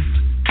this,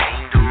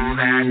 can't do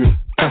that.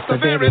 That's the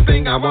very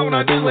thing I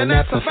wanna do, and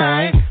that's a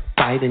fight.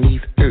 Fighting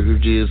these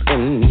urges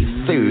and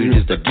these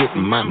surges to get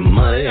my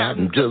money out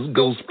and just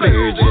go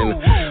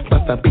splurging.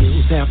 But the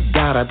bills have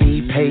gotta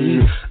be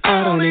paid.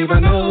 I don't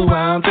even know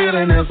why I'm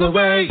feeling this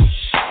way.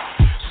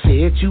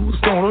 Said you was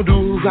gonna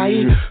do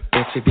right,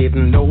 but you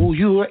didn't know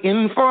you were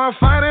in for a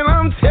fight. And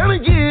I'm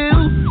telling you,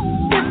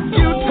 if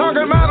you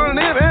talking about a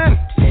living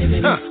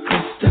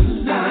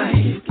Christian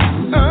life,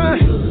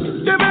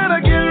 you better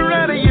get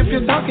ready if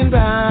you're talking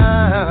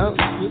about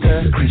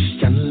the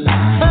Christian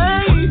life.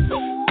 Hey,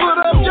 put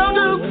up your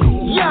duke,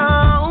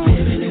 y'all.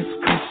 Living this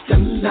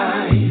Christian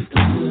life,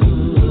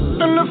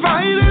 and the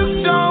fight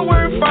is sure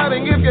worth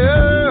fighting if you,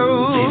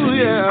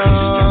 yeah.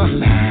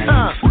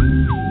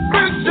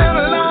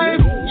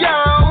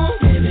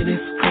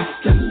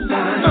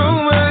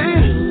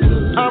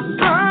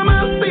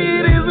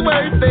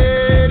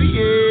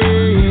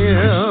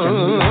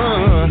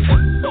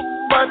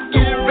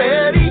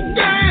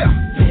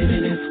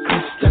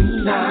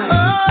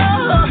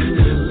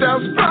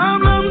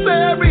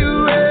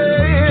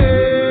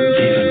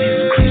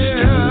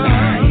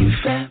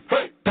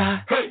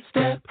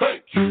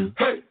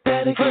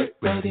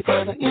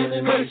 For the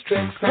enemy's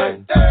tricks.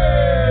 Hey.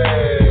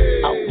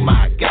 Oh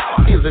my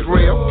God, is it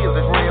real? Is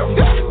it real?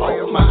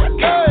 Oh my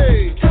God.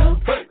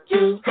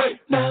 You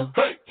know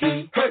he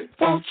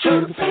wants you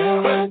to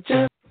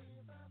feel.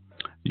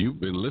 You've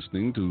been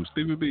listening to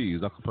Stevie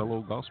B's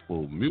Acapella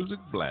Gospel Music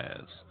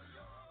Blast,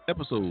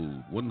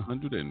 episode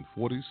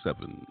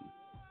 147.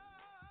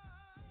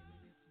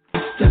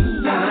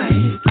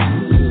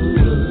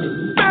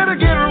 Better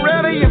get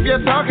ready if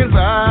you're talking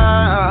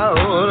about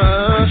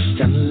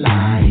Christian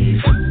life.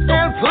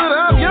 And put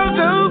up your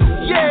dope,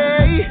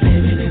 yeah.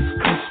 Living this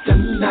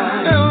Christian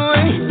life.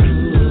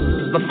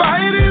 The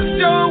fight is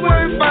so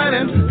worth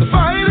fighting. The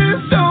fight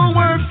is so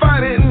worth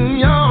fighting,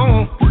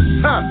 yo.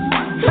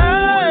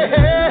 Hey,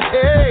 hey,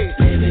 hey.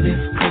 Living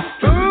this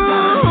Christian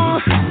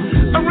life.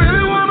 I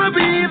really wanna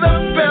be the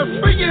best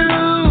for you.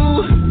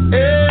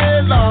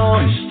 Hey,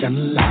 Lord. Christian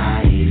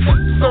life.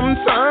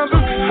 Sometimes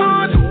it's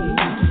hard.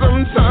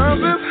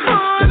 Sometimes it's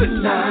hard.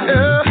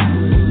 Yeah.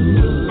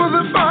 But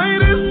the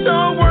fight is so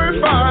worth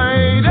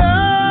fighting.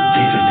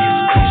 Living this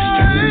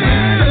Christian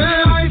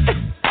life.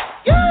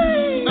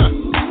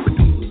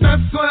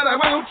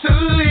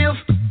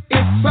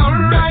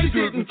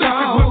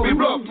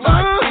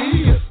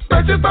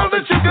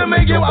 that you can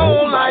make your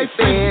own life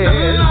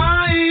in.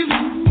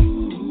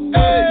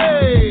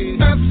 Hey,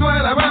 that's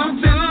what I'm about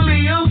to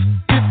live.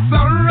 It's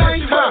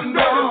alright. I'm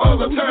ready for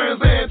the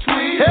turns and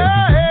twists.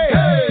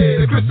 Hey,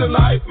 the Christian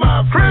life,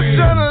 my friend.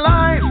 Christian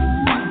life.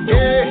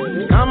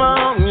 Yeah, come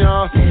on,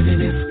 y'all. Living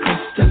this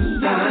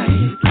Christian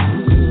life.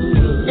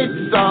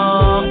 It's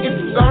alright.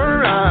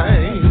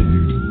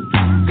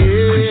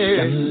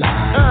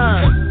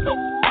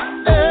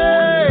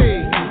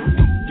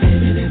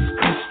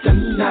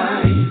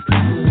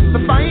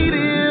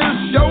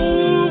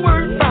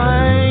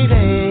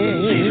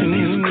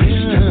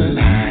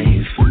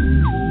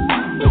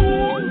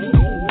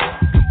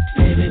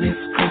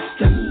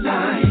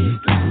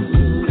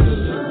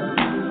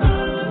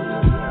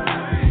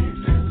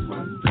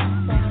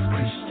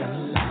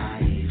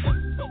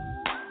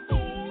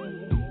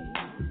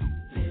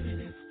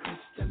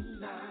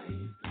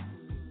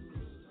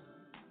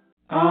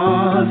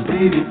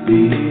 Stevie B,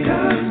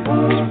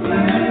 Gospel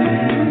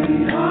Blast.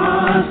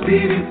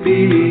 Stevie B,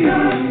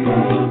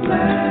 Gospel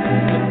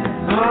Blast.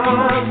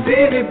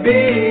 Stevie B,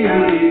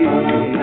 Gospel Blast.